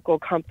the local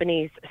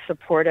companies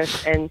support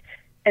us, and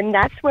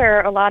that's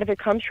where a lot of it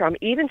comes from.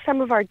 Even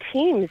some of our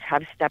teams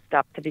have stepped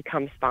up to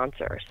become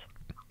sponsors.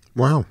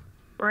 Wow.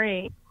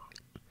 Great.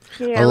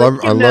 Yeah, I love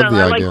the idea.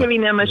 I like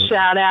giving them a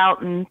shout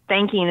out and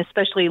thanking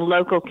especially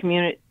local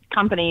community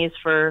companies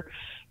for,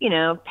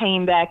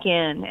 paying back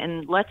in,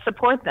 and let's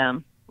support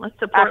them. Let's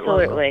support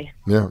Absolutely.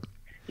 Local.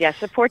 Yeah,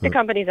 support the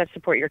companies that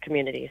support your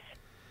communities.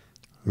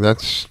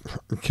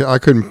 I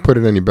couldn't put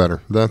it any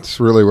better. That's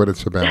really what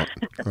it's about.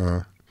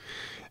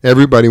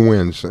 Everybody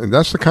wins. And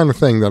that's the kind of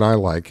thing that I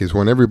like, is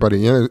when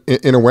everybody,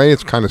 in a way,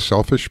 it's kind of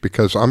selfish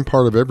because I'm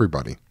part of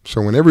everybody.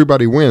 So when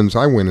everybody wins,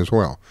 I win as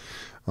well.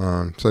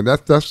 So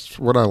that's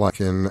what I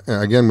like. And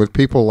again, with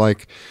people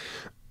like,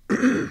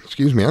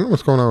 excuse me, I don't know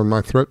what's going on with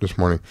my throat this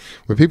morning.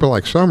 With people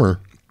like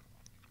Summer,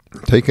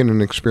 taking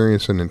an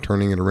experience and then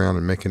turning it around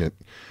and making it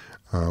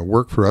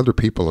work for other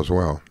people as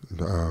well,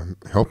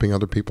 helping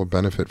other people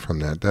benefit from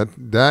that.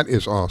 That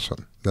is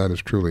awesome. That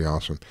is truly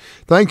awesome.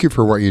 Thank you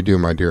for what you do,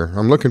 my dear.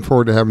 I'm looking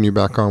forward to having you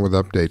back on with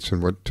updates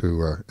and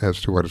as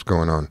to what is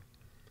going on.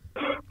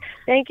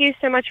 Thank you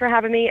so much for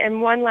having me.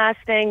 And one last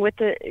thing, with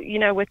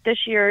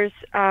this year's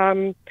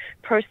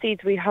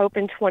proceeds, we hope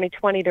in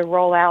 2020 to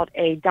roll out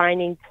a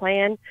dining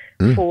plan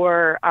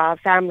for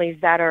families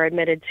that are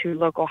admitted to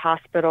local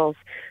hospitals,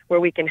 where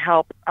we can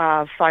help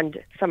fund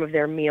some of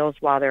their meals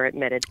while they're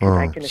admitted. Because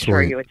I can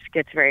assure you, it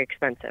gets very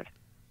expensive.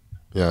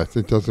 Yeah,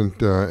 it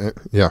doesn't.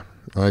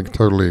 I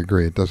totally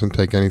agree. It doesn't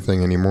take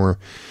anything anymore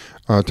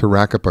to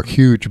rack up a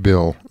huge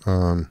bill,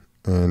 and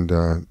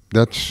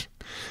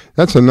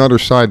that's another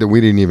side that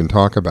we didn't even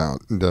talk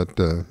about.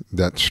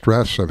 That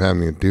stress of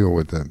having to deal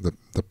with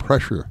the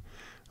pressure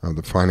of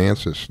the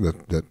finances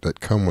that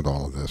come with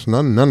all of this.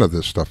 None of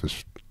this stuff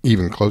is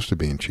even close to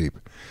being cheap.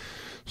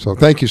 So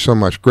thank you so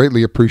much.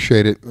 Greatly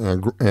appreciate it.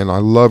 And I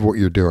love what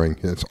you're doing.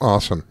 It's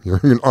awesome. You're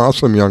an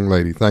awesome young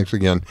lady. Thanks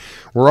again.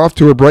 We're off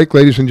to a break,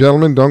 ladies and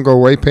gentlemen. Don't go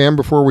away. Pam,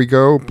 before we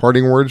go,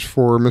 parting words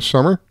for Miss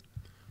Summer?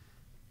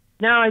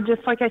 No,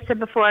 just like I said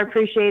before, I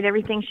appreciate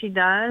everything she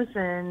does,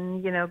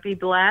 and, be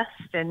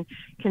blessed and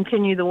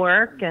continue the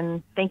work.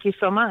 And thank you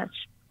so much.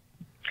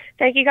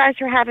 Thank you guys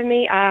for having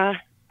me.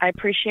 I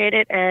appreciate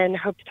it and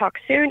hope to talk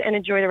soon, and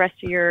enjoy the rest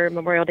of your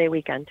Memorial Day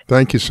weekend.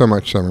 Thank you so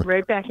much, Summer.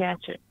 Right back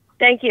at you.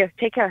 Thank you.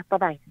 Take care.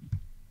 Bye-bye.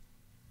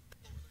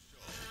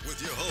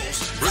 With your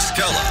host,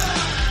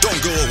 Riskella.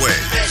 Don't go away.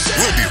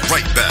 We'll be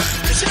right back.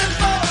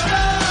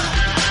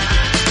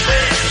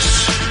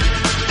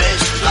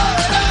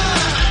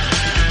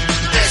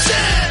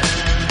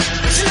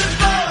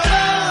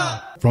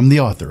 From the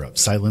author of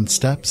Silent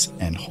Steps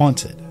and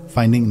Haunted,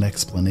 Finding an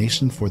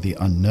Explanation for the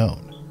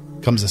Unknown,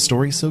 comes a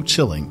story so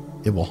chilling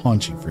it will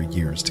haunt you for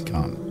years to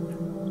come.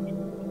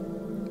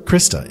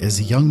 Krista is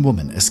a young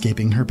woman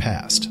escaping her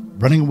past,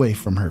 running away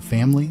from her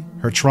family,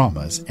 her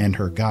traumas, and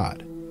her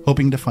God,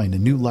 hoping to find a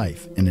new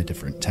life in a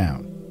different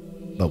town.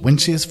 But when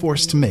she is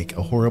forced to make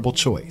a horrible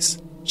choice,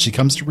 she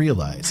comes to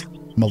realize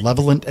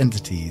malevolent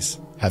entities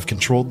have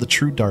controlled the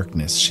true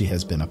darkness she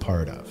has been a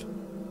part of.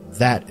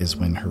 That is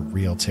when her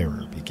real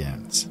terror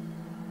begins.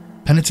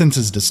 Penitence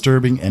is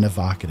disturbing and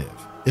evocative.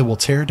 It will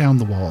tear down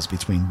the walls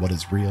between what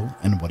is real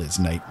and what is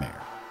nightmare.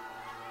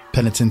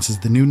 Penitence is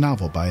the new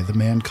novel by the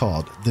man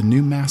called the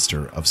new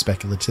master of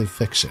speculative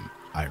fiction,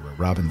 Ira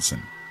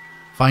Robinson.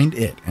 Find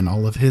it and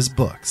all of his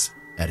books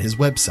at his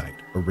website,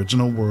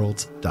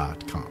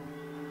 originalworlds.com.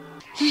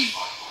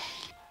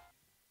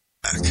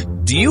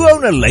 Do you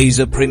own a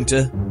laser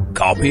printer,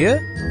 copier,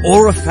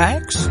 or a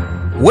fax?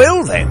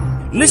 Well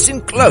then,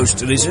 listen close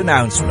to this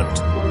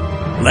announcement.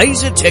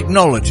 Laser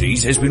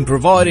Technologies has been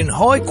providing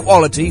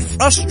high-quality,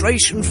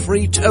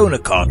 frustration-free toner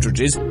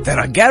cartridges that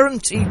are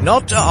guaranteed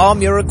not to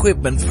harm your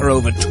equipment for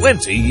over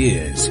 20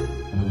 years.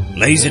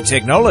 Laser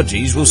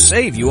Technologies will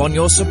save you on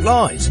your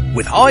supplies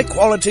with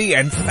high-quality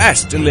and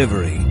fast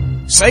delivery.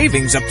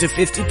 Savings up to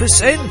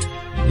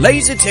 50%.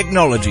 Laser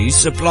Technologies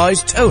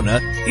supplies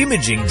toner,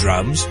 imaging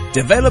drums,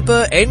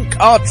 developer and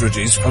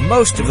cartridges for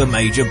most of the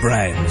major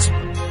brands.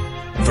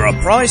 For a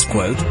price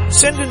quote,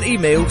 send an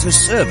email to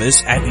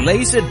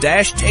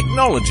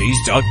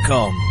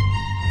service@laser-technologies.com.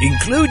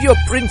 Include your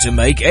printer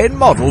make and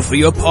model for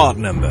your part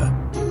number.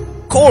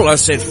 Call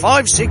us at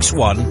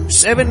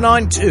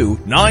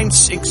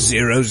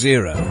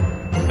 561-792-9600.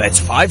 That's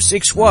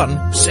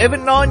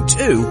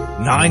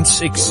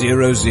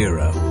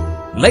 561-792-9600.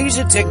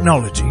 Laser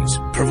Technologies,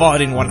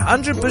 providing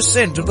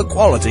 100% of the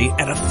quality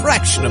at a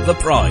fraction of the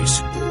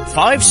price.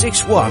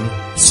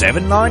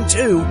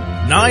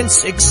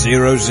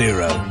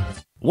 561-792-9600.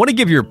 Want to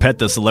give your pet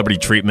the celebrity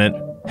treatment?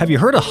 Have you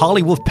heard of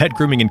Holly Wolf Pet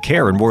Grooming and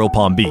Care in Royal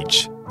Palm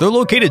Beach? They're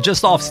located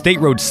just off State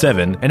Road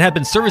 7 and have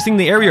been servicing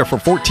the area for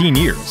 14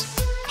 years.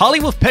 Holly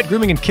Wolf Pet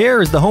Grooming and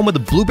Care is the home of the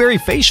Blueberry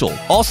Facial,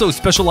 also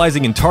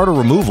specializing in tartar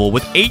removal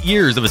with 8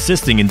 years of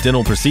assisting in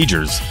dental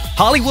procedures.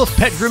 Holly Wolf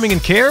Pet Grooming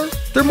and Care?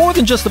 They're more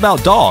than just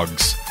about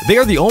dogs. They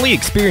are the only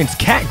experienced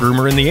cat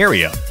groomer in the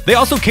area. They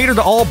also cater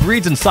to all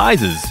breeds and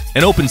sizes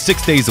and open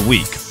 6 days a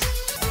week.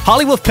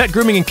 Holly Wolf Pet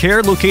Grooming and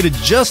Care, located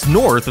just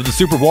north of the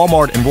Super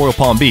Walmart in Royal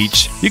Palm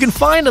Beach. You can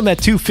find them at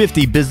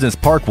 250 Business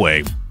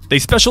Parkway. They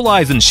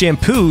specialize in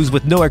shampoos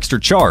with no extra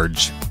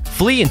charge.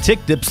 Flea and tick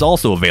dips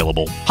also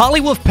available.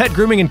 Holly Wolf Pet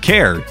Grooming and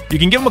Care. You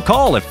can give them a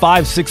call at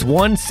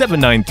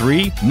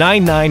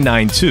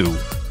 561-793-9992.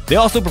 They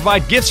also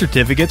provide gift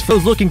certificates for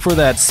those looking for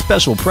that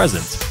special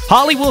present.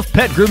 Holly Wolf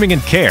Pet Grooming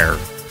and Care.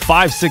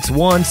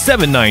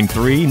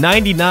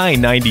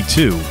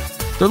 561-793-9992.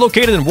 They're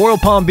located in Royal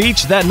Palm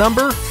Beach. That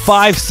number,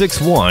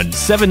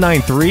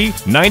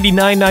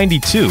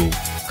 561-793-9992.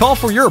 Call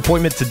for your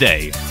appointment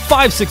today.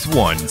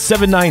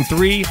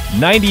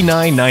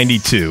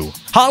 561-793-9992.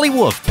 Holly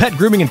Wolf Pet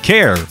Grooming and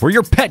Care, where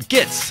your pet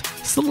gets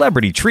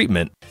celebrity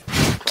treatment.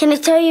 Can I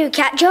tell you a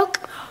cat joke?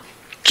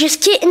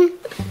 Just kidding.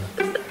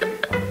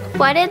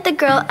 Why did the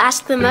girl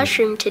ask the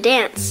mushroom to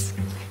dance?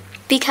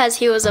 Because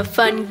he was a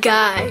fun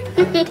guy.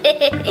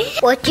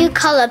 What do you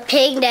call a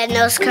pig that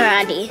knows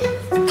karate?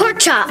 Pork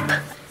chop.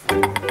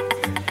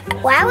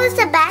 Why was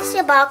the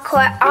basketball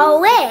court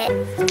all wet?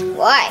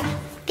 Why?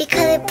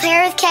 Because the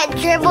players kept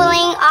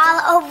dribbling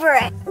all over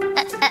it.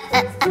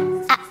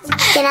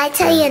 Can I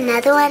tell you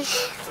another one?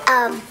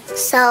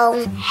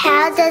 So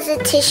how does a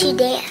tissue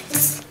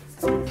dance?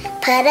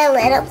 Put a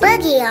little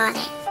boogie on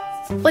it.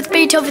 What's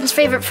Beethoven's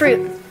favorite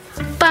fruit?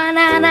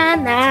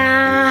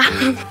 Banana.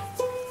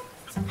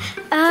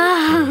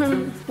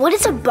 What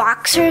is a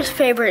boxer's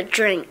favorite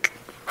drink?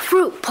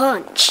 Fruit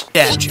punch.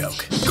 Dad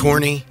joke.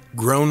 Corny,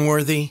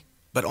 groan-worthy,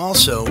 but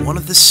also one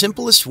of the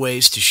simplest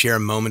ways to share a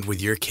moment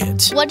with your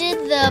kids. What did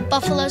the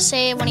buffalo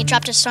say when he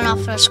dropped his son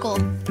off at school?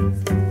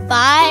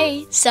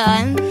 Bye,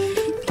 son.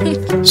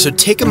 So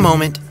take a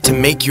moment to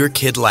make your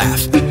kid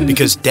laugh,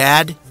 because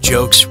dad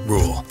jokes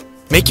rule.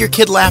 Make your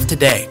kid laugh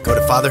today. Go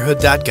to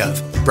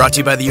fatherhood.gov. Brought to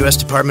you by the U.S.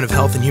 Department of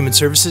Health and Human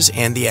Services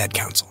and the Ad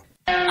Council.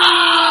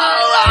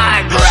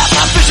 I grab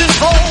my fishing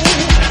pole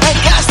and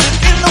cast it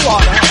in the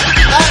water.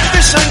 I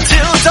fish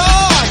until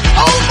dawn.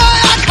 Oh my,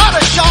 I caught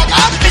a shark.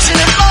 I'm fishing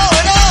in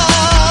Florida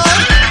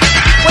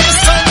where the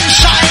sun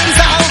shines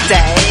all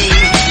day.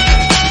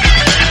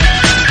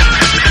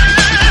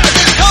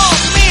 They call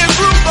me a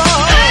grouper.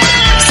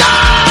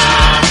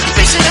 I'm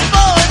fishing in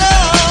Florida.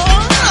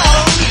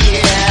 Oh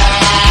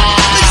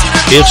yeah, fishing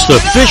in It's the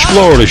Fish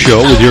Florida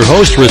Show with your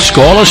host,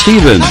 Riscala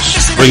Stevens,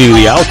 bringing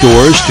the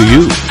outdoors to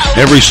you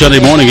every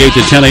Sunday morning, 8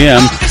 to 10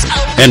 a.m.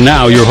 And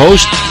now your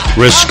host,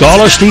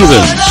 Riscala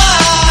Stevens.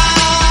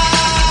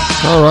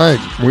 All right,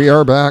 we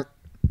are back.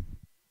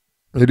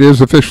 It is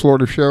the Fish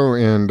Florida Show,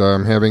 and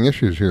I'm having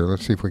issues here.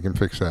 Let's see if we can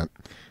fix that.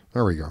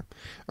 There we go.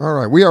 All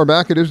right, we are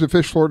back. It is the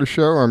Fish Florida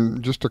Show.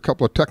 I'm just a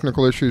couple of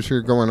technical issues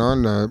here going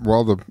on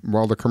while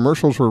the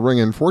commercials were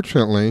ringing.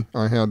 Fortunately,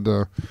 I had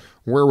the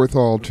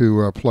wherewithal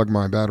to plug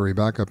my battery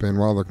back up in.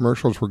 While the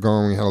commercials were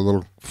going, we had a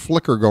little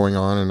flicker going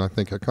on, and I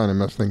think I kind of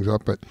messed things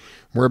up. But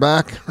we're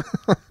back.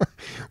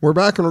 We're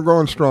back, and we're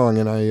going strong.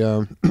 And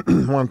I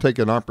want to take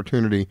an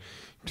opportunity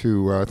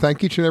to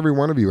thank each and every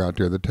one of you out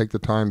there that take the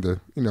time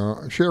to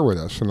share with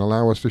us and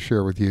allow us to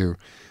share with you.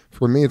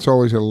 For me, it's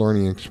always a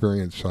learning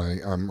experience.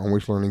 I'm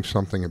always learning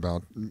something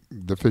about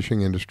the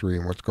fishing industry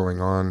and what's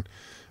going on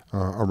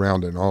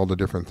around it and all the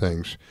different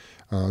things.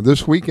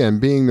 This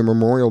weekend being the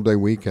Memorial Day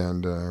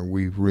weekend,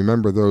 we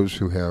remember those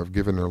who have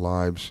given their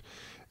lives,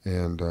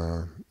 and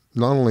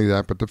not only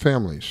that, but the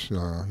families.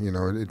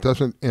 It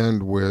doesn't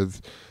end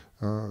with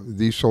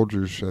these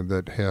soldiers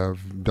that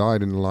have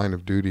died in the line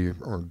of duty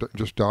or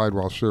just died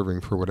while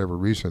serving for whatever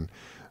reason.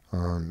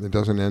 It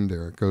doesn't end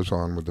there. It goes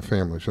on with the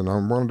families. And I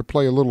wanted to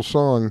play a little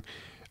song,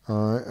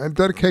 a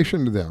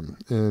dedication to them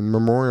in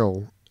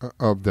memorial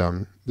of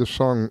them. This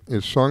song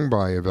is sung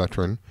by a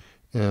veteran,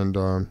 and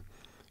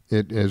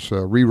it is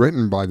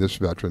rewritten by this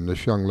veteran,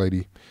 this young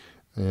lady.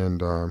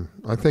 And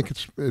I think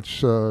it's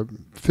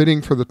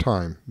fitting for the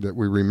time that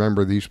we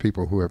remember these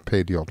people who have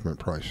paid the ultimate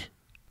price.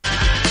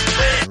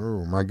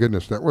 Oh, my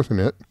goodness, that wasn't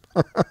it.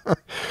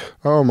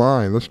 Oh,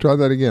 my. Let's try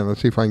that again.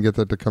 Let's see if I can get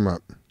that to come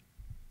up.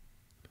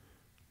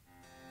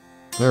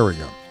 There we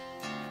go.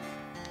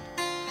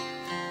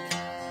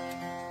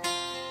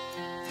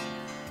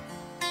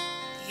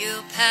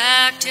 You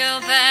packed your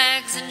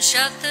bags and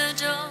shut the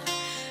door.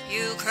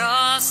 You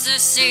crossed the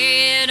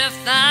sea to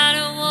fight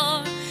a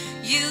war.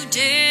 You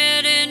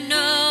didn't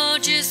know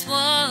just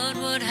what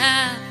would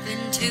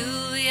happen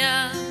to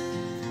you.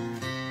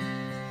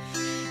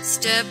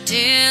 Stepped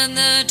in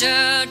the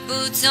dirt,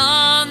 boots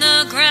on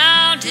the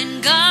ground,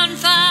 and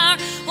gunfire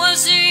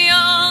was the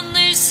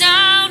only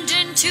sound.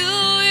 And to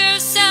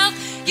yourself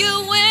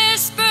you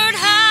whispered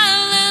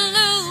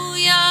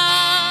hallelujah,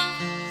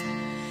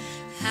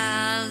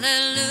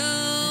 hallelujah,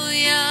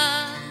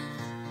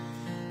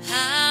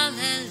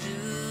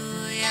 hallelujah,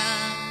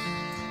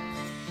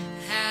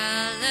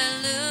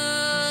 hallelujah,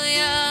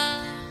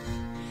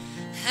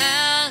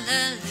 hallelujah.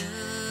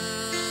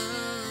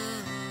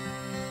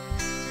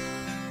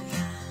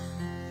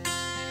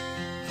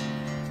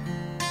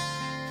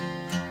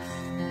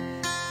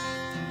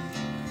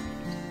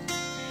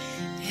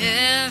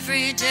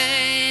 Every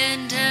day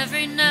and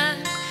every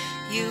night,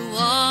 you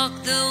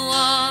walk the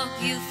walk,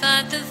 you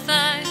fight the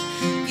fight.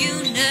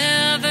 You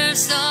never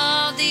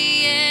saw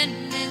the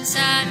end in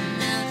sight,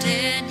 now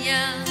did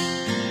ya?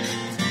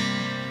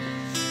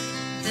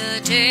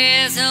 The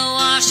days are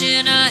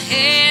washing a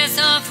haze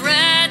of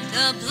red,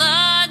 the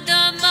blood,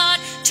 the mud,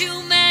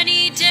 too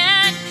many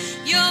dead.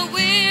 Your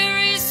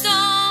weary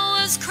soul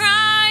was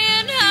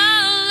crying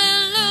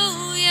hallelujah,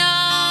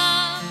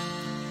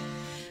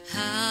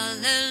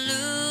 hallelujah,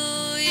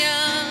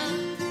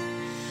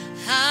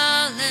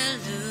 hallelujah,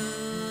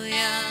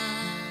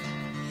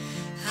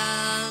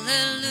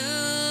 hallelujah,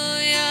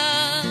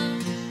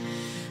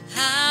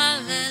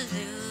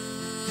 hallelujah.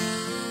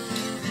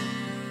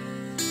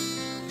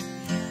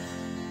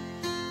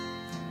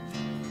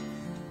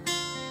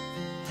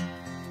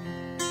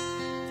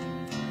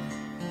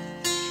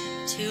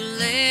 Too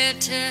late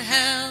to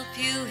help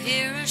you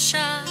hear a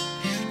shot.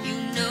 You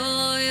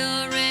know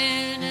you're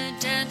in a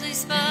deadly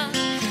spot.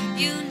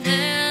 You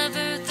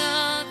never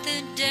thought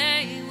the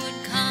day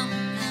would come,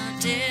 now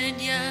did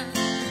ya?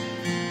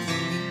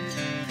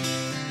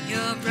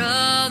 Your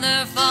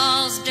brother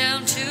falls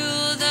down to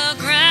the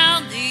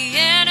ground. The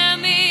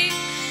enemy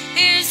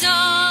is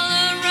all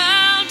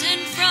around,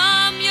 and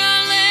from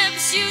your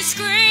lips you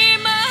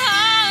scream a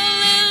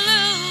hallelujah,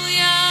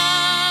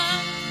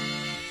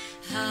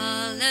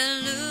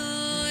 hallelujah,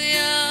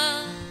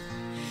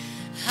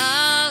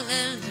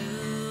 hallelujah,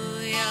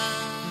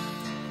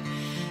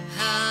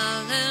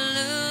 hallelujah,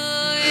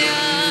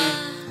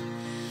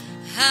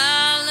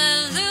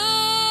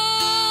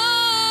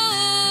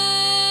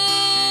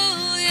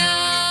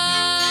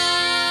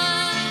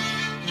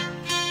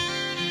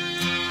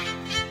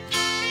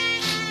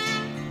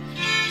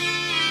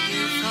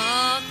 You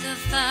fought the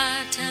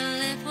fight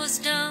till it was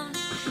done.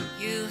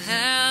 You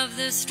have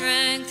the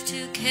strength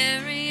to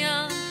carry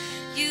on.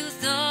 You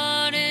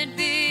thought it'd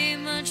be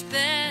much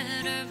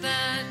better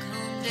back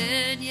home,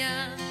 did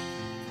ya?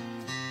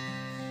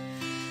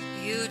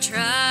 You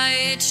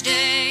try each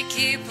day,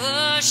 keep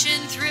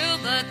pushing through,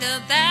 but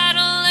the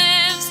battle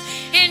lives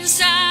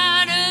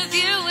inside of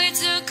you.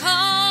 It's a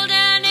cold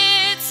and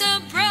it's a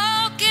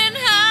broken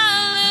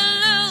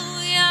hallelujah,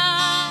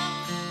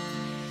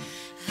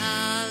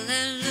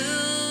 hallelujah,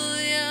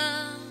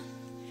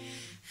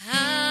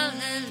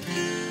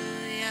 hallelujah,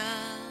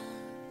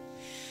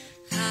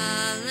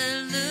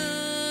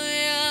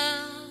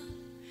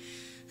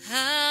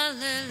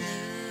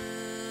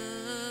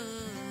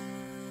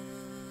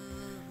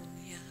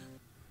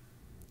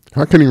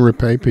 How can you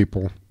repay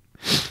people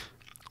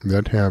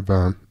that have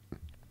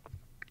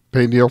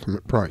paid the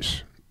ultimate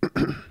price?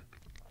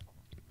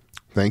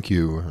 Thank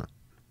you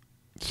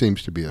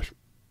seems to be a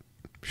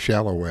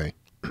shallow way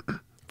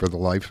for the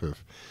life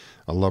of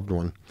a loved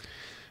one.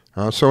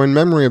 So in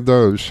memory of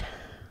those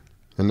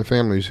and the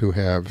families who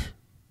have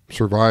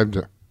survived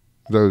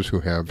those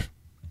who have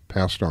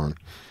passed on,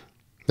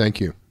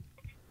 thank you.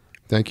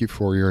 Thank you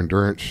for your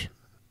endurance.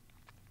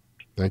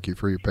 Thank you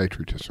for your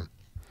patriotism.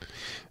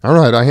 All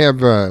right, I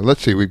have,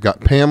 let's see, we've got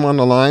Pam on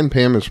the line.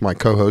 Pam is my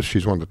co-host.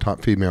 She's one of the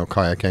top female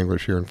kayak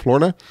anglers here in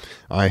Florida.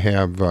 I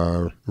have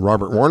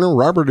Robert Warner.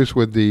 Robert is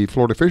with the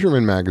Florida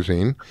Fisherman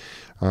magazine,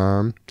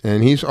 and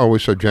he's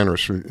always so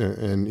generous,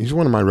 and he's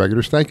one of my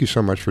regulars. Thank you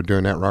so much for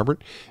doing that,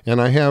 Robert. And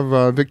I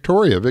have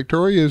Victoria.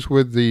 Victoria is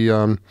with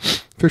the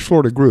Fish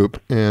Florida group,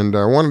 and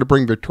I wanted to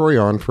bring Victoria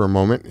on for a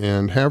moment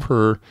and have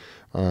her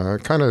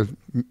kind of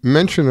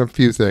mention a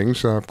few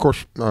things. Of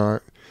course,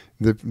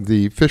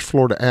 the Fish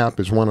Florida app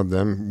is one of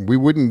them. We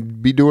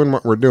wouldn't be doing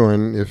what we're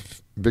doing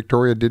if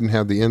Victoria didn't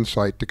have the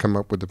insight to come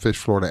up with the Fish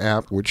Florida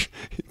app, which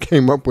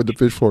came up with the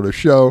Fish Florida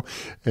show.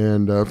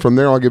 And from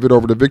there, I'll give it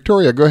over to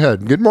Victoria. Go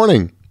ahead. Good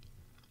morning.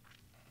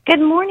 Good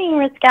morning,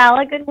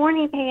 Riscala. Good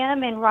morning,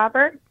 Pam and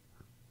Robert.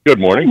 Good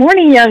morning. Good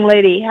morning, young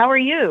lady. How are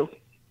you?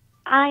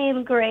 I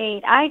am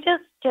great. I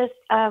just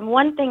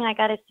one thing I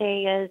got to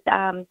say is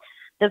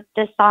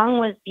the song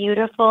was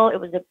beautiful. It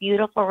was a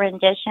beautiful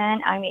rendition.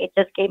 I mean, it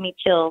just gave me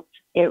chills.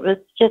 It was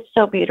just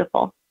so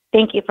beautiful.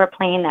 Thank you for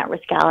playing that,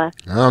 Riscala.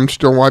 I'm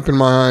still wiping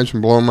my eyes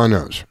and blowing my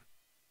nose.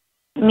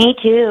 Me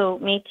too.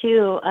 Me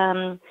too.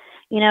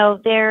 You know,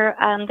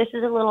 this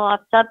is a little off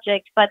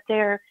subject, but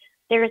there's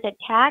a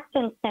tax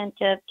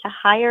incentive to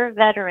hire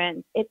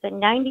veterans. It's a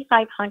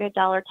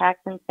 $9,500 tax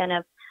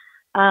incentive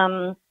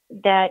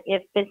that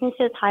if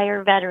businesses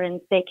hire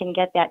veterans, they can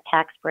get that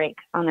tax break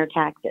on their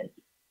taxes.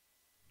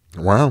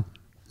 Wow.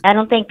 I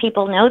don't think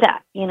people know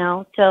that, you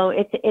know. So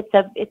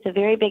it's a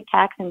very big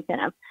tax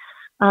incentive.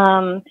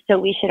 So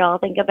we should all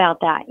think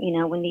about that, you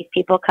know, when these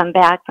people come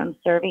back from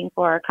serving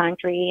for our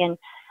country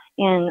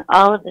and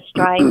all of the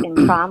strife and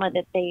trauma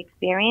that they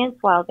experience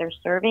while they're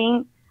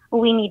serving.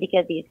 We need to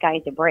give these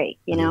guys a break,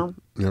 you know.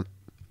 Yep.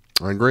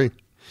 I agree.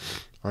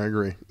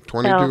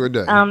 22 a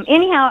day.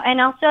 Anyhow,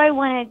 and also I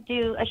want to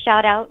do a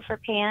shout out for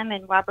Pam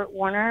and Robert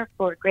Warner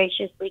for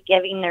graciously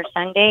giving their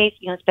Sundays,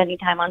 you know, spending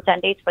time on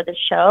Sundays for the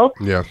show.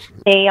 Yes.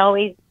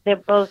 They're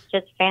both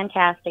just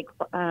fantastic,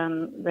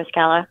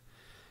 Riscala.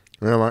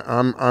 Well,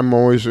 I'm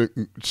always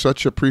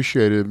such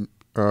appreciative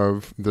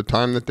of the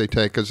time that they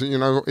take, because you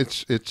know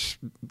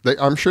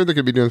I'm sure they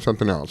could be doing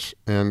something else,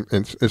 and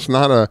it's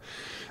not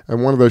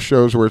one of those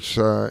shows where it's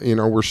you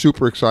know, we're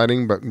super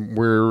exciting, but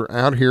we're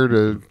out here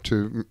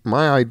to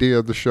my idea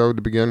of the show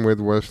to begin with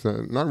was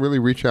to not really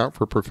reach out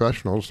for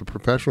professionals. The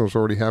professionals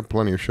already have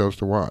plenty of shows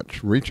to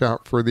watch. Reach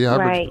out for the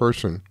average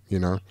person, you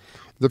know.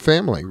 The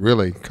family,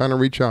 really, kind of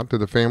reach out to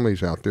the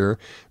families out there,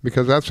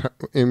 because that's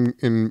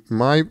in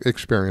my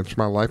experience,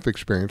 my life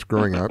experience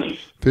growing up,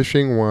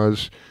 fishing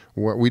was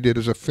what we did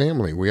as a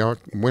family. We all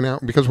went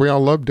out because we all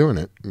loved doing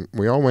it.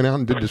 We all went out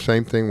and did the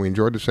same thing. We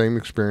enjoyed the same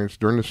experience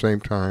during the same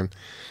time,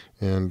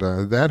 and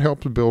that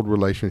helped build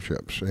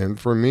relationships. And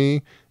for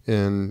me,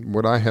 and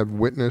what I have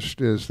witnessed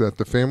is that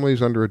the family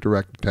is under a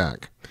direct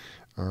attack.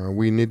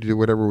 We need to do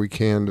whatever we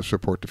can to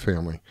support the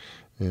family,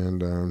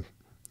 and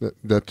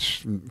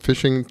that's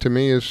fishing to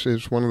me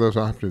is one of those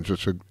options.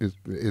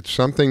 It's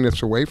something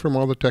that's away from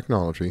all the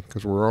technology,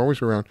 because we're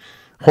always around.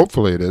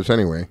 Hopefully it is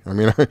anyway. I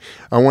mean,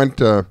 I went,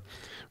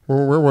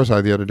 where was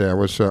I the other day? I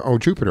was,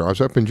 Jupiter. I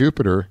was up in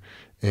Jupiter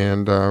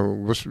and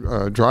was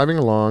driving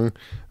along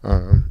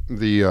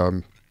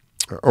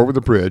over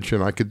the bridge,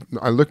 and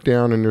I looked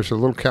down, and there's a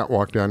little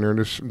catwalk down there, and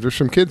there's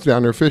some kids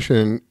down there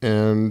fishing,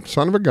 and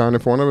son of a gun,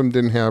 if one of them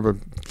didn't have a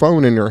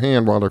phone in their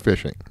hand while they're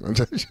fishing,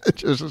 it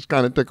just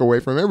kind of took away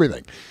from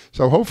everything.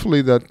 So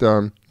hopefully that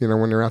you know,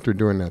 when they're out there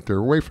doing that, they're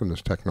away from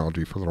this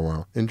technology for a little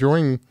while,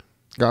 enjoying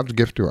God's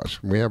gift to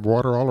us. We have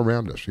water all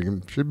around us.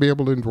 You should be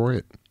able to enjoy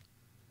it.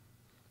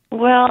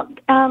 Well,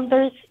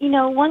 there's, you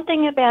know, one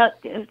thing about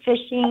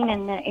fishing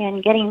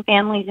and getting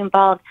families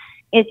involved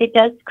is it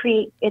does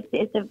create,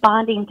 it's a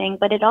bonding thing,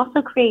 but it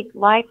also creates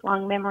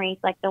lifelong memories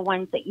like the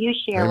ones that you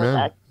share with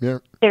us. Yeah.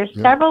 There's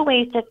several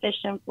ways to fish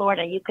in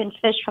Florida. You can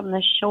fish from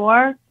the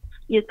shore,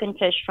 you can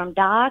fish from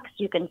docks,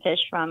 you can fish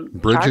from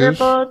charter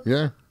boats.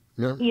 Yeah.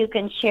 You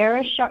can share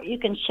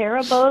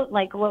a boat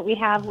like what we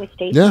have with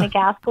Stacey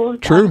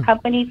McCaskill's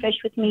company,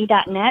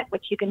 fishwithme.net,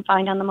 which you can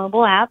find on the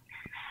mobile app.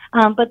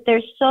 But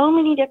there's so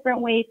many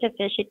different ways to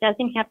fish. It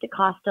doesn't have to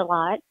cost a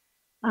lot.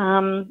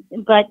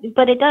 But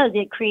it does.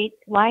 It creates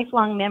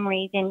lifelong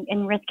memories. And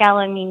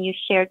Riscala, I mean, you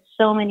shared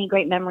so many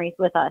great memories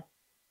with us.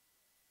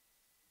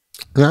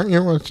 Yeah,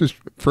 you know, it's just,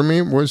 for me,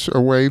 it was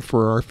a way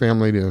for our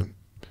family to,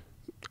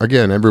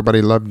 again,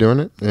 everybody loved doing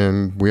it,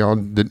 and we all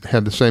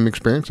had the same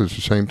experiences at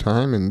the same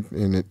time.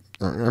 And it,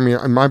 I mean,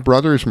 my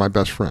brother is my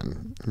best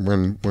friend.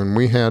 When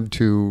we had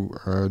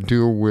to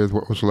deal with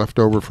what was left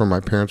over from my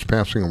parents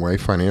passing away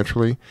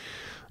financially,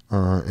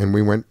 and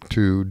we went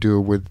to do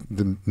it with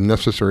the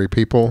necessary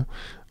people.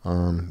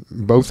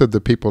 Both of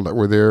the people that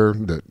were there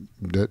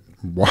that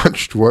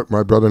watched what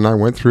my brother and I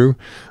went through,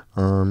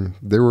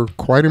 they were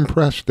quite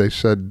impressed. They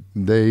said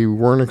they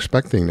weren't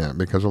expecting that,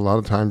 because a lot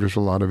of times there's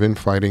a lot of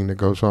infighting that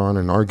goes on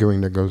and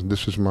arguing that goes,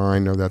 this is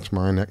mine, no, that's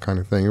mine, that kind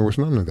of thing. There was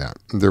none of that.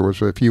 There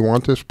was, if you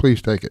want this,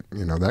 please take it,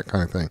 that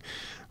kind of thing.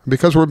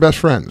 Because we're best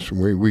friends.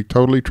 We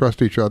totally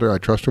trust each other. I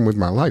trust him with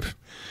my life.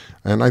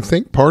 And I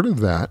think part of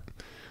that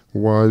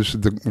was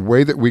the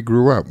way that we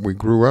grew up. We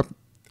grew up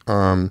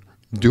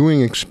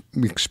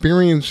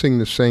experiencing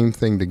the same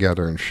thing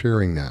together and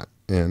sharing that.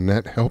 And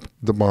that helped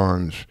the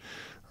bonds.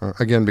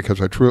 Again,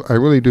 because I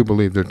really do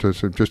believe that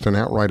there's just an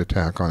outright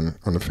attack on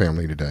the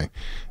family today.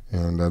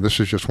 And this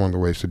is just one of the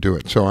ways to do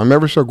it. So I'm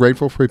ever so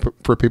grateful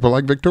for people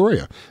like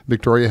Victoria.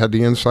 Victoria had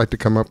the insight to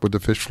come up with the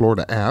Fish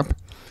Florida app.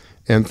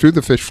 And through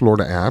the Fish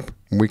Florida app,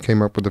 we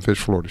came up with the Fish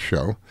Florida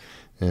show.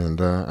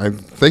 And I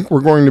think we're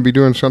going to be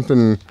doing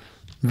something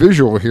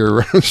visual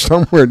here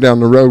somewhere down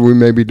the road. We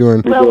may be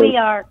doing. Well, we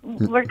are.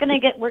 We're gonna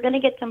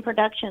get some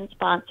production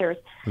sponsors.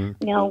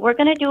 We're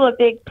gonna do a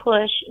big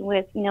push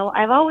with.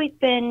 I've always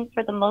been,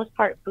 for the most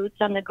part, boots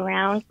on the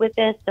ground with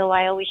this. So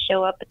I always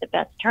show up at the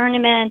best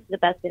tournaments, the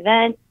best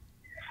events,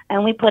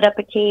 and we put up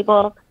a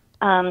table.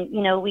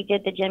 We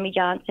did the Jimmy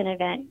Johnson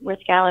event with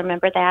Scala.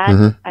 Remember that?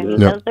 Mm-hmm. I mean,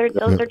 those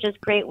are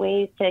just great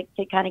ways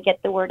to kind of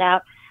get the word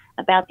out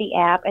about the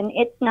app. And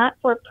it's not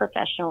for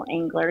professional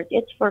anglers.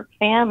 It's for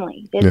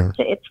families.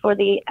 It's for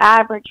the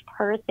average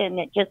person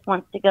that just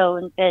wants to go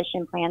and fish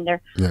and plan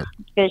their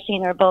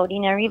fishing or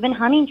boating or even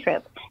hunting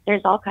trips.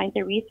 There's all kinds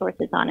of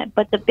resources on it.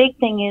 But the big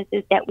thing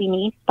is that we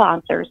need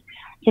sponsors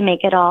to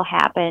make it all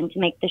happen, to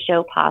make the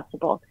show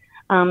possible.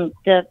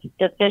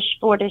 The Fish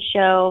Florida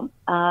show,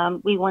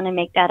 we want to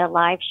make that a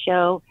live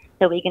show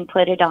so we can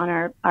put it on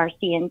our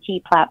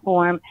CNT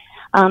platform.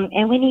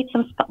 And we need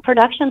some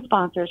production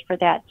sponsors for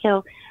that.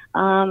 So,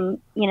 I'm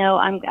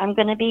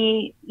going to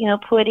be,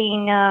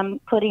 putting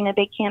a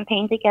big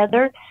campaign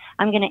together.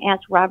 I'm going to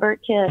ask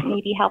Robert to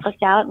maybe help us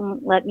out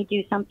and let me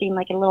do something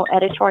like a little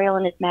editorial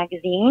in his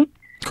magazine.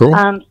 Cool.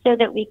 So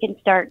that we can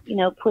start,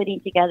 putting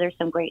together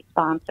some great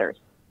sponsors.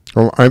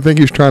 Well, I think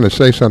he's trying to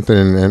say something,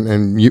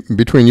 and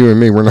between you and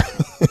me, we're not.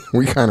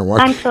 We kind of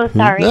watch. I'm so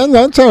sorry. No,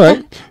 that's all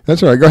right.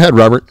 That's all right. Go ahead,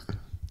 Robert.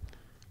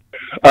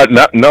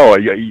 No,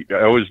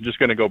 I was just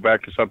going to go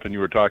back to something you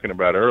were talking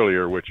about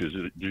earlier, which is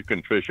you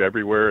can fish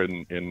everywhere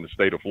in the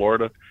state of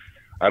Florida.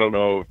 I don't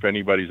know if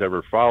anybody's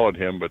ever followed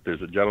him, but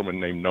there's a gentleman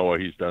named Noah.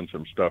 He's done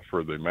some stuff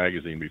for the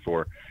magazine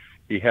before.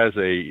 He has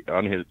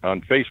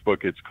on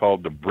Facebook. It's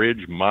called the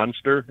Bridge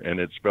Monster, and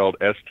it's spelled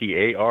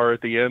STAR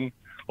at the end,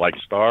 like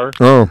star.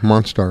 Oh,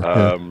 Monster.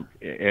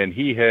 And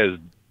he has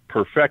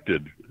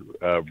perfected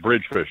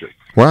bridge fishing.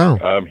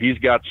 Wow. He's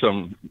got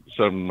some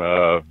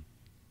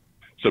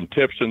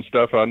tips and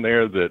stuff on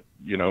there that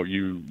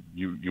you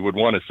would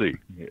want to see.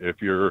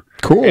 If you're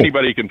cool.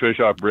 Anybody can fish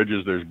off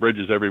bridges. There's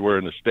bridges everywhere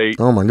in the state.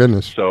 Oh my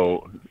goodness.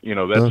 So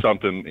that's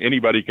something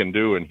anybody can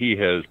do, and he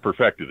has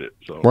perfected it.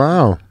 So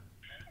wow,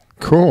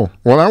 cool.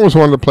 Well, that was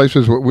one of the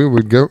places where we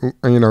would go.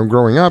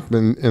 Growing up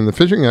in the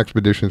fishing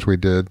expeditions we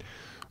did,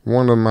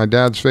 one of my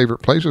dad's favorite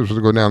places was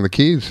to go down the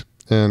Keys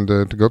and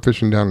to go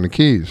fishing down in the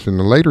Keys. In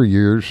the later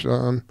years,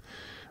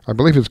 I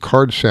believe it's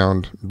Card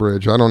Sound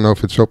Bridge. I don't know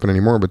if it's open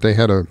anymore, but they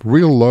had a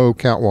real low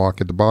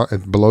catwalk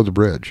below the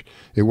bridge.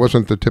 It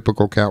wasn't the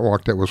typical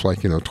catwalk that was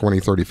like 20,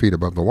 30 feet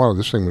above the water.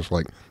 This thing was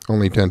like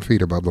only 10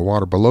 feet above the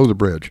water, below the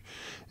bridge,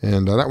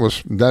 and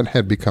that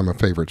had become a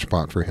favorite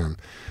spot for him.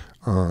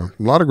 A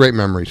lot of great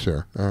memories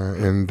there,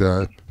 and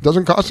it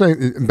doesn't cost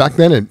any. Back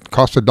then, it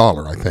cost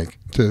 $1, I think,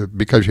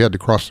 because you had to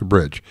cross the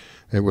bridge.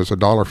 It was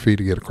 $1 fee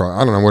to get across.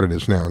 I don't know what it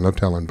is now, no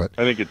telling, but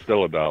I think it's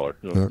still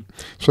 $1.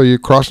 So you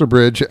cross the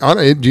bridge.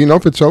 Do you know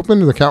if it's open?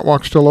 Is the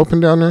catwalk still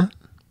open down there?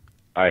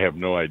 I have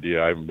no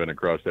idea. I haven't been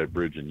across that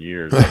bridge in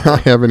years. I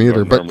haven't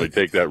either. I don't normally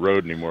take that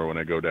road anymore when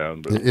I go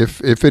down. But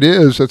if it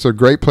is, it's a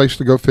great place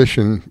to go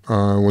fishing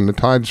when the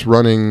tide's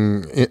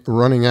running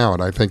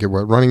out. I think it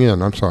was running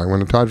in. I'm sorry,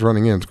 when the tide's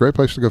running in, it's a great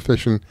place to go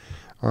fishing.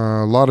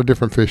 A lot of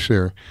different fish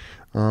there.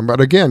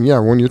 But again,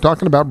 when you're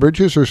talking about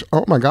bridges, there's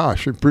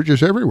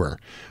bridges everywhere,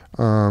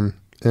 and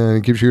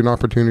it gives you an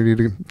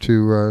opportunity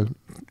to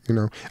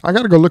I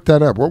got to go look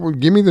that up.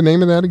 Give me the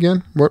name of that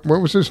again? What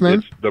was his name?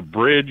 It's the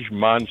Bridge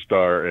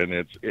Monstar, and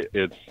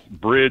it's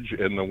bridge,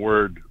 and the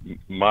word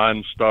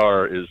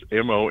Monstar is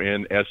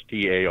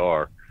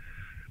MONSTAR.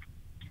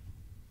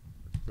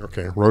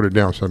 Okay, wrote it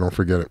down so I don't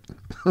forget it.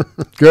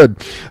 Good.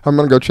 I'm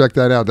going to go check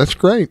that out. That's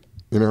great.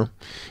 You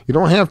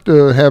don't have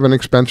to have an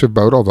expensive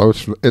boat, although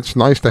it's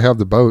nice to have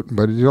the boat,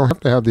 but you don't have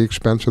to have the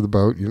expense of the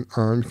boat. You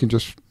can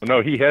just...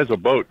 No, he has a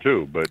boat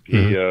too, but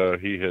he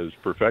has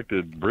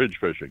perfected bridge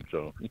fishing.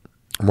 So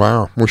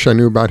Wow. Wish I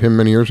knew about him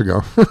many years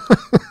ago.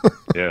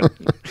 Yeah.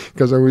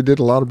 Because we did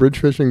a lot of bridge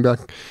fishing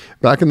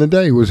back in the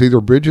day. It was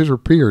either bridges or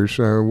piers.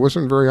 It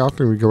wasn't very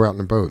often we'd go out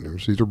in a boat. It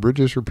was either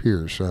bridges or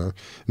piers.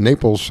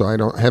 Naples,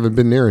 haven't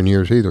been there in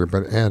years either,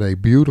 but it had a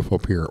beautiful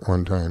pier at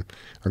one time,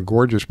 a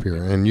gorgeous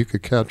pier, and you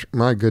could catch,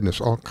 my goodness,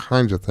 all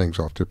kinds of things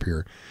off the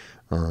pier.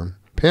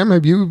 Pam,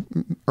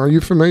 are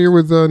you familiar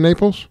with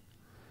Naples?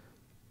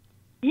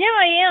 Yeah,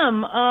 I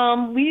am.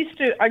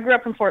 I grew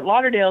up in Fort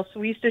Lauderdale, so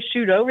we used to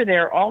shoot over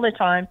there all the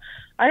time.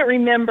 I don't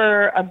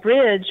remember a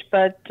bridge,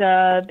 but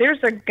there's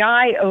a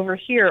guy over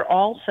here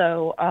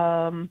also,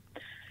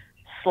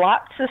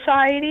 Slot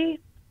Society,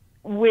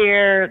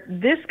 where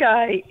this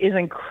guy is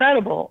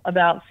incredible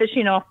about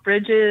fishing off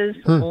bridges,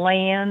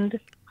 land.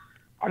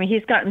 I mean,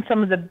 he's gotten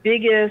some of the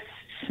biggest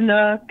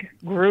snook,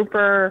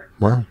 grouper,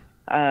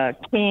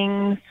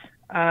 kings,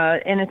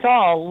 and it's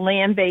all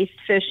land-based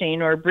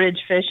fishing or bridge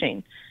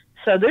fishing.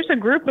 So there's a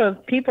group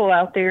of people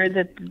out there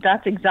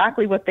that's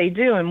exactly what they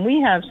do, and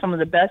we have some of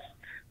the best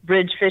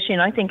bridge fishing,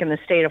 I think, in the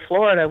state of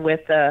Florida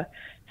with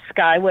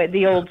Skyway.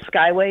 The old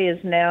Skyway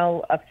is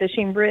now a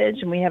fishing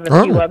bridge, and we have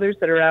a few others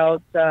that are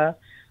out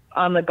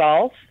on the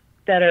Gulf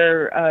that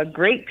are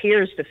great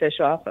piers to fish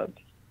off of.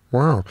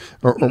 Wow.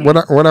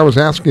 What I was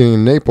asking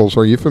in Naples,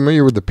 are you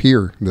familiar with the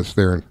pier that's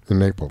there in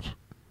Naples?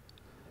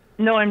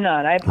 No, I'm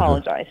not. I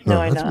apologize.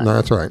 No, I'm not. No,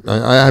 that's all right.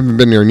 I haven't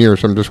been there in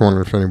years. I'm just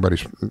wondering if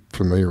anybody's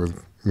familiar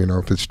with,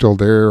 if it's still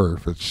there or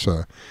if it's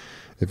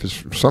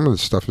some of the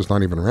stuff is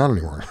not even around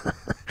anymore.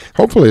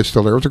 Hopefully it's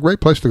still there. It's a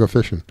great place to go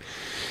fishing.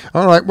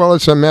 All right. Well,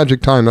 it's a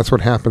magic time. That's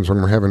what happens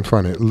when we're having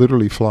fun. It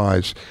literally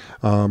flies.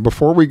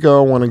 Before we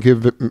go, I want to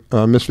give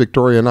Miss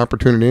Victoria an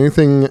opportunity.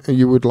 Anything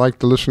you would like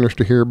the listeners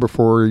to hear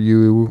before we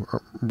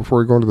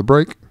go into the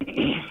break?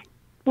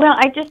 Well,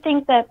 I just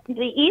think that the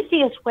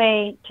easiest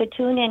way to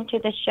tune into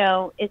the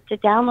show is to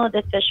download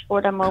the Fish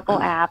Florida mobile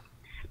app.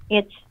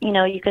 It's,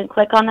 you can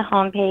click on the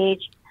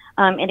homepage,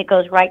 and it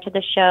goes right to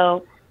the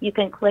show. You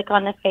can click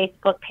on the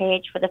Facebook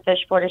page for the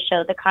Fish Florida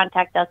Show, the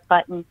Contact Us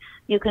button.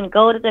 You can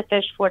go to the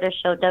Fish Florida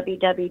Show,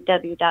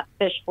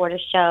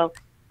 www.fishflorida.show.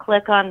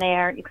 Click on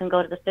there. You can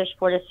go to the Fish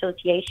Florida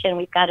Association.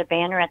 We've got a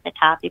banner at the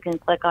top. You can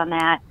click on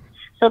that.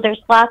 So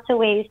there's lots of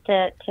ways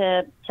to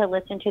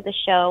listen to the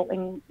show,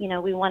 and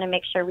we want to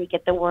make sure we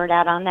get the word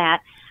out on that,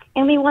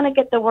 and we want to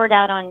get the word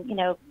out on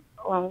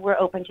we're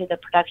open to the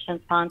production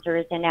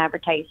sponsors and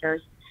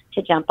advertisers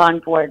to jump on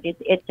board.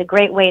 It's a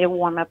great way to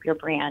warm up your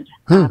brand.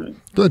 Good.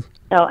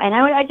 So, and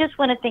I just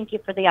want to thank you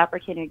for the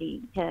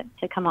opportunity to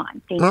come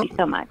on. Thank you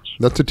so much.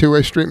 That's a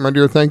two-way street, my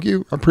dear. Thank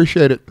you. I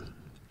appreciate it.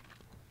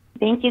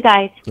 Thank you,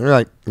 guys. All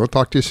right. We'll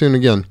talk to you soon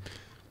again.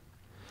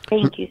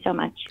 Thank you so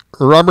much.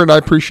 Robert, I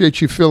appreciate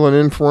you filling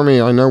in for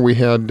me. I know we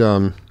had,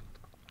 who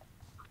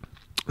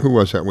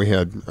was that? We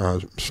had, I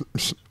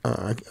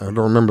don't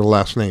remember the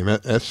last name.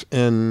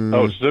 S.N.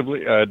 Oh,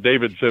 Sibley,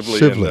 David Sibley.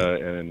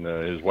 And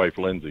his wife,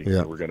 Lindsay,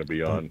 we're going to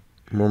be on.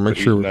 We'll make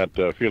sure he's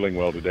not feeling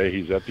well today.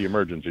 He's at the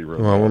emergency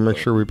room. Well, we'll make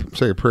sure we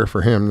say a prayer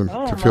for him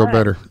to feel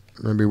better.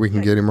 Maybe we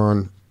can get him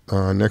on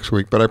next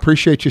week. But I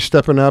appreciate you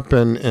stepping up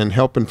and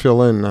helping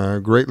fill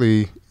in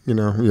greatly.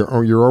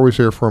 You're always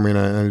there for me, and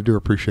I do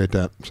appreciate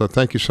that. So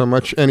thank you so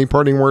much. Any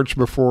parting words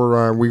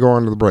before we go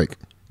on to the break?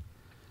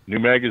 New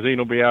magazine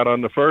will be out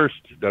on the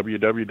 1st,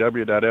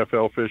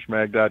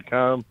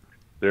 www.flfishmag.com.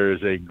 There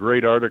is a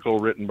great article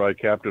written by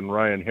Captain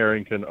Ryan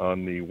Harrington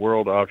on the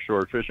World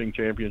Offshore Fishing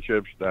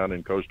Championships down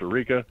in Costa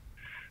Rica.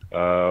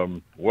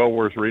 Well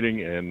worth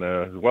reading, and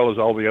as well as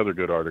all the other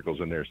good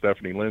articles in there.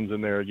 Stephanie Lynn's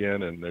in there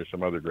again, and there's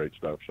some other great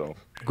stuff. So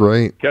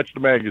great. Catch the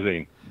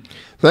magazine.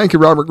 Thank you,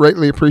 Robert.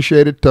 Greatly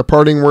appreciate it.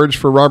 Parting words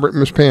for Robert and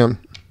Miss Pam.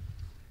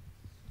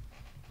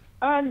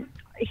 I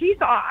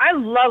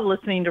love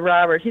listening to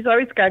Robert. He's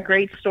always got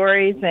great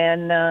stories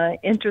and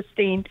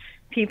interesting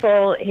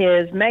people.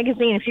 His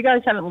magazine, if you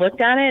guys haven't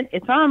looked at it,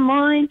 it's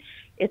online.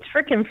 It's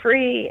freaking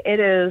free. It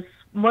is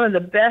one of the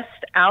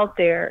best out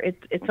there.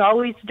 It's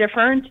always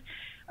different.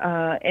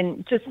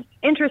 And just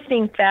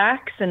interesting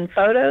facts and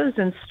photos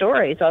and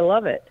stories. I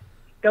love it.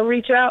 Go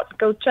reach out.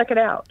 Go check it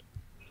out.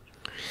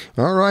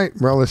 All right.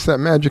 Well, it's that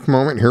magic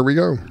moment. Here we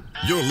go.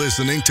 You're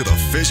listening to the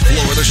Fish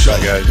Florida Show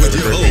with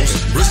your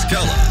host,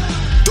 Riskella.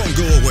 Don't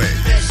go away.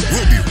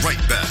 We'll be right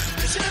back.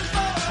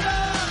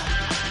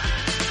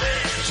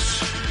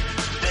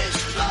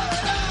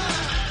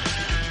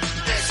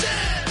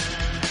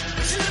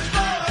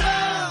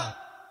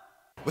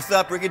 What's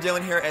up, Ricky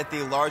Dillon here at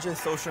the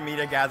largest social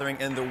media gathering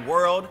in the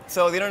world.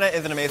 So the internet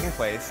is an amazing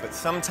place, but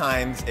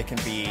sometimes it can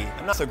be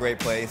a not so great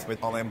place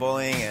with online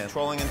bullying and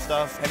trolling and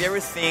stuff. Have you ever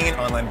seen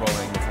online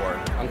bullying before?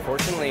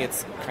 Unfortunately,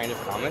 it's kind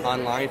of common.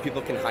 Online,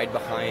 people can hide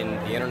behind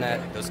the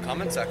internet. Those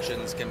comment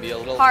sections can be a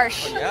little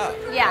harsh. Yeah,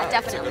 definitely.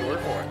 That's a good word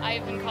for it.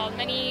 I've been called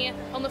many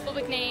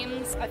homophobic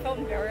names. I felt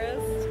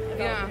embarrassed. I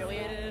felt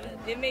humiliated.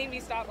 It made me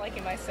stop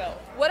liking myself.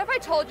 What if I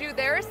told you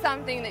there is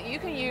something that you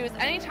can use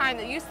anytime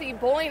that you see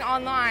bullying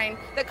online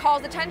that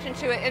calls attention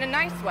to it in a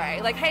nice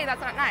way? Like, hey, that's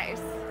not nice.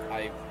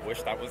 I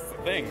wish that was the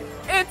thing.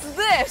 It's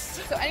this!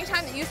 So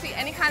anytime that you see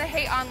any kind of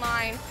hate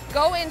online,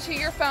 go into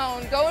your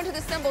phone, go into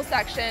the symbol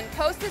section,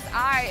 post this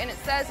I, and it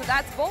says that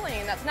that's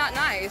bullying. That's not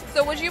nice.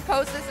 So would you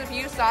post this if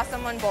you saw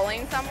someone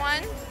bullying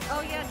someone?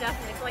 Oh yeah,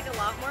 definitely. It's like a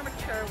lot more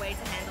mature way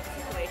to handle the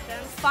situation.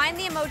 Find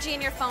the emoji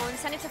in your phone,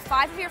 send it to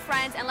 5 of your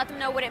friends, and let them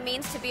know what it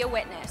means to be a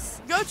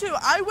witness. Go to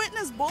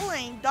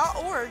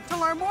eyewitnessbullying.org to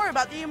learn more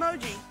about the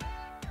emoji.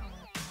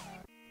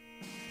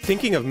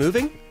 Thinking of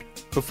moving?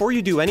 Before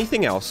you do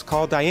anything else,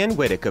 call Diane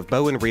Whittick of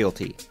Bowen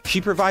Realty. She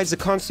provides a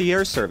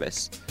concierge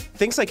service.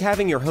 Things like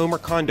having your home or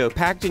condo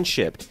packed and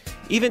shipped,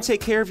 even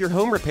take care of your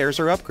home repairs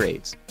or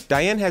upgrades.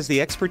 Diane has the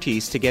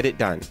expertise to get it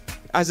done.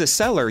 As a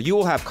seller, you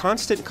will have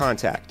constant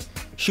contact.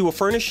 She will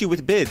furnish you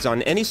with bids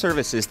on any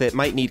services that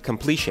might need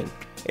completion: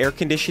 air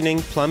conditioning,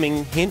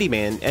 plumbing,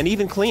 handyman, and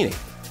even cleaning.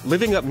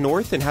 Living up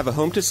north and have a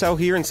home to sell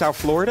here in South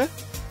Florida?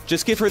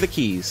 Just give her the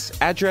keys,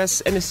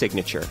 address, and a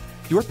signature.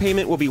 Your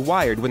payment will be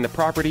wired when the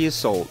property is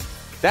sold.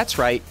 That's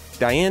right,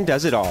 Diane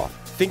does it all.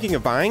 Thinking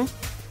of buying?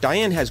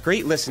 Diane has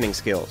great listening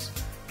skills.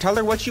 Tell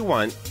her what you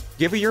want,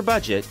 give her your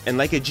budget, and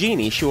like a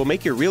genie, she will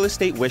make your real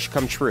estate wish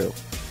come true.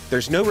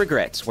 There's no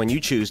regrets when you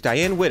choose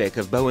Diane Whittick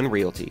of Bowen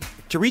Realty.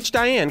 To reach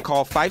Diane,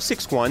 call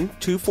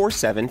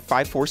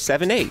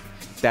 561-247-5478.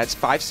 That's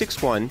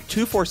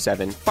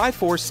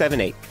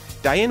 561-247-5478.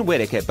 Diane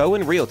Whittick at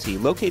Bowen Realty,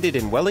 located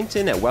in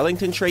Wellington at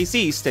Wellington Trace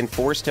East and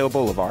Forest Hill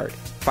Boulevard.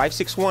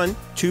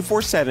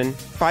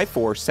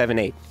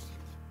 561-247-5478.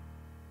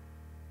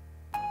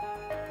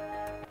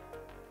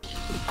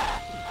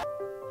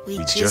 We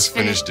just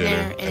finished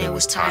dinner and it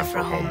was time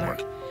for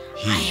homework.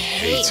 He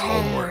hates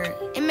homework.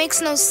 It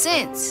makes no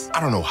sense. I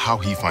don't know how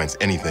he finds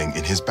anything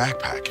in his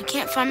backpack. I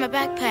can't find my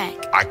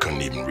backpack. I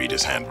couldn't even read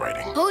his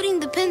handwriting. Holding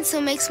the pencil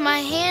makes my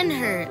hand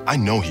hurt. I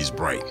know he's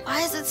bright.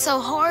 Why is it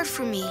so hard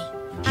for me?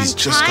 He's I'm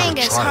just trying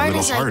gotta as try a hard little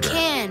as harder. I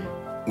can.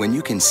 When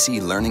you can see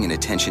learning and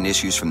attention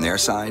issues from their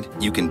side,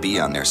 you can be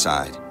on their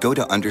side. Go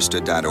to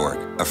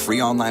understood.org, a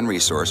free online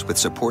resource with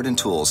support and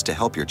tools to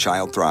help your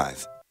child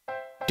thrive.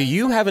 Do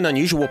you have an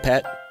unusual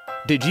pet?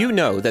 Did you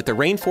know that the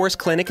Rainforest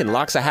Clinic in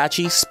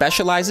Loxahatchee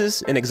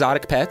specializes in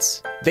exotic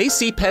pets? They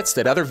see pets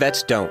that other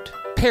vets don't.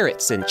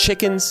 Parrots and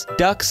chickens,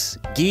 ducks,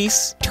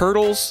 geese,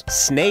 turtles,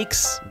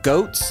 snakes,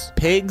 goats,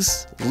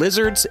 pigs,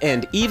 lizards,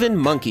 and even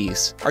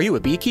monkeys. Are you a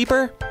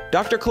beekeeper?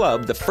 Dr.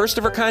 Clubb, the first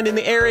of her kind in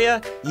the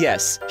area?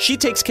 Yes, she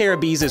takes care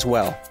of bees as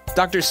well.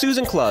 Dr.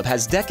 Susan Clubb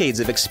has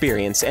decades of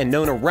experience and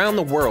known around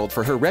the world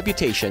for her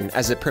reputation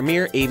as a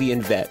premier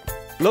avian vet.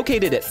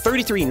 Located at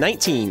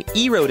 3319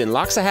 E Road in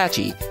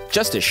Loxahatchee,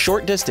 just a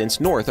short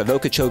distance north of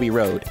Okeechobee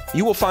Road,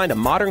 you will find a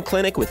modern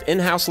clinic with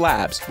in-house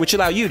labs, which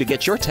allow you to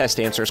get your test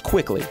answers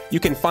quickly.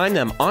 You can find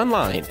them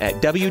online at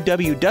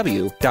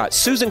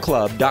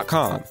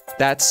www.susanclubb.com.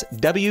 That's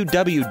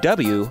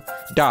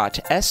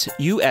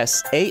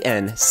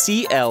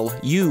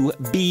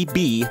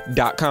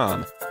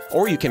www.susanclubb.com.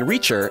 Or you can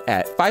reach her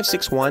at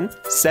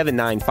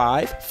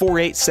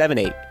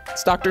 561-795-4878.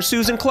 It's Dr.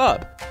 Susan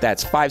Clubb.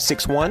 That's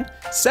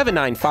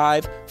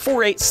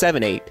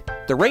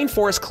 561-795-4878. The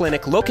Rainforest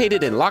Clinic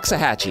located in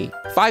Loxahatchee.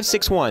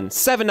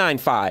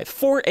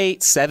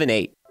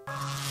 561-795-4878.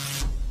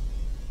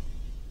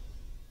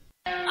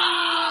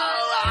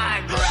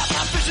 I grabbed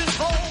my fishing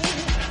pole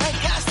and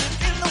cast it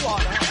in the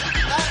water. I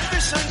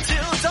fish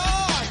until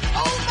dawn.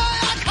 Oh my,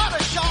 I caught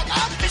a shark.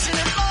 I'm fishing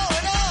and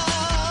blowing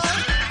on.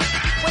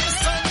 When the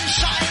sun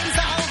shines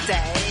all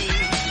day.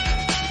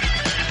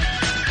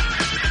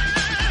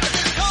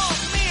 They call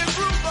me a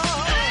grouper.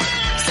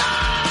 So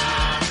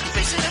I'm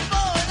fishing and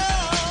blowing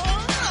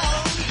on.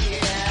 Oh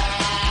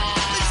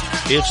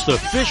yeah. It's the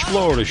Fish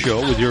Florida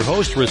Show with your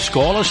host,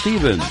 Riscala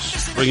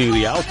Stevens, bringing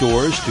the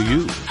outdoors to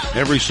you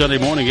every Sunday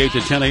morning, 8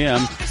 to 10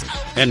 a.m.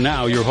 And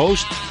now your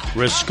host,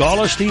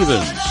 Riscala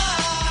Stevens.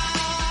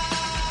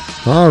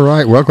 All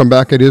right, welcome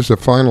back. It is the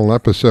final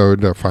portion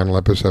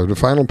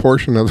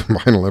of the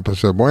final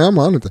episode. Boy, I'm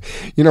on it.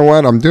 You know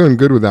what? I'm doing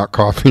good without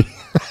coffee.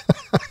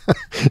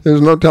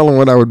 There's no telling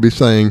what I would be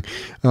saying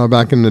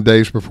back in the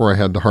days before I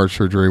had the heart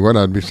surgery, what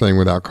I'd be saying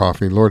without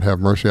coffee. Lord have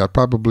mercy. I'd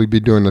probably be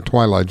doing the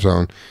Twilight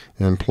Zone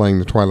and playing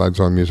the Twilight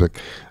Zone music.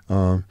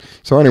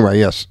 So anyway,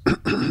 yes,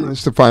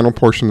 it's the final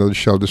portion of the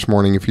show this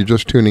morning. If you're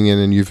just tuning in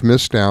and you've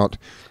missed out,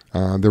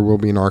 there will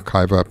be an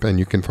archive up, and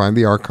you can find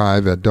the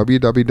archive at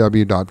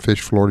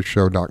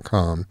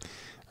www.fishfloridashow.com.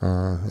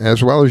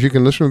 As well as you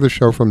can listen to the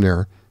show from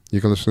there. You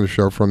can listen to the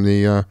show from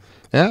the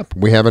app.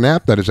 We have an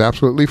app that is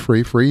absolutely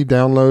free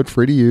download,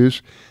 free to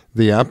use.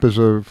 The app is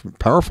a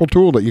powerful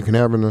tool that you can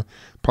have in the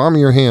palm of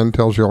your hand,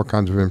 tells you all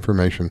kinds of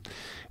information.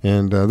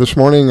 And this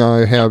morning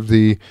I have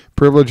the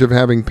privilege of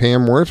having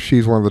Pam Worth.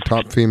 She's one of the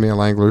top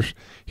female anglers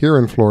here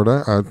in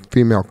Florida,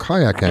 female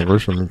kayak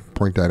anglers, let me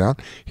point that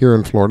out, here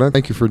in Florida.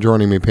 Thank you for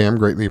joining me, Pam.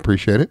 Greatly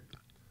appreciate it.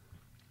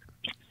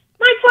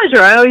 My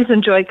pleasure. I always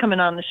enjoy coming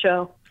on the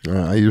show.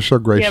 You're so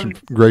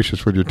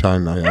gracious with your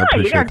time. I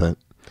appreciate that.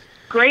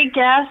 great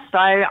guests.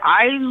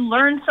 I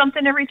learn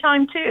something every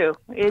time too.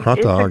 It's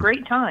a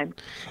great time.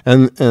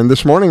 And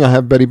this morning I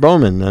have Betty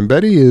Bowman. And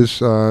Betty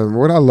is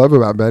what I love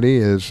about Betty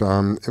is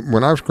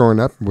when I was growing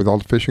up with all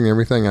the fishing and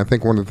everything, I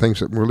think one of the things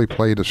that really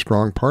played a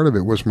strong part of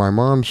it was my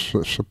mom's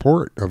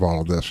support of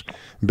all of this.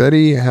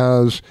 Betty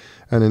has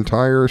an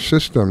entire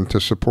system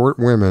to support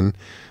women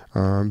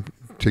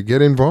to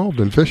get involved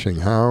in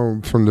fishing, how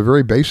from the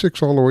very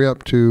basics all the way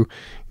up to,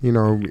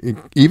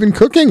 even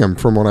cooking them,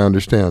 from what I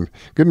understand.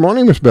 Good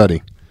morning, Miss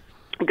Betty.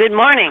 Good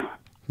morning.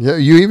 Yeah,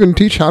 you even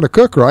teach how to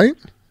cook, right?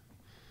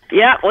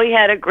 Yeah, we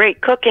had a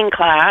great cooking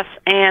class,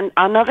 and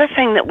another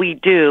thing that we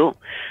do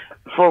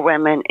for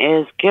women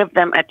is give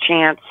them a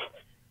chance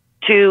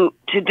to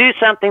do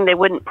something they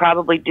wouldn't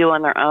probably do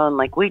on their own.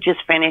 Like, we just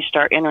finished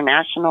our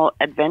international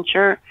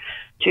adventure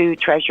to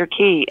Treasure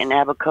Key in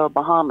Abaco,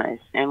 Bahamas,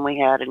 and we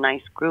had a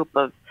nice group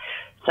of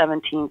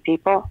 17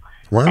 people.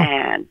 Wow.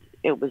 And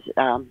it was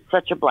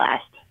such a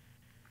blast.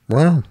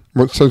 Wow.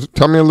 So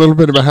tell me a little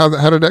bit about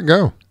how did that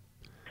go?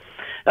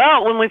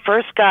 Oh, when we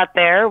first got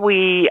there,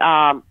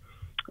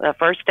 the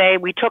first day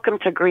we took them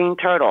to Green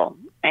Turtle,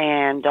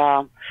 and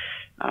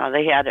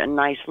they had a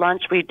nice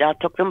lunch. We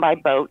took them by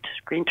boat.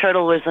 Green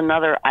Turtle is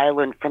another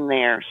island from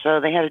there, so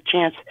they had a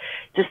chance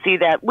to see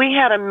that. We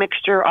had a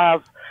mixture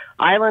of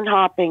island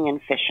hopping and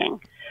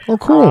fishing. Oh,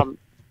 cool.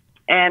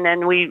 And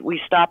then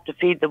we stopped to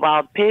feed the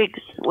wild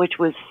pigs, which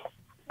was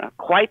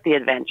quite the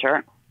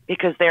adventure,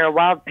 because there are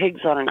wild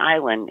pigs on an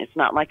island. It's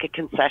not like a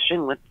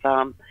concession with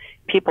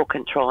people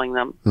controlling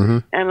them. Mm-hmm.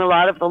 And a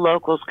lot of the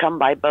locals come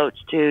by boats,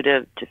 too,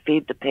 to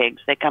feed the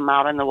pigs. They come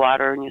out in the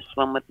water and you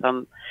swim with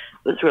them.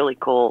 It was really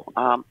cool.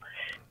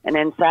 And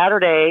then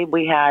Saturday,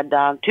 we had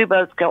 2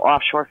 boats go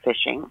offshore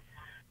fishing.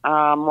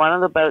 One of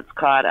the boats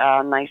caught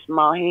a nice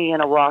mahi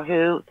and a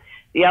wahoo.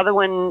 The other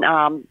one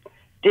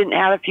didn't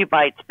have a few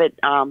bites, but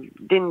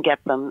didn't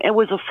get them. It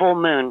was a full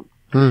moon.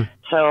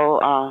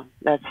 So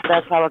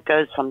that's how it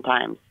goes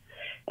sometimes.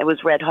 It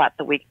was red hot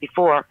the week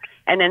before.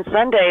 And then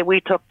Sunday,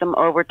 we took them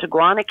over to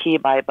Guanakee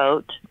by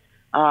boat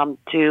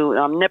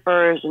to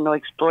Nippers and to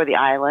explore the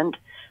island.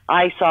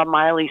 I saw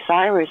Miley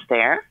Cyrus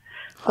there.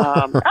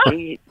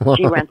 She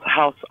rents a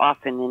house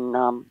often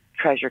in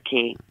Treasure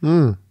Key.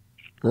 Wow.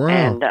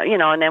 And,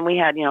 and then we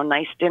had,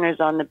 nice dinners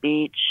on the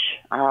beach.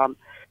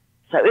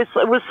 So it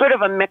was sort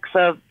of a mix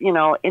of,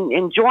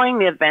 enjoying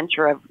the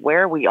adventure of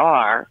where we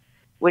are,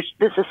 which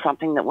this is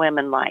something that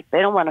women like. They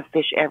don't want to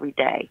fish every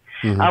day.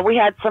 Mm-hmm.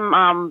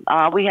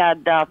 We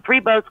had 3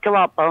 boats go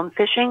out bone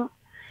fishing,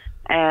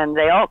 and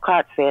they all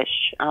caught fish.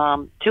 2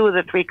 of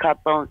the 3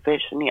 caught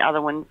bonefish, and the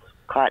other ones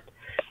caught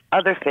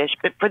other fish.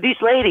 But for these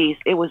ladies,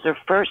 it was their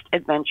first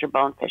adventure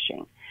bone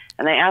fishing.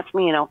 And they asked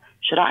me,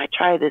 should I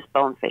try this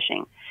bone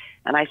fishing?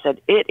 And I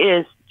said, it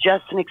is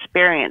just an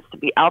experience to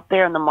be out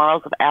there in the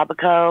marls of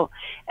Abaco,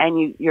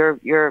 and you're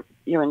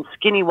in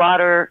skinny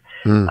water.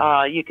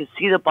 You can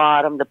see the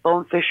bottom. The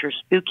bonefish are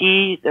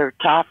spooky. They're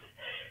tough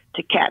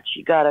to catch.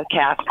 You got to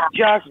cast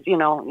just,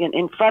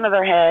 in front of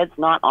their heads,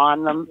 not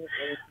on them.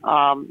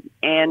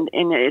 And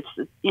it's,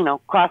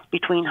 cross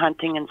between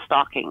hunting and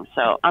stalking.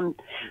 So I'm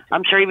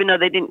sure even though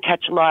they didn't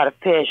catch a lot of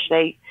fish,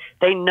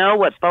 they know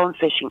what bone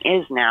fishing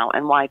is now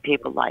and why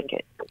people like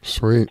it.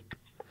 Sweet.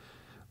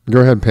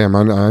 Go ahead, Pam.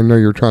 I know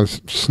you're trying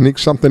to sneak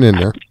something in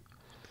there.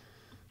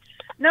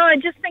 No, I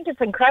just think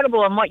it's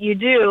incredible in what you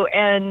do,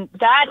 and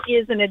that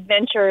is an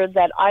adventure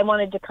that I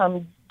wanted to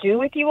come do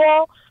with you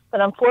all,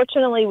 but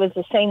unfortunately it was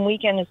the same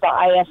weekend as the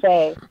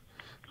IFA.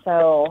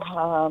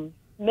 So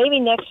maybe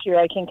next year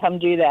I can come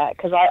do that,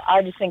 because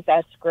I just think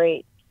that's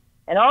great.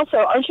 And also,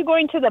 aren't you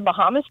going to the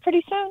Bahamas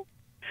pretty soon?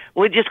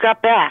 We just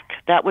got back.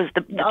 That was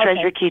the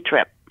Treasure Key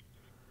trip.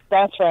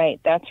 That's right.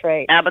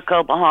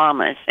 Abaco,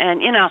 Bahamas.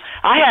 And,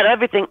 I had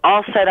everything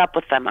all set up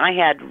with them. I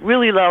had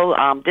really low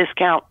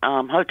discount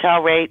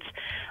hotel rates.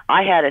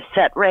 I had a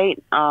set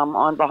rate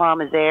on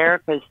Bahamas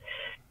Air, because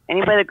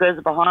anybody that goes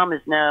to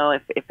Bahamas know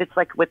if it's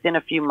like within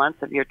a few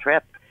months of your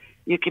trip,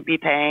 you could be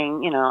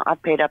paying,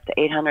 I've paid up to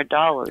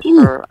 $800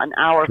 for an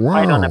hour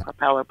flight on a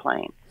propeller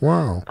plane.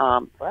 Wow.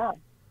 Wow.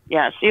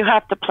 Yeah, so you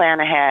have to plan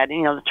ahead.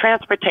 The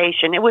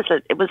transportation, it was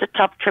a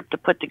tough trip to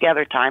put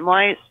together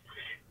time-wise.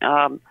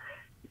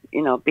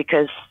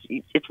 Because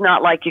it's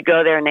not like you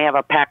go there and they have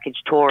a package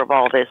tour of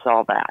all this,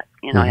 all that.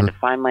 I had to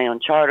find my own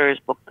charters,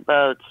 book the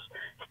boats,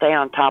 stay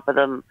on top of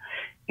them,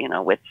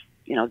 with,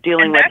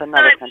 dealing with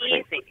another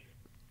country.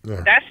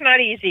 Yeah. That's not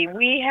easy.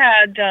 We've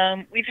had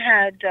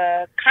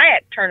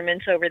kayak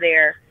tournaments over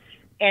there,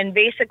 and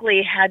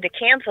basically had to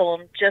cancel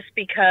them just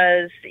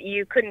because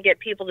you couldn't get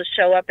people to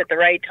show up at the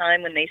right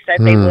time when they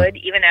said they would,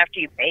 even after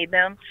you paid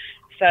them.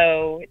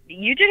 So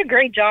you did a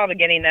great job of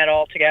getting that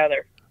all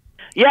together.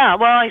 Yeah,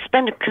 well, I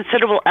spend a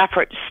considerable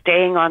effort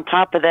staying on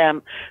top of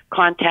them,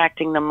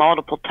 contacting them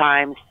multiple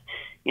times.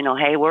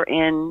 Hey, we're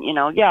in,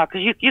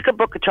 because you could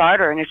book a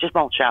charter and it just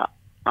won't show.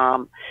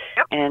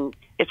 And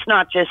it's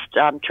not just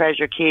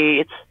Treasure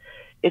Key.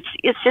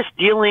 It's just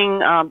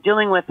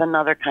dealing with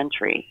another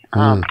country.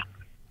 And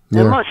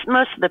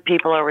most of the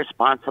people are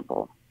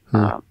responsible.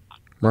 Wow.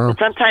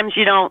 Sometimes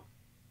you don't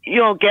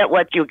you'll get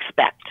what you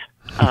expect.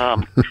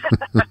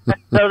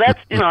 So that's,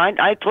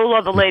 I told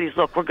all the ladies,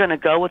 look, we're going to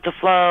go with the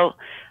flow.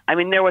 I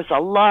mean, there was a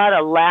lot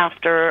of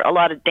laughter, a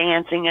lot of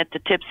dancing at the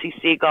Tipsy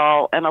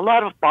Seagull, and a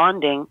lot of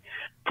bonding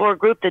for a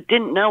group that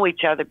didn't know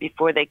each other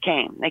before they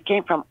came. They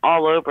came from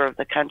all over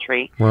the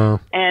country. Wow.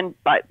 And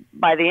by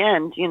the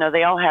end,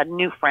 they all had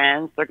new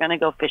friends. They're going to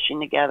go fishing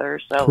together.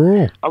 So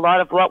cool. A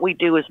lot of what we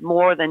do is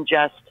more than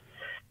just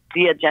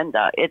the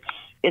agenda.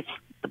 It's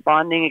the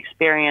bonding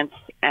experience,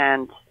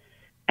 and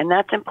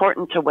that's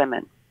important to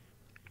women.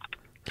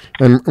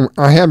 And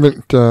I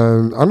haven't,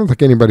 I don't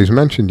think anybody's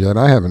mentioned yet,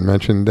 I haven't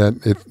mentioned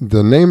that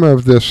the name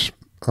of this,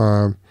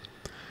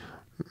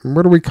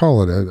 what do we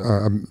call it?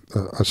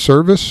 A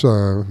service?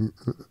 What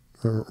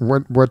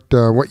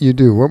you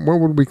do? What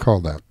would we call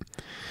that?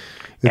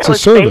 It's a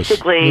service.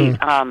 Basically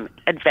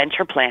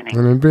adventure planning.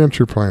 An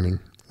adventure planning.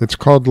 It's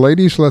called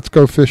Ladies Let's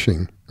Go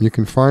Fishing. You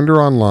can find her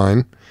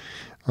online.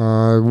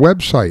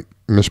 Website,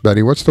 Miss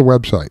Betty. What's the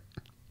website?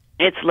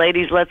 It's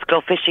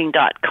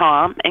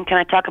ladiesletsgofishing.com. And can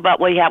I talk about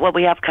what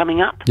we have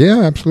coming up? Yeah,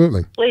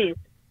 absolutely. Please.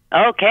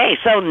 Okay,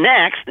 so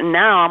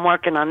now I'm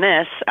working on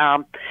this.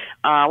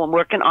 I'm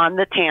working on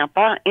the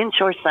Tampa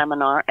Inshore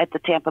Seminar at the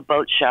Tampa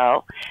Boat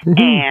Show. Mm-hmm.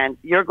 And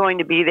you're going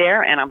to be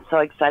there, and I'm so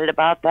excited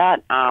about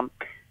that. And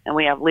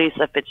we have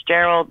Lisa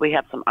Fitzgerald. We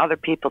have some other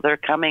people that are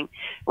coming.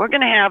 We're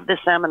going to have the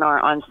seminar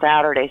on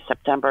Saturday,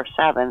 September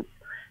 7th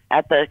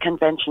at the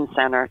Convention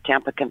Center,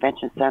 Tampa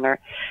Convention Center.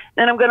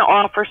 Then I'm going to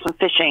offer some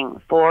fishing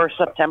for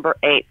September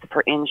 8th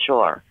for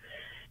inshore.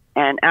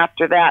 And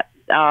after that,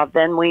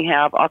 then we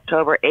have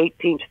October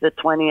 18th to the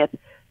 20th.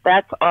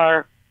 That's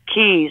our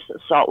Keys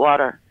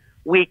saltwater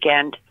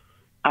weekend.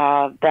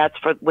 That's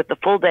with the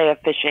full day of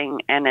fishing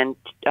and then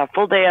a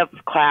full day of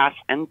class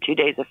and 2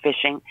 days of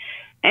fishing.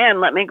 And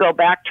let me go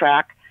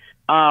backtrack.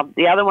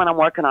 The other one I'm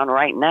working on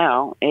right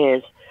now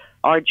is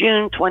our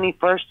June 21st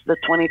to the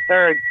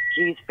 23rd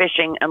Keys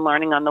fishing and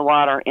learning on the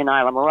water in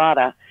Isla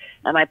Morada.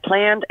 And I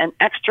planned an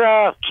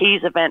extra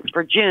Keys event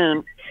for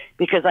June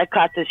because I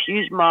caught this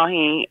huge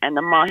mahi, and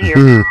the mahi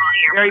are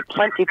very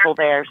plentiful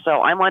there.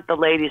 So I want the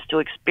ladies to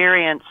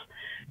experience,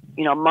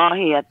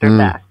 mahi at their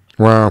best.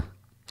 Wow.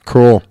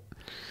 Cool.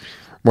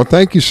 Well,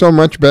 thank you so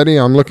much, Betty.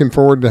 I'm looking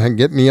forward to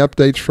getting the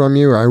updates from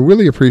you. I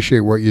really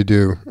appreciate what you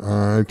do.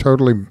 I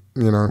totally,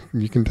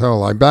 you can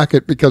tell. I back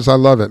it because I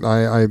love it.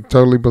 I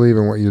totally believe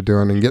in what you're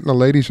doing. And getting the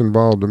ladies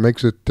involved, it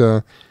makes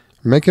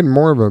it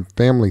more of a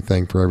family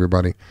thing for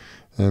everybody.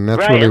 And that's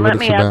right, really and what let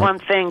it's me about. add one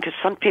thing, because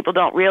some people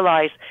don't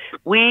realize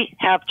we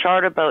have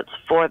charter boats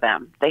for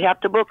them. They have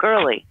to book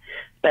early.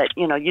 But,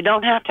 you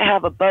don't have to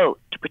have a boat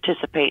to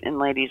participate in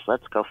Ladies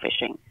Let's Go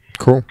Fishing.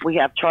 Cool. We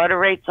have charter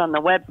rates on the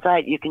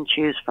website. You can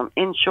choose from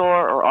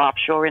inshore or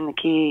offshore in the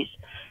Keys,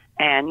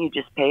 and you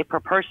just pay per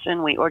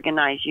person. We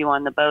organize you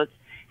on the boats,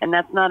 and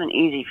that's not an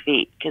easy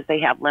feat because they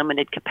have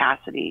limited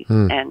capacity,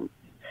 and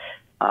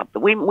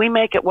but we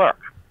make it work.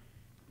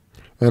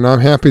 And I'm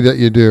happy that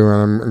you do,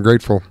 and I'm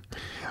grateful.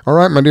 All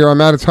right, my dear,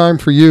 I'm out of time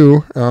for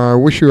you. I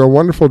wish you a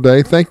wonderful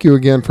day. Thank you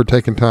again for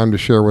taking time to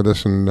share with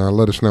us and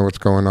let us know what's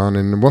going on,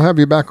 and we'll have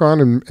you back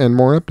on and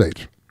more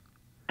updates.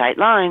 Tight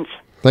lines.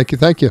 Thank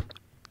you.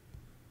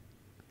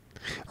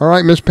 All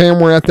right, Miss Pam,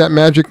 we're at that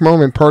magic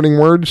moment. Parting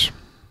words?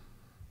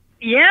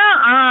 Yeah,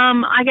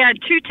 I got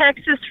 2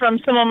 texts from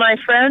some of my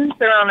friends.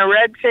 They're on a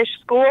redfish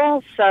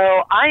school,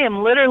 so I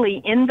am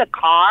literally in the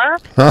car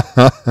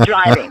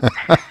driving.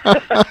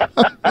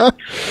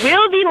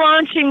 We'll be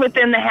launching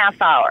within the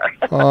half hour.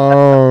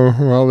 Oh,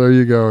 well, there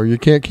you go. You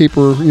can't keep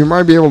her. You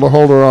might be able to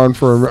hold her on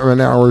for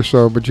an hour or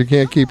so, but you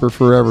can't keep her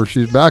forever.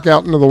 She's back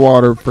out into the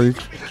water,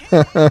 freaks.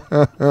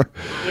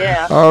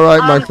 Yeah. All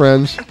right, my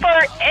friends.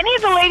 For any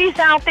of the ladies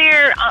out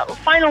there,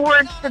 final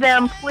words to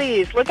them,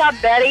 please. Look up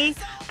Betty.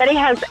 Betty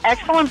has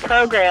excellent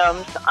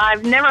programs.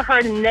 I've never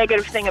heard a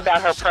negative thing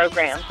about her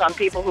programs on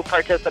people who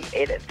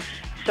participated.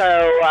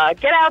 So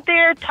get out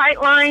there, tight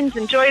lines,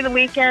 enjoy the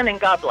weekend, and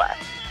God bless.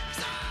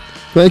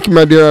 Thank you,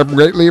 my dear. I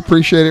greatly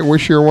appreciate it.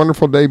 Wish you a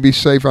wonderful day. Be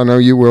safe. I know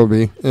you will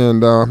be.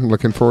 And I'm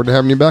looking forward to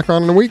having you back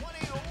on in a week.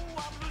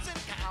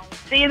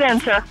 See you then,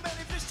 sir.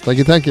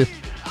 Thank you.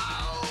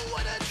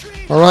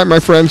 All right, my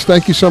friends,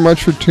 thank you so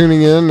much for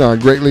tuning in. I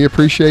greatly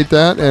appreciate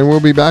that, and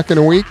we'll be back in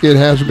a week. It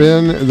has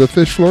been the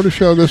Fish Florida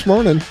Show this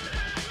morning.